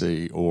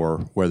democracy,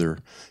 or whether,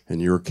 in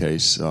your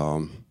case,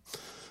 wanting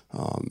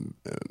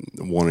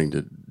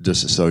to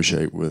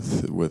disassociate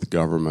with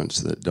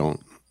governments that don't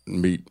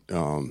meet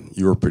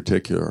your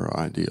particular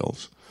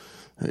ideals.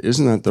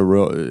 Isn't that the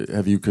real?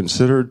 Have you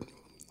considered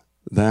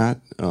that?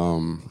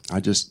 I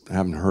just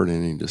haven't heard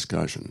any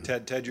discussion.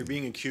 Ted, you're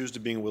being accused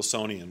of being a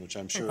Wilsonian, which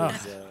I'm sure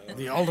is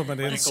the ultimate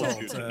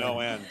insult. to no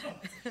end.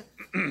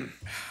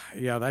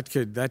 Yeah, that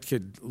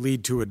could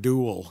lead to a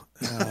duel.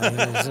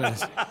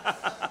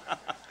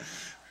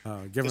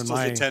 Given Pistols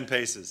my at 10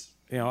 paces.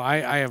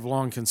 I have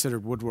long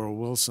considered Woodrow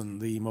Wilson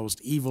the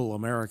most evil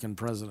American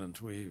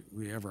president we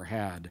ever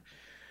had.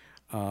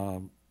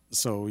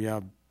 So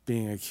yeah,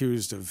 being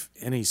accused of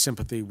any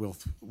sympathy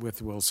with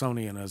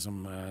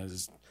Wilsonianism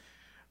is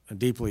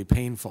deeply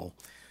painful.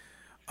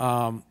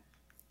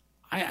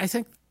 I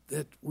think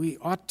that we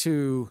ought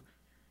to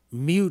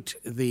mute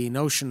the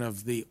notion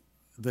of the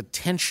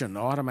tension,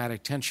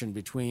 automatic tension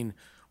between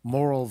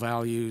moral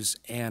values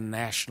and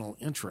national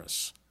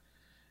interests,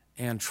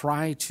 and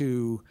try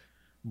to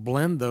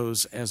blend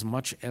those as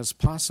much as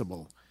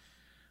possible.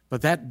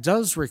 But that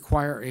does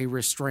require a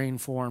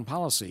restrained foreign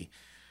policy.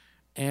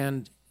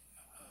 And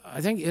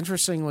I think,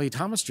 interestingly,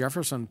 Thomas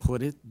Jefferson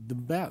put it the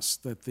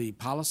best, that the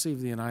policy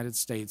of the United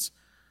States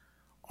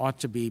ought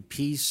to be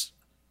peace,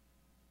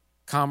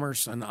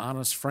 commerce, and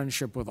honest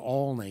friendship with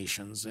all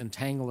nations,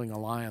 entangling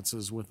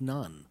alliances with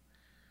none.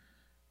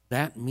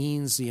 That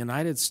means the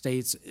United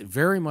States,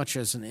 very much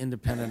as an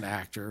independent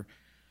actor,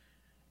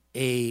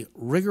 a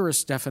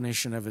rigorous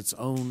definition of its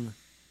own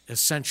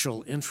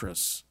essential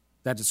interests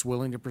that it's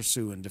willing to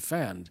pursue and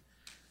defend,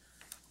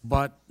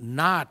 but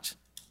not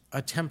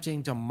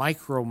attempting to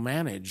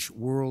micromanage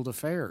world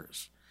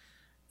affairs.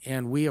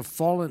 And we have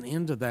fallen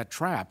into that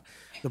trap.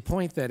 The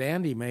point that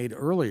Andy made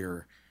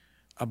earlier,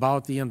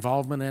 about the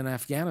involvement in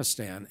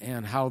Afghanistan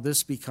and how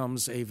this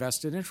becomes a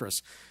vested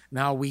interest.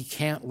 Now we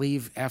can't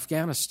leave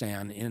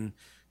Afghanistan in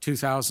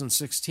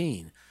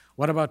 2016.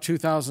 What about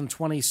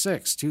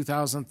 2026,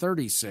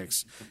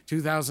 2036,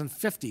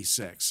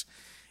 2056?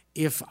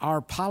 If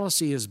our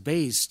policy is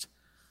based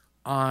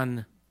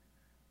on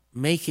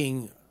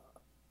making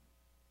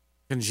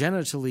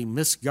congenitally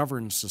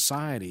misgoverned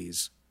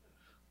societies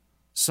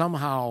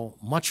somehow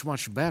much,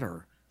 much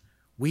better,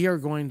 we are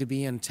going to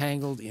be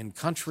entangled in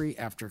country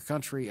after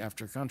country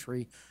after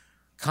country,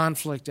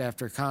 conflict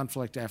after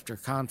conflict after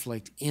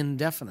conflict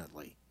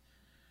indefinitely.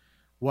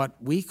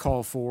 What we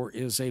call for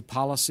is a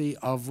policy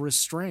of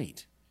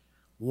restraint,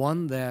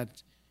 one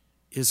that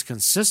is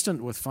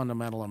consistent with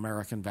fundamental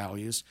American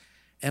values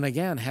and,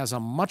 again, has a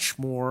much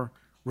more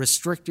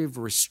restrictive,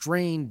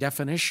 restrained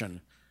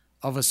definition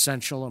of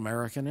essential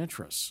American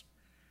interests,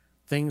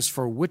 things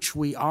for which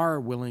we are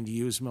willing to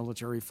use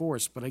military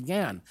force. But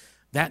again,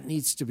 that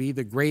needs to be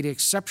the great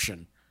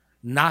exception,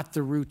 not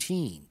the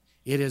routine.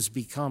 It has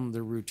become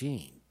the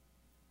routine.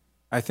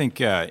 I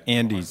think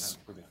Andy's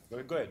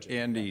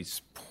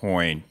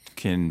point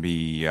can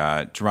be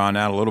drawn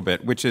out a little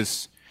bit, which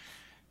is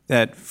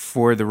that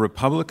for the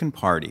Republican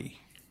Party,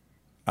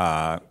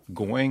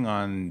 going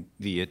on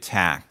the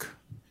attack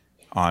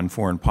on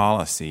foreign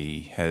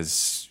policy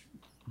has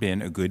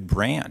been a good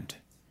brand.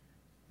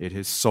 It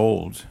has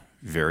sold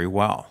very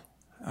well.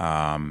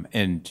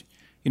 And,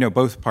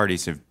 both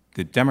parties have,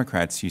 the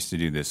Democrats used to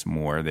do this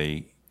more.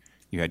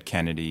 You had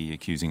Kennedy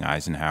accusing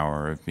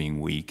Eisenhower of being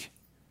weak.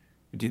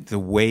 The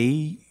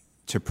way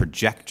to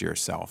project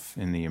yourself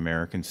in the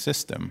American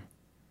system,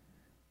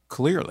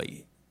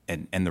 clearly,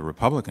 and the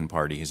Republican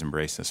Party has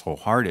embraced this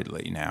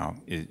wholeheartedly now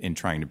in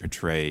trying to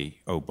portray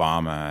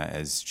Obama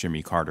as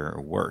Jimmy Carter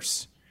or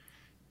worse.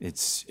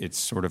 It's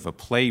sort of a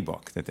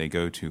playbook that they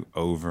go to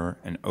over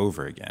and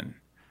over again.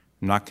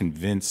 I'm not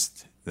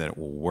convinced that it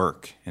will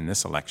work in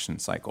this election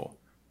cycle,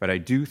 but I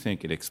do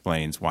think it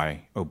explains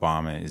why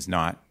Obama is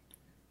not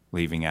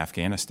leaving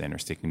Afghanistan or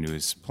sticking to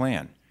his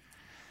plan.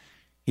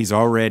 He's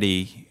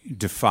already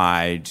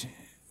defied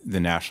the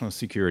national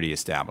security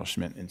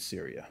establishment in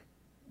Syria.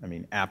 I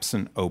mean,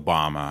 absent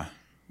Obama,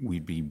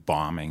 we'd be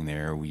bombing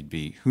there.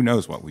 Who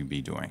knows what we'd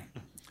be doing.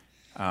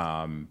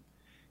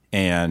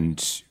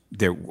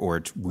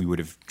 We would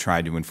have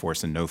tried to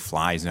enforce a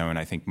no-fly zone.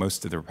 I think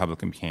most of the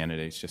Republican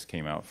candidates just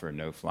came out for a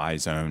no-fly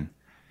zone.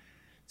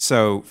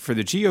 So for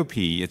the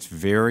GOP, it's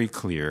very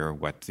clear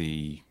what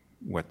the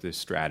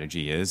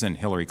strategy is, and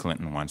Hillary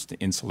Clinton wants to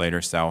insulate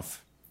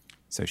herself,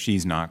 so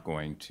she's not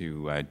going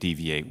to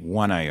deviate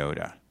one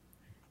iota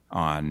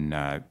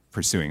on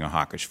pursuing a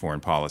hawkish foreign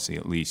policy,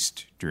 at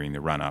least during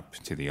the run-up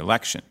to the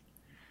election.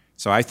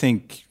 So I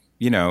think,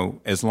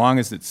 as long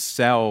as it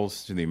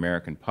sells to the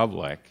American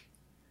public,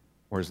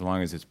 or as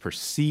long as it's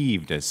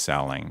perceived as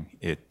selling,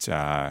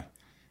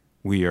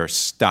 we are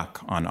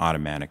stuck on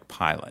automatic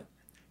pilot.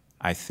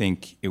 I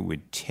think it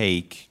would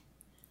take,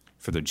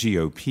 for the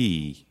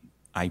GOP,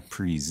 I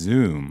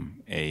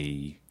presume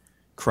a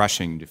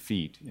crushing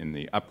defeat in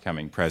the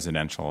upcoming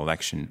presidential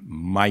election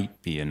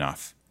might be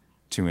enough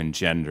to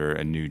engender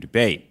a new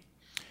debate.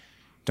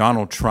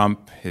 Donald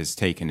Trump has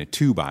taken a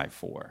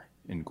 2x4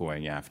 in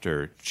going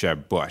after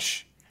Jeb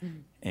Bush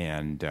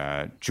and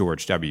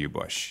George W.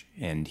 Bush.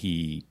 And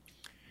he's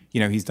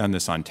done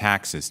this on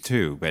taxes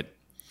too, but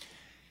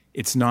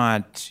it's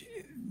not,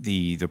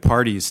 the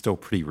party is still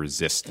pretty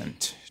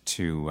resistant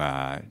to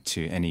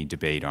any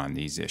debate on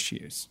these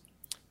issues.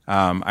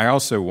 I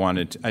also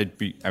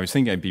I was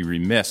thinking I'd be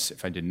remiss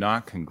if I did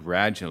not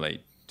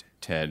congratulate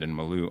Ted and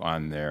Malou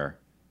on their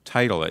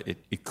title.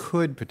 It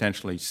could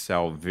potentially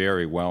sell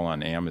very well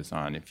on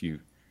Amazon if you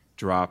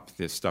drop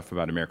this stuff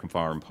about American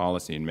foreign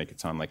policy and make it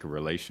sound like a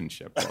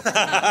relationship book.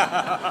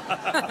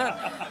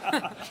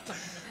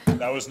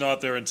 That was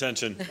not their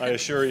intention, I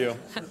assure you.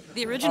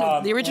 The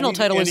original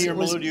title Andy or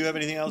Malou, do you have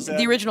anything else to add?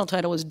 The original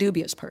title was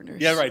Dubious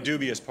Partners. Yeah, right,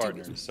 Dubious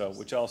Partners. So,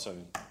 which also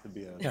could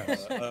be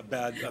a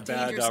bad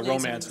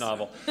romance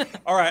novel.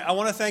 All right, I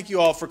want to thank you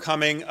all for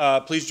coming.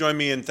 Please join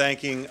me in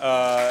thanking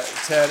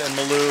Ted and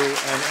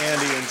Malou and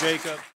Andy and Jacob.